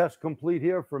see test complete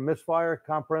here for misfire,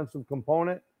 comprehensive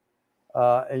component.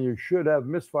 And you should have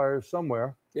misfires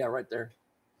somewhere. Yeah, right there.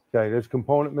 Okay, there's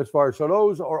component misfire. So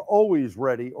those are always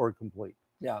ready or complete.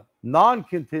 Yeah.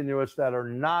 Non-continuous that are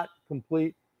not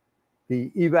complete. The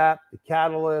evap, the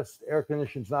catalyst, air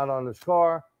conditioning's not on this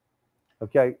car.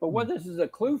 Okay. But what this is a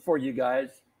clue for you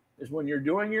guys is when you're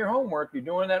doing your homework, you're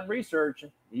doing that research,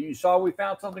 you saw we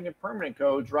found something in permanent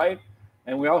codes, right?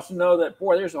 And we also know that,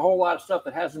 boy, there's a whole lot of stuff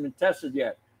that hasn't been tested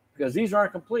yet because these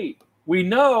aren't complete. We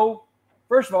know,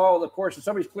 first of all, of course, that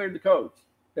somebody's cleared the codes.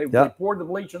 They poured the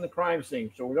bleach on the crime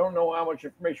scene, so we don't know how much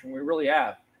information we really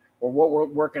have or what we're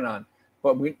working on.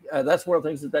 But that's one of the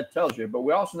things that tells you. But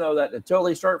we also know that until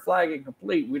they start flagging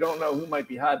complete, we don't know who might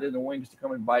be hiding in the wings to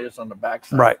come and bite us on the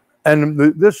backside. Right. And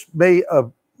this may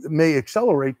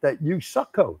accelerate that you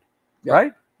suck code,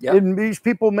 right? Yeah. And these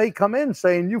people may come in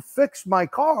saying, you fixed my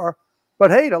car, but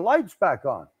hey, the light's back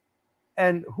on.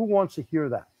 And who wants to hear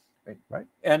that? Right.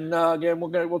 And again,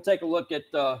 we'll take a look at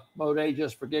mode A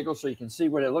just for giggles so you can see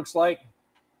what it looks like.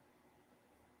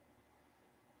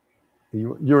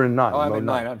 You're in 9. Oh, I'm in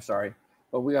 9. I'm sorry.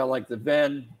 But we got like the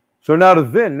VIN. So now the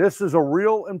VIN, this is a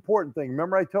real important thing.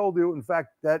 Remember I told you, in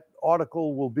fact, that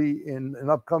article will be in an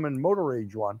upcoming Motor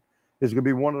Age one, is going to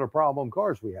be one of the problem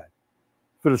cars we had.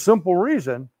 For the simple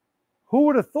reason, who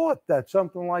would have thought that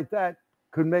something like that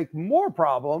could make more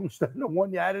problems than the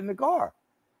one you had in the car?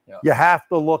 Yeah. You have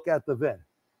to look at the VIN.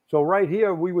 So right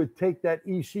here, we would take that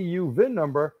ECU VIN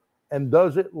number and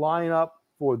does it line up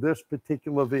for this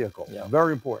particular vehicle? Yeah.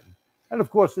 Very important. And of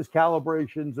course, there's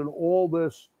calibrations and all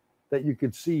this that you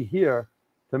could see here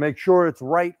to make sure it's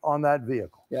right on that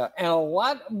vehicle. Yeah, and a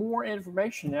lot more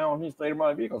information now on these later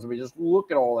model vehicles. If we just look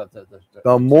at all that.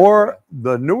 The newer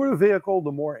the vehicle,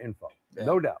 the more info,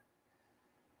 no doubt.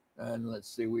 And let's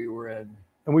see, we were in...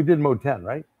 And we did mode 10,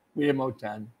 right? We did mode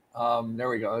 10. There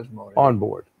we go, there's mode 8. On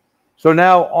board. So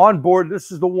now on board,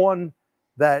 this is the one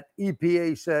that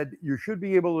EPA said you should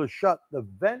be able to shut the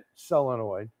vent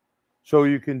solenoid so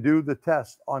you can do the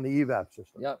test on the evap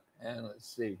system. Yep, and let's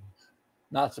see.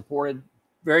 Not supported,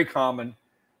 very common.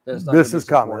 This is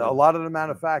common. A lot of the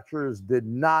manufacturers did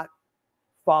not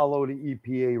follow the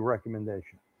EPA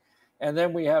recommendation. And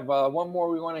then we have one more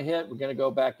we want to hit. We're going to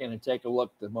go back in and take a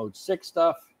look at the mode 6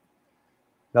 stuff.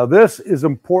 Now, this is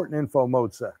important info,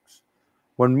 mode 6.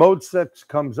 When mode 6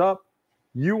 comes up,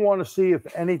 you want to see if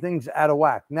anything's out of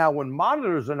whack. Now, when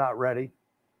monitors are not ready,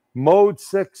 mode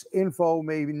 6 info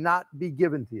may not be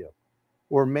given to you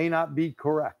or may not be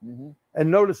correct. Mm-hmm.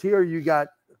 And notice here you got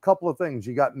a couple of things.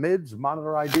 You got MIDS,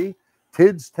 monitor ID,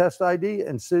 TIDS, test ID,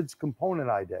 and SIDS, component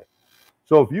ID.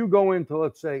 So if you go into,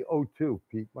 let's say, O2,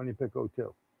 Pete, when you pick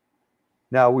O2,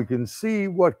 now we can see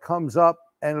what comes up,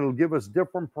 and it'll give us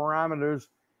different parameters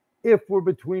if we're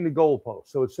between the goalposts.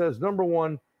 So it says, number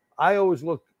 1, I always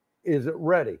look, is it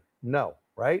ready? No,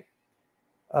 right?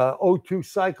 O2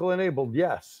 cycle enabled,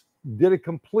 yes. Did it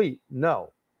complete?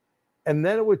 No. And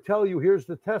then it would tell you, here's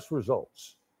the test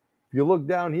results. If you look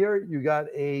down here, you got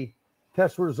a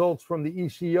test results from the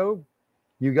ECO.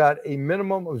 You got a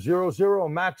minimum of 00, a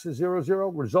max of 00,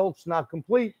 results not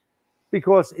complete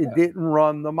because it didn't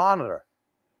run the monitor.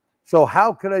 So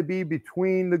how could I be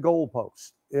between the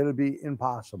goalposts? It'll be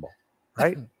impossible,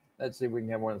 right? Let's see if we can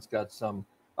have one that's got some.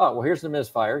 Oh, well, here's the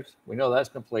misfires. We know that's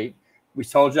complete. We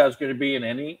told you I was going to be in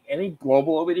any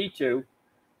global OBD2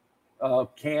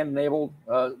 CAN-enabled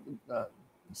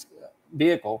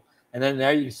vehicle. And then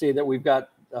there you can see that we've got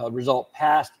result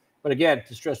passed. But again,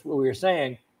 to stress what we were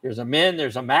saying, there's a min,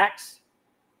 there's a max,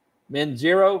 min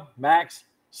 0, max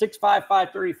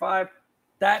 65535.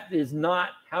 That is not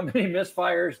how many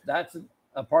misfires. That's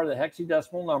a part of the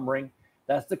hexadecimal numbering.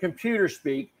 That's the computer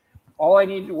speak. All I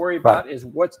need to worry about is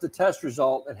what's the test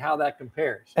result and how that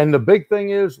compares. And the big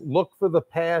thing is look for the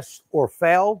pass or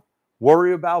failed.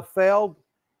 Worry about failed.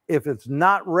 If it's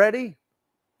not ready,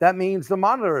 that means the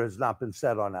monitor has not been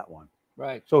set on that one.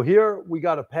 Right. So here we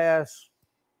got a pass.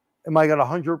 Am I going to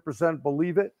 100%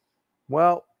 believe it?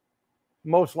 Well,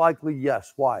 most likely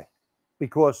yes. Why?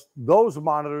 Because those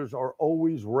monitors are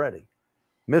always ready.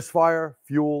 Misfire,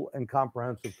 fuel, and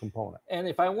comprehensive component. And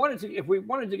if we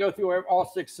wanted to go through all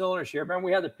 6 cylinders here, remember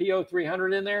we had the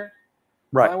PO300 in there?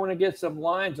 Right. If I want to get some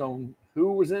lines on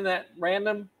who was in that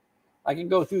random, I can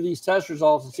go through these test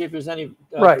results and see if there's any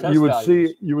right. Test You would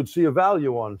values. see a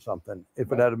value on something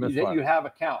if it had a misfire. You have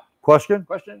a count. Question?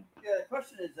 Yeah, the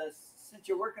question is, since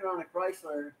you're working on a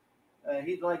Chrysler,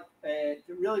 he'd like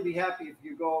to really be happy if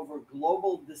you go over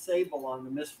global disable on the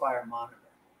misfire monitor.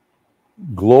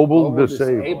 Global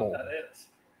disable. That is.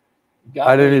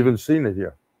 I didn't even seen it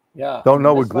here. Yeah. Don't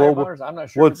know what global. Monitors, I'm not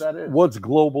sure what that is. What's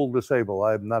global disable?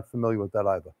 I'm not familiar with that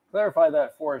either. Clarify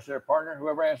that for us there, partner.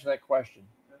 Whoever answered that question.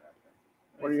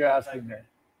 What are you asking there?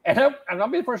 And I'll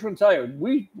be the first one to tell you.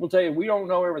 We will tell you we don't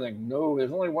know everything. No,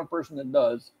 there's only one person that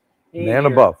does. Man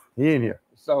above. He ain't here.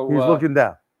 So He's looking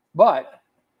down. But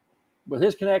with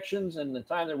his connections and the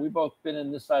time that we've both been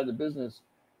in this side of the business,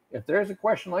 if there's a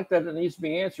question like that that needs to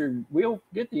be answered, we'll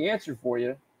get the answer for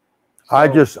you.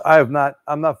 So, I'm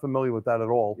not familiar with that at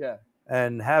all. Yeah.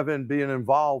 And having been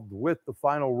involved with the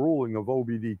final ruling of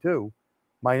OBD2,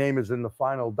 my name is in the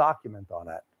final document on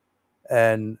that.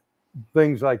 And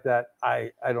things like that,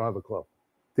 I don't have a clue.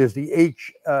 There's the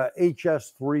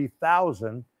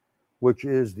HS3000, which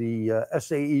is the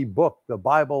SAE book, the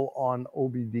Bible on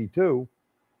OBD2.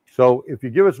 So if you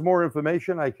give us more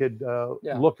information, I could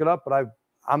look it up, but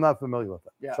I'm not familiar with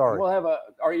it. Yeah, Sorry. we'll have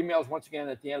our emails once again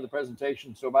at the end of the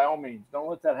presentation. So by all means, don't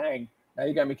let that hang. Now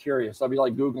you got me curious. I'll be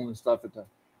like Googling stuff at the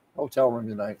hotel room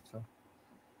tonight. So,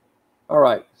 all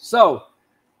right. So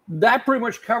that pretty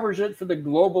much covers it for the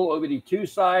global OBD2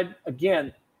 side.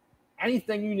 Again,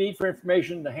 anything you need for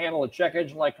information to handle a check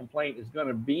engine light complaint is going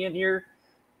to be in here.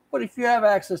 But if you have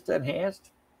access to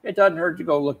enhanced, it doesn't hurt to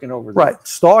go looking over there. Right.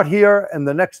 Start here, and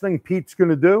the next thing Pete's going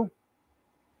to do,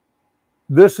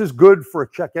 this is good for a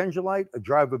check engine light, a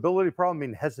drivability problem, I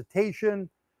mean hesitation,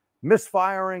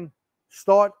 misfiring.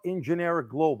 Start in generic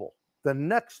global. The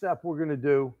next step we're going to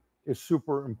do is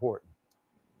super important.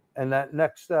 And that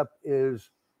next step is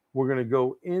we're going to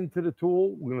go into the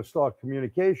tool. We're going to start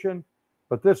communication.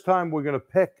 But this time we're going to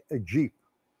pick a Jeep.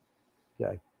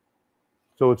 Okay.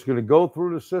 So it's going to go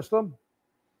through the system.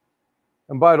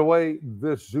 And by the way,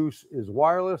 this Zeus is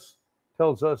wireless.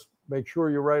 Tells us make sure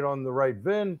you're right on the right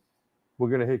VIN. We're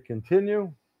going to hit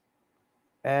continue.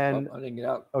 And I didn't get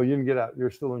out. Oh, you didn't get out. You're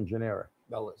still in generic.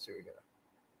 Well, let's see. We got to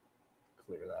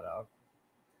clear that out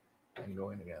and go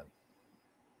in again.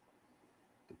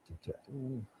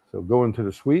 So go into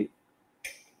the suite.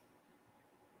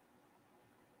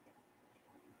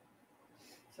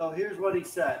 So here's what he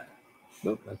said.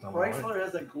 Nope, that's not Chrysler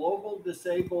has a global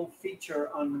disable feature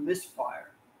on the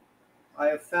misfire. I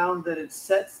have found that it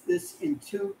sets this in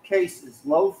two cases,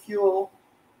 low fuel,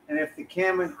 and if the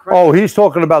cam and crank. Oh, he's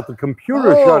talking about the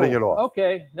computer shutting it off.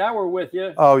 Okay, now we're with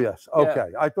you. Oh, yes. Okay.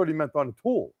 Yeah. I thought he meant on the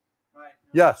tool. Right.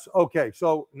 Yes. Okay.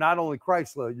 So not only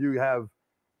Chrysler, you have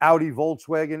Audi,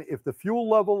 Volkswagen. If the fuel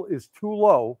level is too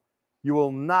low, you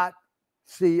will not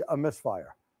see a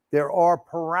misfire. There are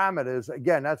parameters.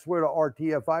 Again, that's where the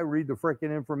RTFI read the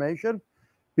freaking information,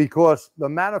 because the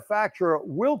manufacturer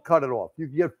will cut it off. You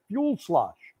can get fuel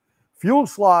slosh. Fuel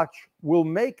slosh will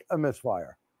make a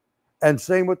misfire. And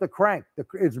same with the crank.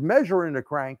 It's measuring the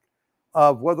crank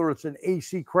of whether it's an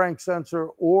AC crank sensor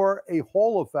or a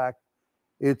Hall effect.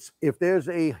 It's if there's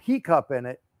a hiccup in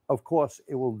it, of course,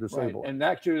 it will disable it. And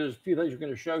actually, there's a few things we're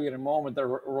going to show you in a moment that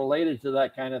are related to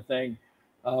that kind of thing.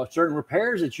 Certain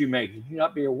repairs that you make that you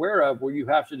not be aware of, where you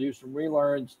have to do some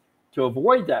relearns to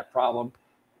avoid that problem.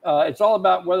 It's all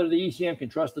about whether the ECM can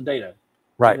trust the data.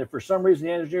 Right. And if for some reason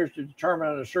the engineers to determine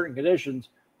under certain conditions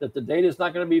that the data is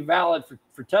not going to be valid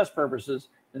for test purposes,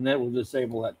 then that will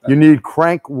disable that. You need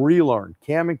crank relearn,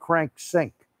 cam and crank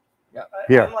sync. Yeah.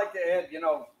 I'd like to add,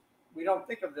 we don't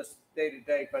think of this day to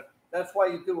day, but that's why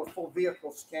you do a full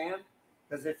vehicle scan.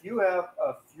 Because if you have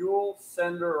a fuel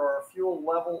sender or a fuel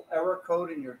level error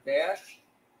code in your dash,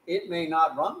 it may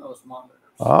not run those monitors.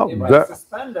 It might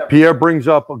suspend everything. Pierre brings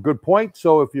up a good point.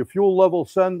 So if your fuel level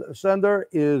sender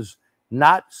is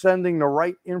not sending the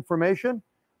right information,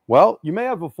 well, you may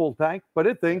have a full tank, but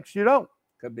it thinks you don't.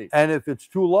 Could be. And if it's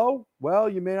too low, well,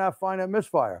 you may not find a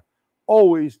misfire.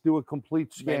 Always do a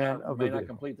complete scan of the vehicle. May not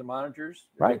complete the monitors.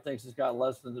 Right. It thinks it's got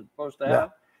less than it's supposed to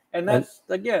have. And that's,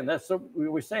 again, that's what we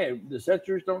were saying. The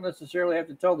sensors don't necessarily have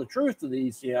to tell the truth to the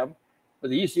ECM, but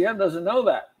the ECM doesn't know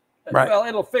that. Right. Well,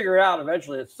 it'll figure out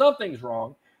eventually that something's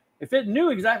wrong. If it knew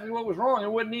exactly what was wrong,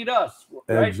 it wouldn't need us.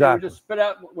 Right? Exactly. It would just spit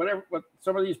out what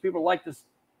some of these people like to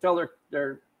tell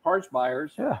their parts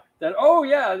buyers. Yeah. That, oh,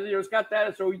 yeah, it's got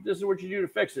that, so this is what you do to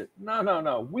fix it.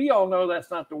 No. We all know that's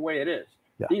not the way it is.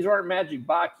 Yeah. These aren't magic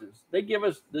boxes. The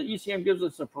ECM gives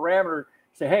us a parameter.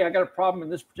 Say, hey, I got a problem in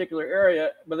this particular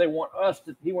area, but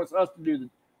he wants us to do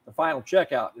the final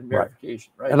checkout and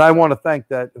verification, right? And I want to thank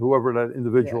whoever that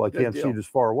individual, I can't see this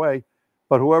far away,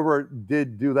 but whoever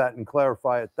did do that and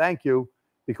clarify it, thank you,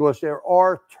 because there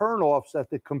are turnoffs that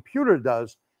the computer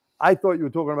does. I thought you were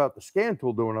talking about the scan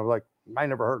tool doing. I was like, I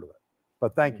never heard of it,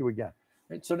 but thank you again.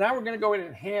 And so now we're going to go in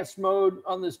enhanced mode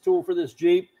on this tool for this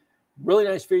Jeep. Really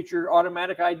nice feature.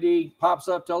 Automatic ID pops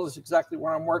up, tells us exactly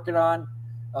what I'm working on.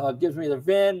 Gives me the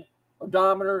VIN,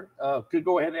 odometer, could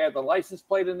go ahead and add the license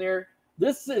plate in there.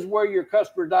 This is where your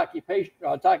customer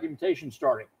documentation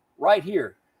starting, right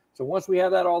here. So once we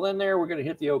have that all in there, we're going to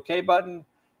hit the OK button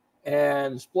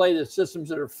and display the systems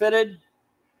that are fitted.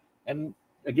 And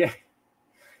again,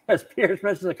 as Pierre's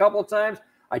mentioned a couple of times,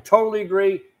 I totally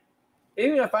agree.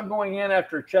 even if I'm going in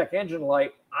after a check engine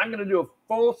light, I'm going to do a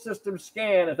full system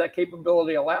scan if that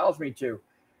capability allows me to.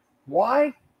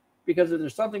 Why? Because if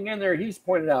there's something in there he's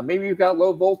pointed out, maybe you've got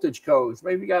low voltage codes,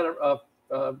 maybe you got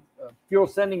a fuel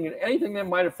sending, and anything that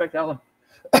might affect how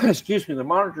the, excuse me, the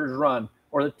monitors run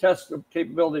or the test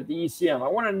capability of the ECM. I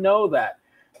want to know that.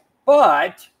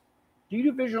 But do you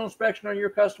do visual inspection on your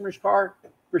customer's car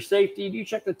for safety? Do you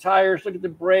check the tires, look at the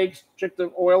brakes, check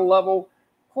the oil level?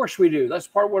 Of course we do. That's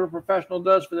part of what a professional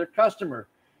does for their customer.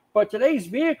 But today's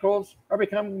vehicles are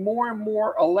becoming more and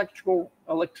more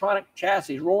electronic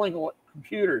chassis, rolling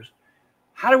computers.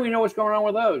 How do we know what's going on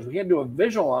with those? We can't do a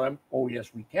visual on them. Oh,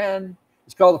 yes, we can.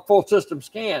 It's called a full system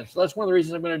scan. So that's one of the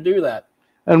reasons I'm going to do that.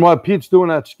 And while Pete's doing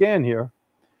that scan here,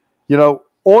 you know,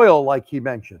 oil, like he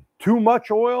mentioned, too much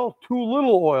oil, too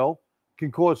little oil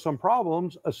can cause some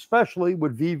problems, especially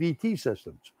with VVT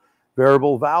systems.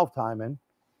 Variable valve timing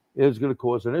is going to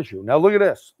cause an issue. Now, look at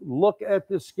this. Look at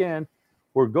this scan.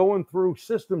 We're going through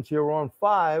systems here. We're on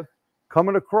 5,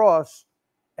 coming across.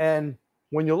 And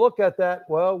when you look at that,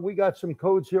 well, we got some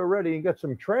codes here already. You got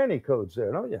some tranny codes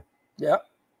there, don't you? Yeah.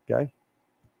 Okay.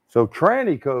 So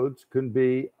tranny codes can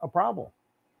be a problem.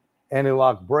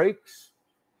 Anti-lock brakes.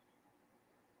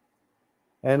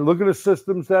 And look at the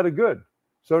systems that are good.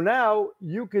 So now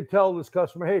you could tell this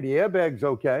customer, hey, the airbag's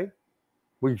okay.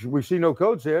 We see no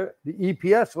codes here. The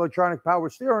EPS, electronic power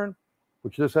steering,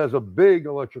 which this has a big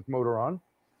electric motor on,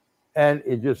 and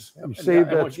it just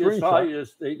saved that screenshot.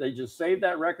 They just saved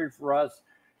that record for us.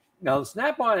 Now, the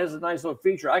Snap-on has a nice little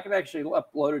feature. I can actually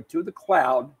upload it to the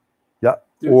cloud. Yeah.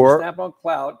 Or the Snap-on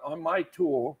cloud on my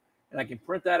tool, and I can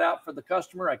print that out for the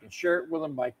customer. I can share it with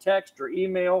them by text or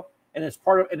email. And it's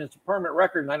it's a permanent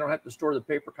record, and I don't have to store the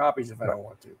paper copies if I don't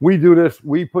want to. We do this.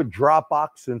 We put Dropbox,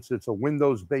 since it's a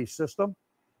Windows-based system,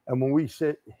 and when we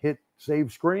hit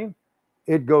save screen,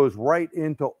 it goes right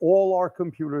into all our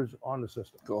computers on the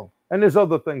system. Cool. And there's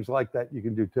other things like that you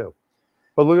can do too.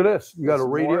 But look at this. You got a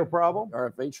radio problem,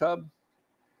 RFH hub,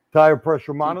 tire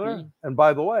pressure monitor, and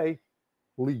by the way,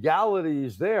 legality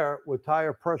is there with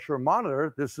tire pressure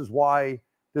monitor. This is why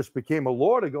this became a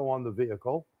law to go on the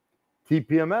vehicle.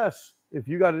 TPMS, if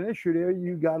you got an issue there,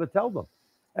 you got to tell them.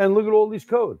 And look at all these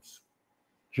codes,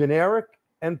 generic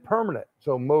and permanent.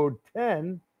 So mode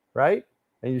 10, right?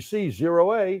 And you see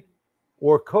 0A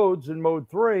or codes in mode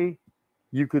 3,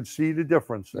 you could see the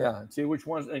difference there. Yeah, see which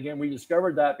ones. Again, we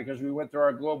discovered that because we went through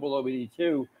our global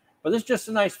OBD2. But this is just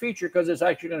a nice feature because it's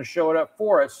actually going to show it up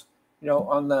for us, you know,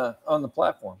 on the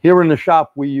platform. Here in the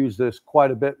shop, we use this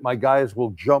quite a bit. My guys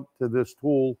will jump to this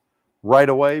tool right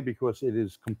away because it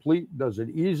is complete, does it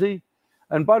easy.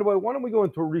 And by the way, why don't we go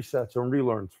into resets and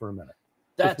relearns for a minute?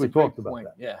 That's we a talked great about point.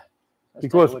 that. Yeah.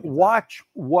 Because watch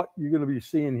what you're going to be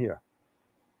seeing here.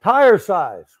 Tire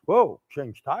size. Whoa,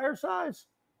 change tire size.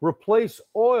 Replace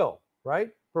oil,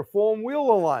 right? Perform wheel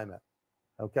alignment.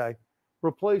 Okay.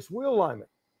 Replace wheel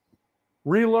alignment.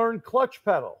 Relearn clutch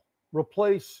pedal.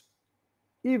 Replace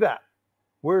EVAP.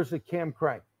 Where's the cam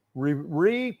crank?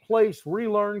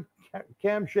 Relearn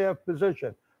camshaft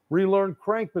position, relearn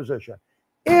crank position.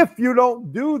 If you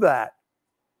don't do that,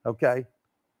 okay,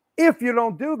 if you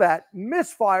don't do that,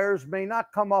 misfires may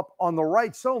not come up on the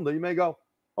right cylinder. You may go,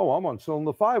 oh, I'm on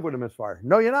cylinder 5 with a misfire.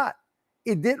 No, you're not.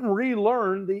 It didn't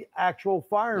relearn the actual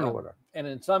firing order. And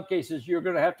in some cases, you're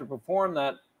going to have to perform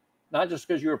that, not just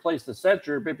because you replaced the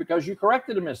sensor, but because you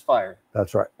corrected a misfire.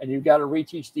 That's right. And you've got to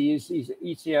reteach the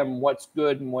ECM what's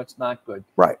good and what's not good.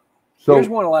 Right. So here's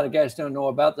one a lot of guys don't know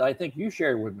about that I think you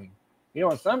shared with me. You know,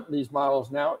 on some of these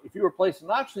models now, if you replace an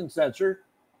oxygen sensor,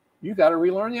 you got to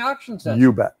relearn the oxygen sensor.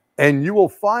 You bet. And you will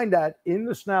find that in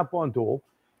the Snap-on tool.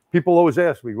 People always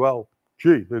ask me, well,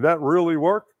 gee, did that really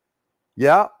work?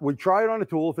 Yeah, we try it on a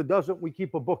tool. If it doesn't, we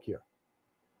keep a book here.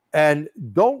 And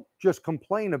don't just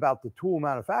complain about the tool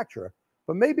manufacturer,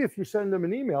 but maybe if you send them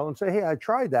an email and say, hey, I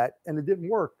tried that and it didn't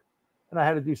work and I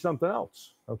had to do something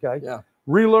else. Okay. Yeah.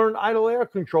 Relearn idle air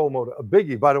control motor, a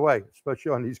biggie, by the way,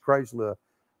 especially on these Chrysler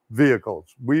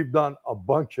vehicles. We've done a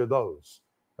bunch of those.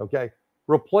 Okay.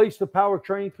 Replace the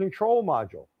powertrain control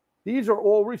module. These are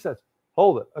all resets.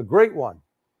 Hold it. A great one.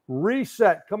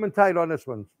 Reset. Coming tight on this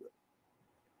one.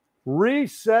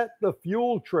 Reset the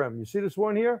fuel trim. You see this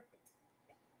one here?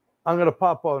 I'm going to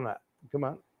pop on that. Come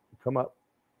on. Come up.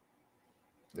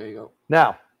 There you go.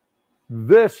 Now,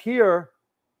 this here,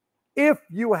 if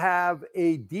you have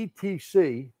a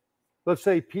DTC, let's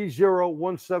say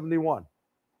P0171,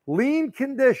 lean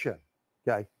condition,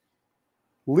 okay?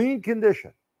 Lean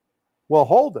condition. Well,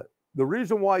 hold it. The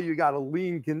reason why you got a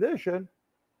lean condition,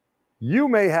 you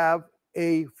may have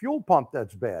a fuel pump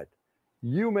that's bad.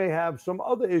 You may have some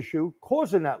other issue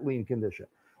causing that lean condition.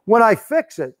 When I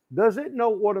fix it, does it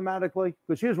know automatically?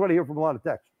 Because here's what I hear from a lot of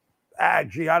techs.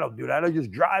 Gee, I don't do that. I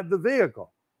just drive the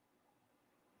vehicle.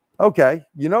 Okay,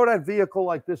 you know that vehicle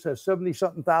like this has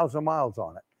 70-something thousand miles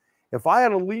on it. If I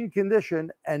had a lean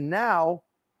condition and now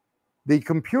the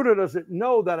computer doesn't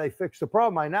know that I fixed the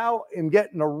problem, I now am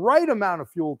getting the right amount of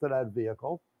fuel to that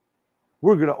vehicle,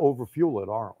 we're going to overfuel it,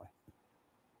 aren't we?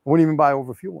 What do you mean by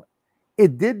overfueling?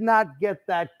 It did not get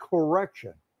that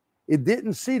correction. It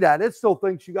didn't see that. It still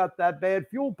thinks you got that bad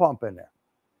fuel pump in there.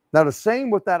 Now, the same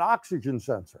with that oxygen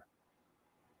sensor.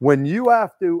 When you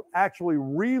have to actually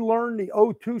relearn the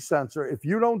O2 sensor, if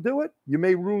you don't do it, you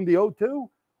may ruin the O2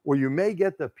 or you may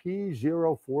get the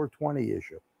P0420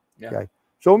 issue. Yeah. Okay.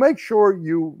 So make sure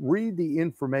you read the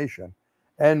information.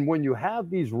 And when you have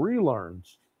these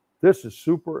relearns, this is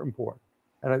super important.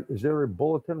 And is there a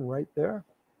bulletin right there?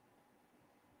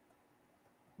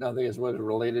 Nothing is what is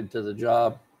related to the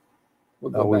job.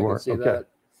 We'll go we back weren't. and see Okay. that.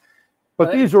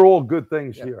 But these are all good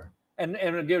things here. And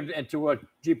to what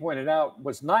G pointed out,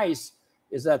 what's nice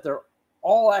is that they're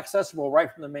all accessible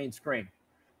right from the main screen.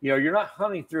 You know, you're not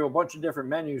hunting through a bunch of different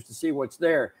menus to see what's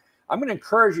there. I'm going to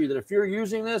encourage you that if you're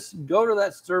using this, go to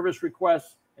that service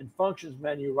requests and functions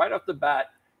menu right off the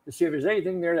bat to see if there's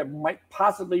anything there that might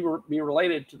possibly be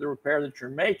related to the repair that you're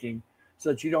making, so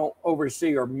that you don't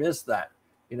oversee or miss that.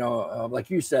 You know, like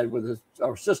you said, with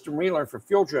our system relearn for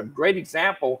fuel trip, great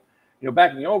example. You know,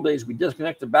 back in the old days, we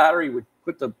disconnect the battery, we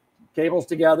put the cables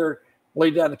together,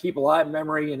 lay down to keep alive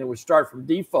memory, and it would start from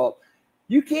default.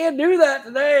 You can't do that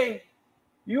today.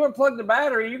 You unplug the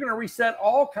battery, you're going to reset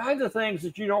all kinds of things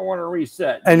that you don't want to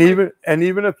reset. And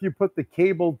even if you put the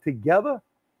cable together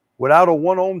without a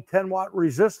 1 ohm 10-watt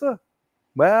resistor,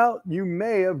 well, you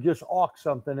may have just awked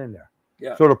something in there.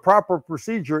 Yeah. So the proper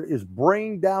procedure is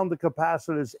bring down the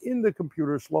capacitors in the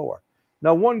computer slower.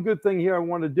 Now, one good thing here I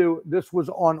want to do, this was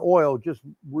on oil, just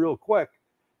real quick.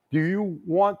 Do you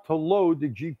want to load the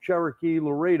Jeep Cherokee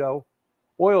Laredo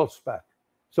oil spec?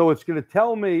 So it's going to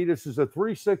tell me this is a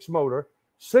 3.6 motor,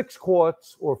 6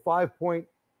 quarts or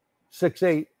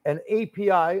 5.68, and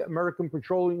API, American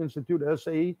Petroleum Institute,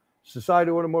 SAE, Society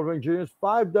of Automotive Engineers,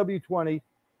 5W20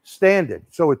 standard.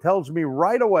 So it tells me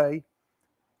right away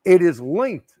it is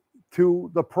linked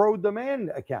to the Pro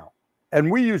Demand account.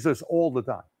 And we use this all the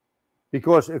time,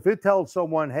 because if it tells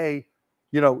someone, hey,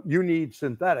 you know, you need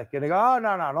synthetic, and they go, oh,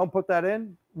 no, don't put that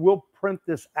in, we'll print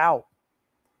this out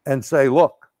and say,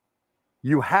 look,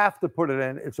 you have to put it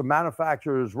in. It's a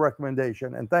manufacturer's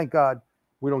recommendation. And thank God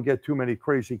we don't get too many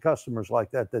crazy customers like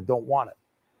that don't want it.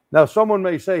 Now, someone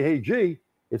may say, hey, gee,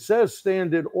 it says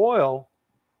standard oil.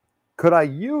 Could I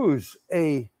use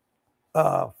a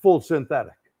full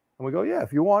synthetic? And we go, yeah,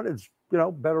 if you want, it's, you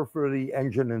know, better for the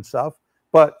engine and stuff,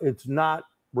 but it's not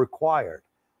required.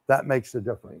 That makes the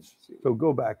difference. So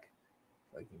go back.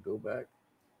 I can go back.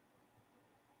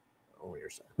 Oh,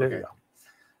 you're saying. There you go.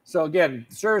 So again,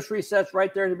 service resets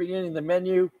right there at the beginning of the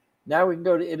menu. Now we can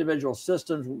go to individual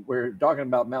systems. We're talking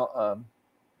about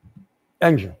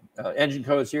engine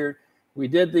codes here. We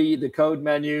did the code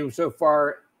menu so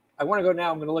far. I want to go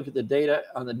now. I'm going to look at the data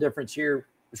on the difference here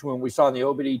between what we saw in the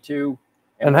OBD2.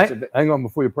 And hang on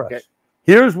before you press. Okay.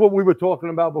 Here's what we were talking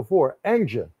about before.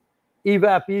 Engine,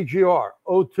 evap, EGR,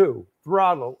 O2,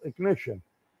 throttle, ignition.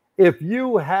 If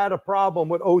you had a problem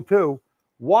with O2,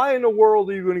 why in the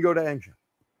world are you going to go to engine?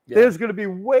 Yeah. There's going to be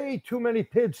way too many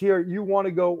PIDs here. You want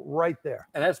to go right there.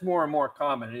 And that's more and more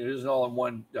common. It isn't all in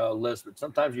one list, but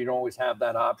sometimes you don't always have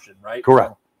that option, right?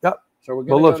 Correct. Yep. So we're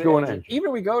going to go to to engine. Even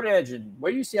if we go to engine,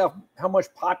 where do you see how much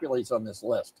populates on this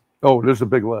list? Oh, there's a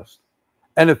big list.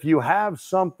 And if you have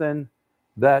something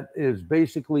that is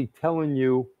basically telling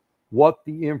you what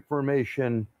the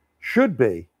information should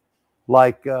be,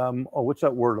 like, what's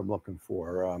that word I'm looking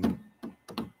for?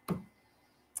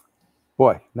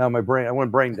 Boy, now my brain, I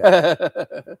went brain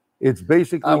dead. It's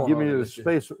basically giving you the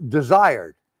space.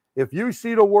 Desired. If you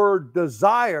see the word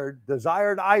desired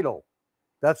idle,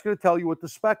 that's going to tell you what the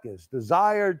spec is.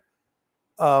 Desired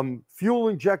fuel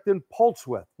injected pulse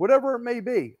width, whatever it may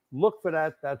be. Look for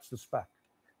that. That's the spec.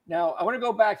 Now, I want to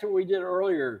go back to what we did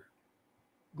earlier.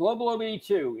 Global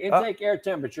OBD2, intake air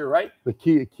temperature, right? The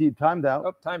key timed out.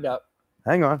 Oh, timed out.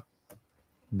 Hang on.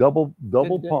 Double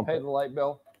Didn't pump. Pay the light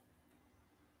bill.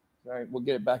 All right, we'll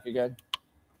get it back again.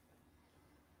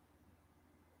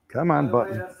 Come on,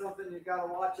 button. That's something you got to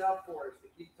watch out for, is to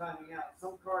keep timing out.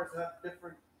 Some cars have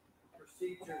different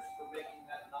procedures for making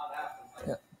that not happen.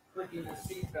 Like clicking the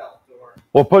seatbelt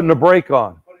or putting the brake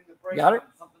on. Putting the brake got on, it?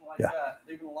 something like that.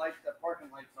 Leaving the light, the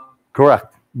parking lights on.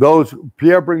 Correct. Those,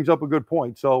 Pierre brings up a good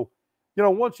point. So, you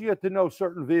know, once you get to know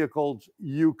certain vehicles,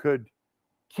 you could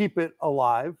keep it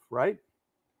alive, right?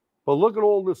 But look at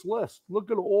all this list.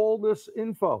 Look at all this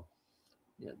info.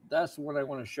 Yeah, that's what I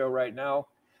want to show right now.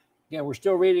 Again, we're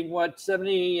still reading what,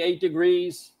 78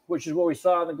 degrees, which is what we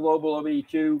saw in the global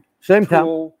OBD2 Same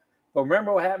tool. time. But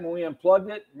remember what happened when we unplugged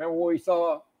it? Remember what we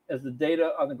saw as the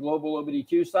data on the global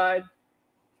OBD2 side?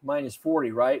 Minus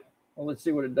 40, right? Well, let's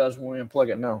see what it does when we unplug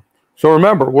it now. So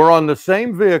remember, we're on the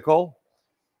same vehicle.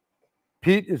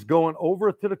 Pete is going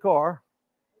over to the car.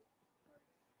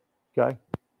 Okay.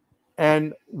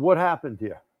 And what happened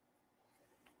here?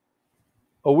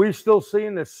 Are we still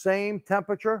seeing the same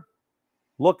temperature?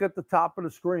 Look at the top of the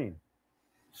screen.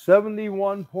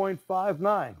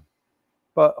 71.59.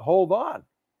 But hold on.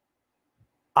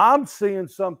 I'm seeing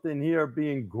something here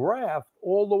being graphed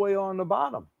all the way on the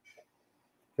bottom.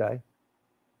 Okay.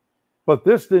 But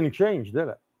this didn't change, did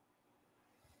it?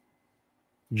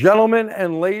 Gentlemen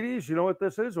and ladies, you know what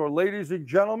this is? Or ladies and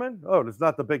gentlemen? Oh, it's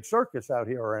not the big circus out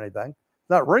here or anything. It's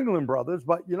not Ringling Brothers,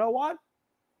 but you know what?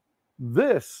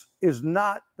 This is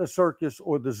not the circus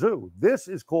or the zoo. This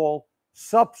is called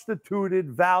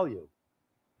substituted value.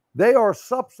 They are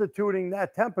substituting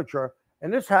that temperature,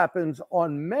 and this happens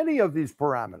on many of these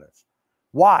parameters.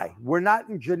 Why? We're not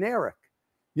in generic.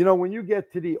 You know, when you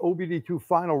get to the OBD2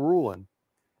 final ruling,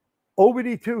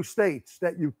 OBD2 states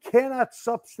that you cannot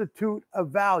substitute a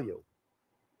value.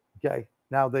 Okay.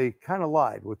 Now they kind of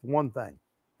lied with one thing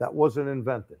that wasn't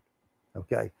invented.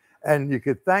 Okay. And you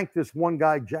could thank this one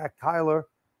guy, Jack Tyler,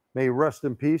 may he rest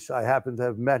in peace. I happen to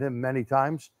have met him many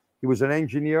times. He was an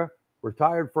engineer,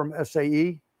 retired from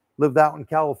SAE, lived out in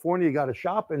California, got a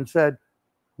shop and said,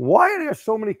 why are there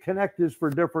so many connectors for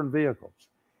different vehicles?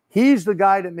 He's the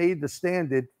guy that made the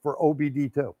standard for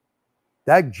OBD2.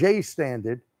 That J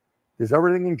standard, there's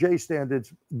everything in J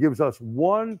standards, gives us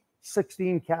one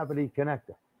 16 cavity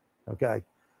connector. Okay.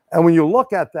 And when you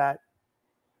look at that,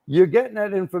 you're getting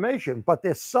that information, but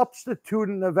they're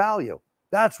substituting the value.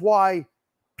 That's why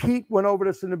Pete went over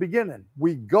this in the beginning.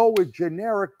 We go with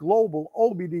generic global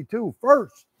OBD2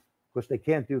 first because they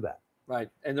can't do that. Right.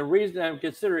 And the reason I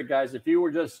consider it, guys, if you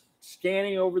were just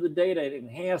scanning over the data in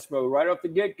enhanced mode right off the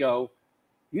get-go,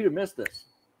 you'd have missed this.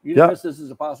 You'd have missed this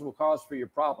as a possible cause for your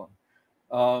problem.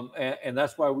 And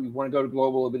that's why we want to go to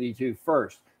global OBD2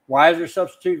 first. Why is there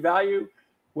substitute value?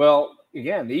 Well,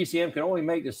 again, the ECM can only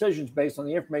make decisions based on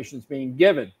the information that's being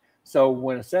given. So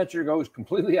when a sensor goes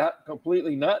completely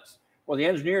nuts, well, the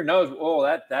engineer knows, oh,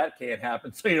 that can't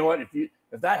happen. So you know what? If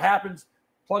that happens,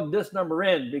 plug this number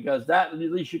in, because that at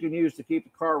least you can use to keep the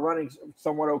car running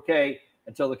somewhat okay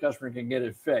until the customer can get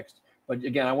it fixed. But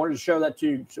again, I wanted to show that to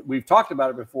you. We've talked about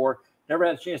it before. Never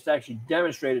had a chance to actually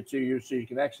demonstrate it to you so you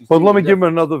can actually see. But let me give him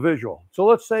another visual. So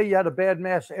let's say you had a bad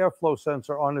mass airflow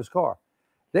sensor on this car.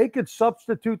 They could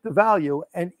substitute the value,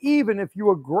 and even if you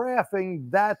were graphing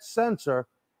that sensor,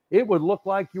 it would look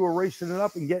like you were racing it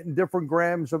up and getting different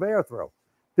grams of air through.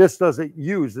 This doesn't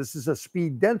use, this is a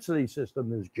speed density system,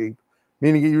 this Jeep,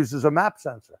 meaning it uses a map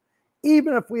sensor.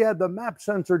 Even if we had the map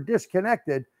sensor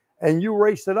disconnected and you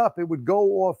raced it up, it would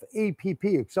go off APP,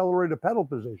 accelerated pedal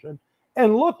position,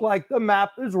 and look like the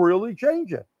map is really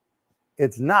changing.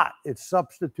 It's not. It's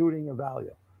substituting a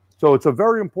value. So it's a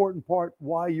very important part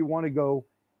why you want to go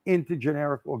into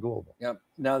generic or global. Yep.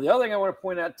 Now, the other thing I want to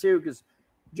point out too, because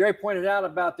Jerry pointed out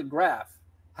about the graph,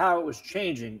 how it was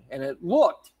changing, and it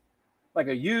looked like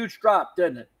a huge drop,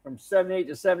 didn't it? From 78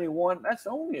 to 71. That's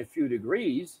only a few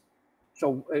degrees.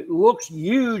 So it looks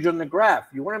huge on the graph.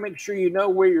 You want to make sure you know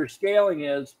where your scaling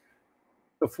is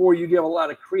before you give a lot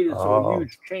of credence to a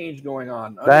huge change going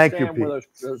on. Thank you, Understand where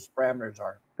those parameters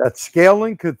are. That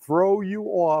scaling could throw you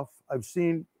off. I've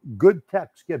seen good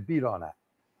techs get beat on that.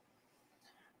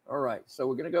 All right, so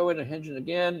we're going to go into engine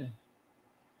again.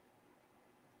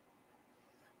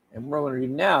 And what we're going to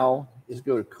do now is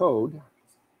go to code.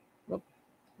 Whoop,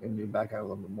 and do back out a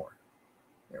little bit more.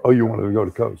 Oh, you wanted to go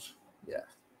to codes? Yeah.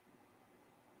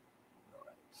 All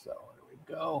right, so there we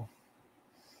go.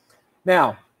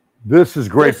 Now, this is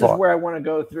great. This is where I want to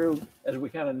go through as we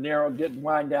kind of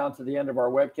wind down to the end of our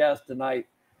webcast tonight.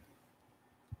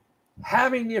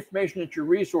 Having the information at your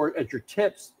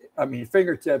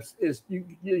fingertips is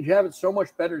you have it so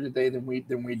much better today than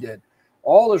we did.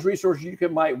 All those resources you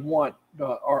might want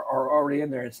are already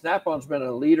in there, and Snap-on's been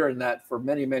a leader in that for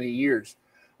many, many years.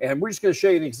 And we're just going to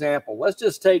show you an example. Let's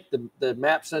just take the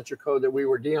map sensor code that we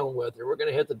were dealing with, and we're going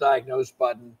to hit the diagnose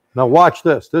button. Now watch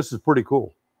this. This is pretty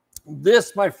cool.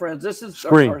 This, my friends, this is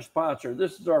our sponsor.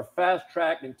 This is our Fast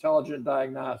Track Intelligent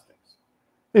Diagnostics.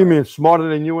 You mean smarter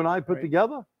than you and I put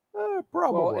together?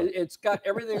 Probably. Well, it's got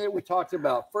everything that we talked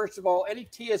about. First of all, any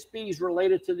TSBs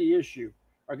related to the issue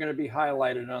are going to be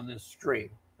highlighted on this screen.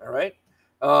 All right.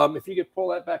 If you could pull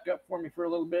that back up for me for a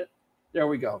little bit. There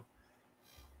we go.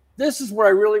 this is where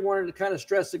I really wanted to kind of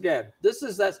stress again. This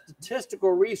is that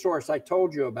statistical resource I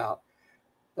told you about,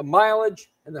 the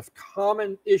mileage and the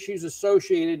common issues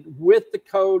associated with the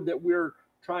code that we're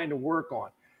trying to work on.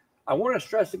 I want to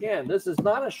stress again, this is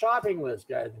not a shopping list,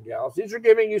 guys and gals. These are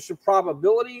giving you some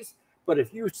probabilities. But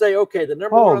if you say, okay, the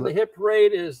number one on the hit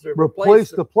parade is to replace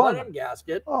the plenum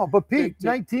gasket. Oh, but Pete,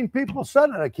 19 people said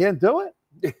it. I can't do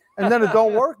it. And then it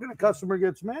don't work and the customer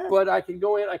gets mad. But I can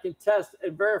go in, I can test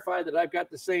and verify that I've got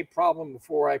the same problem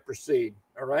before I proceed.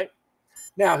 All right.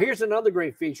 Now, here's another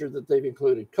great feature that they've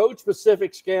included: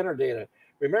 code-specific scanner data.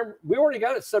 Remember, we already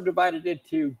got it subdivided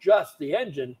into just the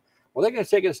engine. Well, they're going to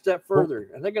take it a step further,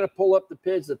 and they're going to pull up the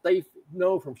PIDs that they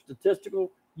know from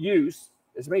statistical use,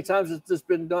 as many times as it's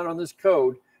been done on this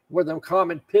code, where the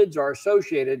common PIDs are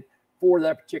associated for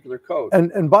that particular code.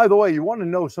 And by the way, you want to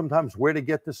know sometimes where to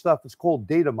get this stuff. It's called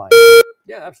data mining.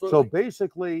 Yeah, absolutely. So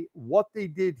basically what they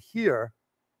did here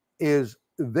is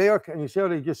they are, and you see how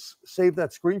they just saved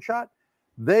that screenshot?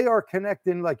 They are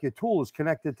connecting, like your tool is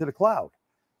connected to the cloud.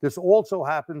 This also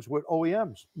happens with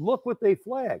OEMs. Look what they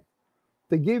flagged.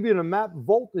 They gave you the map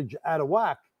voltage out of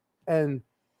whack, and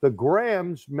the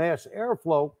grams mass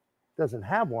airflow doesn't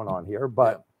have one on here,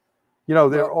 but you know,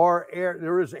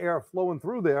 there is air flowing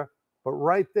through there, but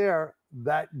right there,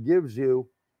 that gives you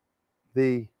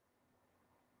the,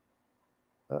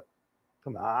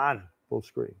 come on, full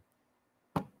screen.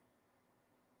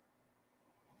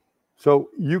 So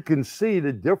you can see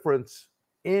the difference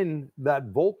in that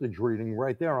voltage reading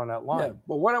right there on that line. Yeah,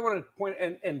 but what I want to point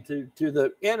and to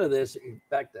the end of this,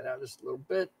 back that out just a little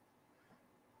bit.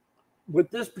 With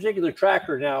this particular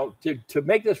tracker now, to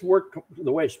make this work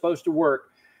the way it's supposed to work,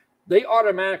 they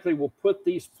automatically will put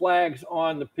these flags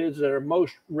on the PIDs that are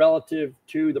most relative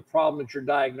to the problem that you're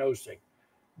diagnosing.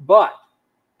 But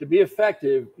to be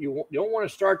effective, you don't want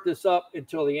to start this up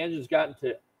until the engine's gotten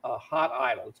to a hot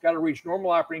idle. It's got to reach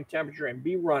normal operating temperature and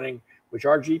be running, which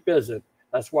our Jeep isn't.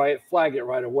 That's why it flagged it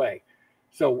right away.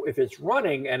 So if it's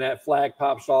running and that flag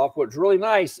pops off, what's really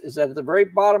nice is that at the very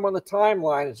bottom on the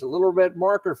timeline, it's a little red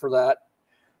marker for that.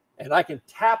 And I can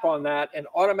tap on that and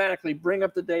automatically bring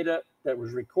up the data that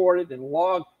was recorded and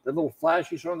logged, the little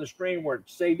flash you saw on the screen where it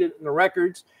saved it in the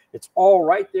records. It's all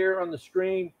right there on the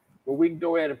screen where we can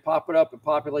go ahead and pop it up and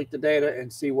populate the data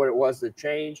and see what it was that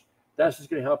changed. That's just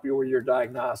going to help you with your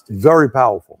diagnostics. Very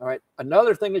powerful. All right.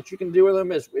 Another thing that you can do with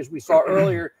them is, as we saw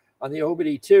earlier on the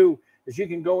OBD2, is you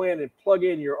can go in and plug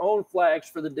in your own flags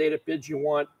for the data PIDs you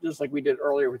want, just like we did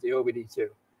earlier with the OBD2.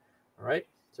 All right.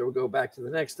 So we'll go back to the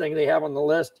next thing they have on the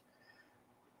list.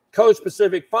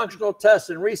 Code-specific functional tests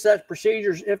and reset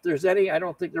procedures, if there's any. I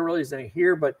don't think there really is any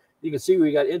here, but you can see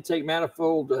we got intake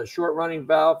manifold, short-running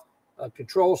valve,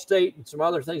 control state, and some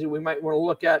other things that we might want to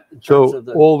look at in terms of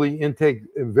the all the intake,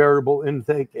 variable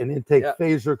intake, and intake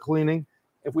phaser cleaning.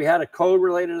 If we had a code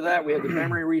related to that, we have the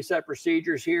memory reset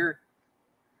procedures here,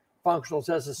 functional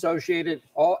tests associated.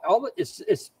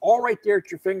 It's all right there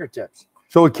at your fingertips.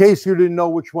 So in case you didn't know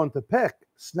which one to pick,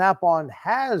 Snap-on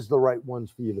has the right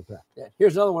ones for you to pick. Yeah,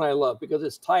 here's another one I love because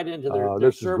it's tied into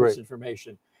their service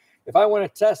information. If I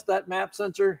want to test that map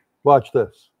sensor, watch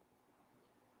this.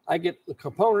 I get the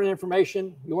component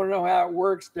information. You want to know how it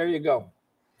works? There you go.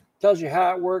 Tells you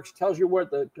how it works, tells you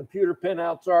what the computer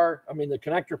pinouts are. I mean, the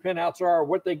connector pinouts are,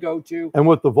 what they go to. And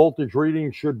what the voltage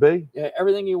reading should be. Yeah,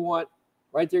 everything you want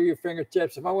right there at your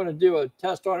fingertips. If I want to do a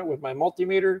test on it with my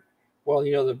multimeter, well,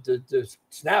 you know, the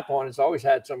Snap-on has always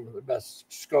had some of the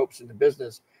best scopes in the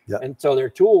business. Yeah. And so their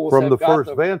tools from the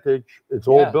first Vantage, it's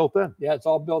all built in. Yeah, it's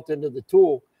all built into the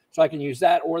tool. So I can use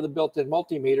that or the built-in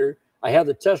multimeter. I have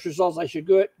the test results I should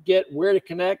get, where to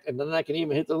connect, and then I can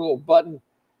even hit the little button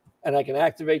and I can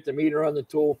activate the meter on the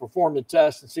tool, perform the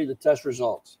test, and see the test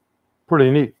results. Pretty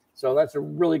neat. So that's a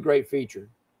really great feature.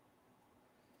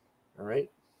 All right.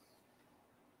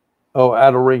 Oh,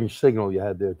 out of range signal you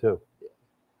had there too.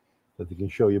 That they can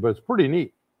show you, but it's pretty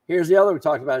neat. Here's the other we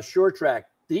talked about, SureTrack.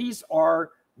 These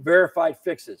are verified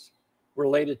fixes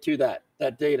related to that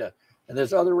data. And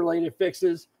there's other related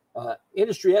fixes,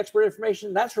 industry expert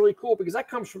information. That's really cool because that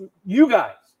comes from you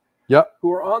guys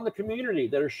who are on the community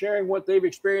that are sharing what they've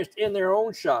experienced in their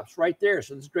own shops right there.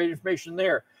 So there's great information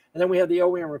there. And then we have the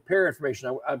OEM repair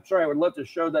information. I'm sorry, I would love to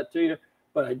show that to you,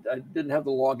 but I didn't have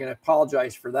the login. I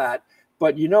apologize for that.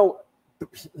 But you know,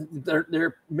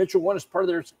 their Mitchell One is part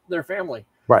of their family,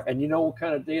 right? And you know what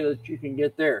kind of data that you can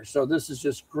get there. So this is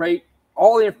just great.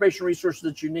 All the information resources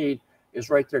that you need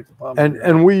is right there at the palm.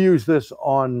 And we use this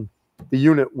on the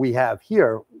unit we have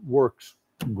here. Works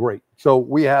great. So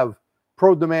we have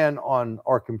Pro Demand on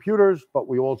our computers, but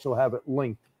we also have it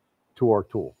linked to our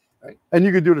tool. Right. And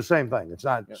you can do the same thing. It's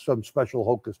not some special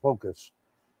hocus pocus.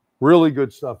 Really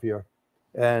good stuff here.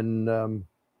 And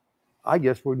I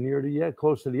guess we're near the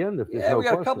close to the end. If there's no we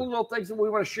got question. a couple of little things that we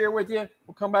want to share with you.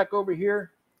 We'll come back over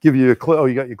here. Give you a click. Oh,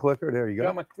 you got your clicker? There you go.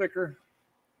 Got my clicker.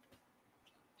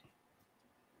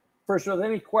 First of all,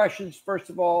 any questions,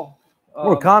 first of all?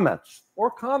 Or comments.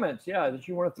 Or comments, yeah, that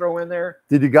you want to throw in there.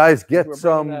 Did you guys get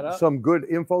some good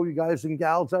info, you guys and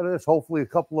gals, out of this? Hopefully a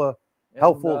couple of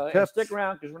helpful tips. And stick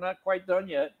around because we're not quite done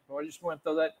yet. So I just want to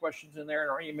throw that questions in there in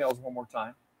our emails one more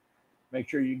time. Make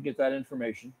sure you can get that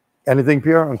information. Anything,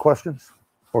 Pierre, on questions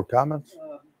or comments?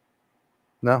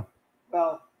 No?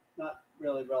 Well, not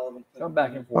really relevant. Come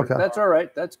back and forth. Okay. That's all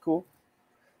right. That's cool.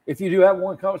 If you do have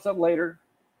one coming up later,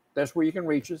 that's where you can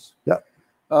reach us. Yep.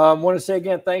 Want to say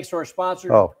again, thanks to our sponsor,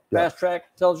 yeah. Fast Track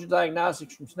Intelligent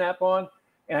Diagnostics from Snap-on.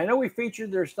 And I know we featured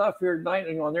their stuff here tonight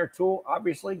on their tool.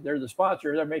 Obviously, they're the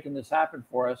sponsor. They're making this happen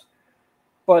for us.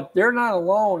 But they're not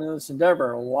alone in this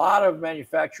endeavor. A lot of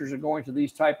manufacturers are going to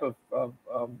these type of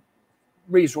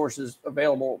resources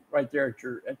available right there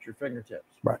at your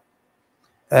fingertips. Right.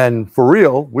 And for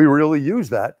real, we really use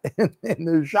that in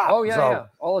the shop. Oh, yeah, yeah,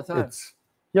 all the time. It's,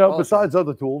 besides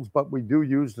other tools, but we do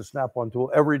use the Snap-on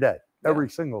tool every day, every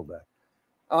single day.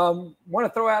 Want to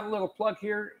throw out a little plug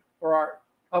here for our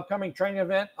upcoming training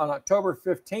event on October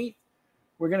 15th.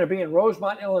 We're going to be in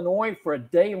Rosemont, Illinois for a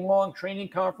day-long training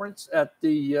conference at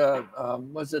the,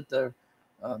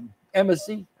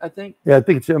 Embassy, I think? Yeah, I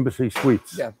think it's Embassy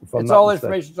Suites. Yeah, it's all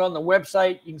information's on the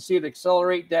website. You can see it at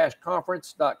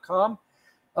accelerate-conference.com.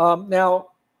 Now,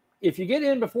 if you get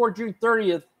in before June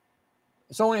 30th,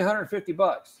 it's only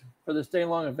 $150 for this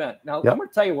day-long event. Now, I'm going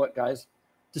to tell you what, guys,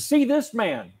 to see this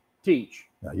man teach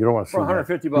you don't want to see for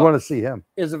 $150, you want to see him,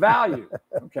 is a value.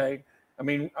 Okay, I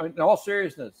mean, in all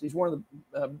seriousness, he's one of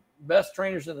the best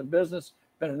trainers in the business.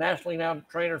 Been a nationally renowned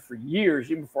trainer for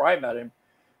years, even before I met him.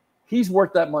 He's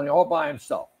worth that money all by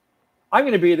himself. I'm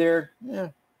going to be there. Yeah,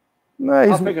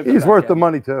 he's worth the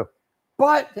money too.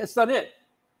 But that's not it.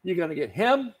 You're going to get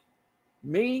him,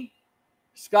 me,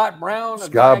 Scott Brown.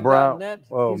 Scott Brown.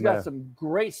 Oh, he's got some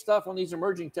great stuff on these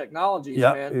emerging technologies,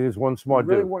 yeah, man. He is one smart dude.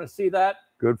 Really dude. Want to see that.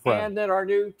 Good friend. And then our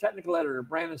new technical editor,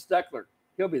 Brandon Steckler.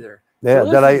 He'll be there. Yeah,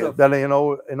 so that I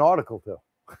know an article too.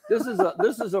 This is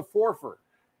a forfer.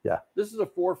 Yeah. This is a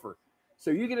forfer. So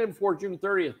you get in before June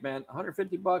 30th, man.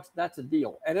 $150, that's a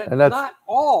deal. And that's not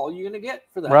all you're going to get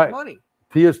for that money.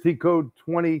 TST code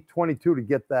 2022 to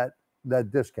get that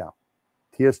discount.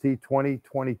 TST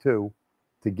 2022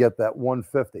 to get that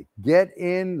 $150. Get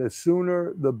in, the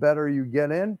sooner the better you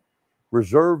get in.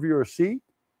 Reserve your seat.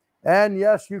 And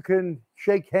yes, you can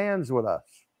shake hands with us,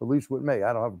 at least with me.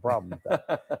 I don't have a problem with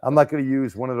that. I'm not going to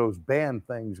use one of those band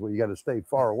things where you got to stay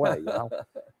far away,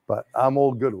 but I'm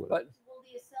all good with it. Will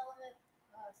the Accelerate,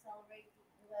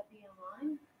 will that be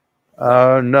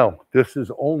online? No, this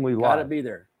is only live. Got to be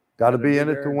there. Got to be in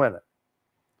it to win it.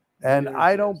 And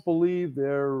I don't believe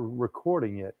they're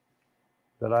recording it.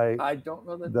 I don't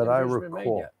know that I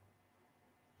recall.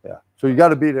 Yeah. So you got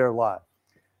to be there live.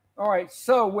 All right.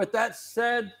 So with that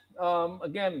said,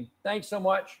 again, thanks so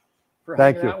much for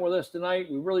hanging out with us tonight.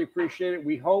 We really appreciate it.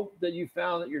 We hope that you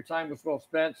found that your time was well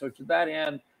spent. So to that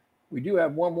end, we do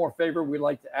have one more favor we'd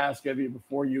like to ask of you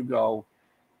before you go.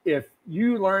 If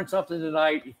you learned something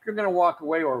tonight, if you're going to walk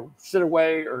away or sit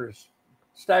away or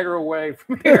stagger away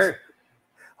from here.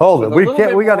 Hold it.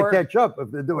 We got to catch up if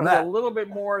they're doing that. A little bit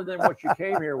more than what you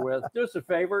came here with. Do us a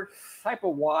favor, type a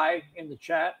Y in the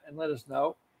chat and let us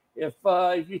know. If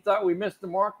you thought we missed the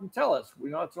mark, then tell us.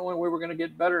 We know it's the only way we're going to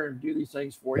get better and do these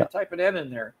things for you. Type an N in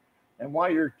there. And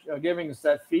while you're giving us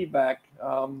that feedback.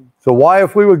 So why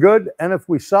if we were good and if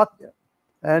we sucked?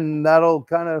 And that'll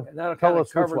kind of cover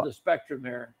the spectrum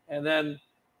there. And then,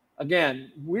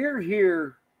 again, we're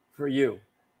here for you.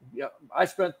 Yeah, I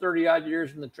spent 30-odd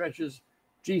years in the trenches.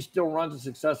 G still runs a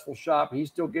successful shop. He's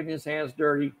still getting his hands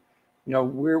dirty. You know,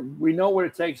 we know what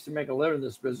it takes to make a living in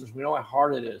this business. We know how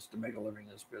hard it is to make a living in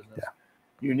this business. Yeah.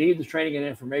 You need the training and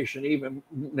information even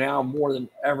now more than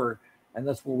ever. And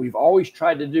that's what we've always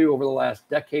tried to do over the last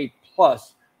decade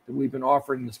plus that we've been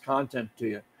offering this content to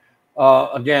you.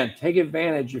 Again, take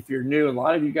advantage if you're new. A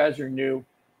lot of you guys are new.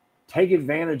 Take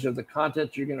advantage of the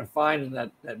content you're going to find in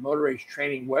that Motor Race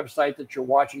Training website that you're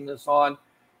watching this on.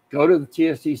 Go to the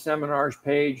TST seminars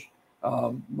page,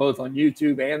 both on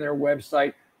YouTube and their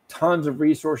website. Tons of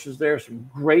resources there. Some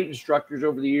great instructors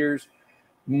over the years.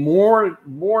 More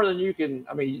than you can.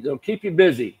 I mean, they'll keep you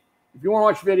busy. If you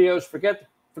want to watch videos, forget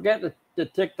the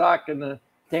TikTok and the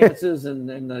dances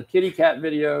and the kitty cat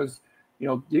videos. You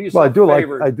know, do yourself a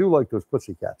favor. I do like those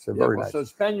pussy cats. They're very nice. So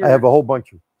I have a whole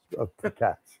bunch of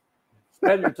cats.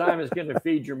 Spend your time is going to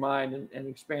feed your mind and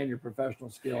expand your professional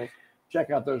skills. check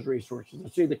out those resources. I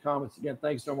see the comments again.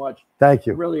 Thanks so much. Thank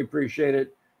you. Really appreciate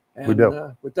it. And We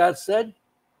do. With that said,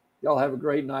 y'all have a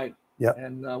great night. Yep.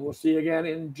 And we'll see you again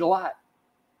in July.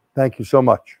 Thank you so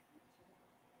much.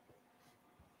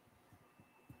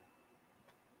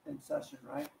 In session,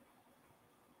 right?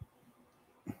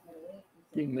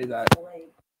 You can leave that.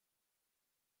 Wait.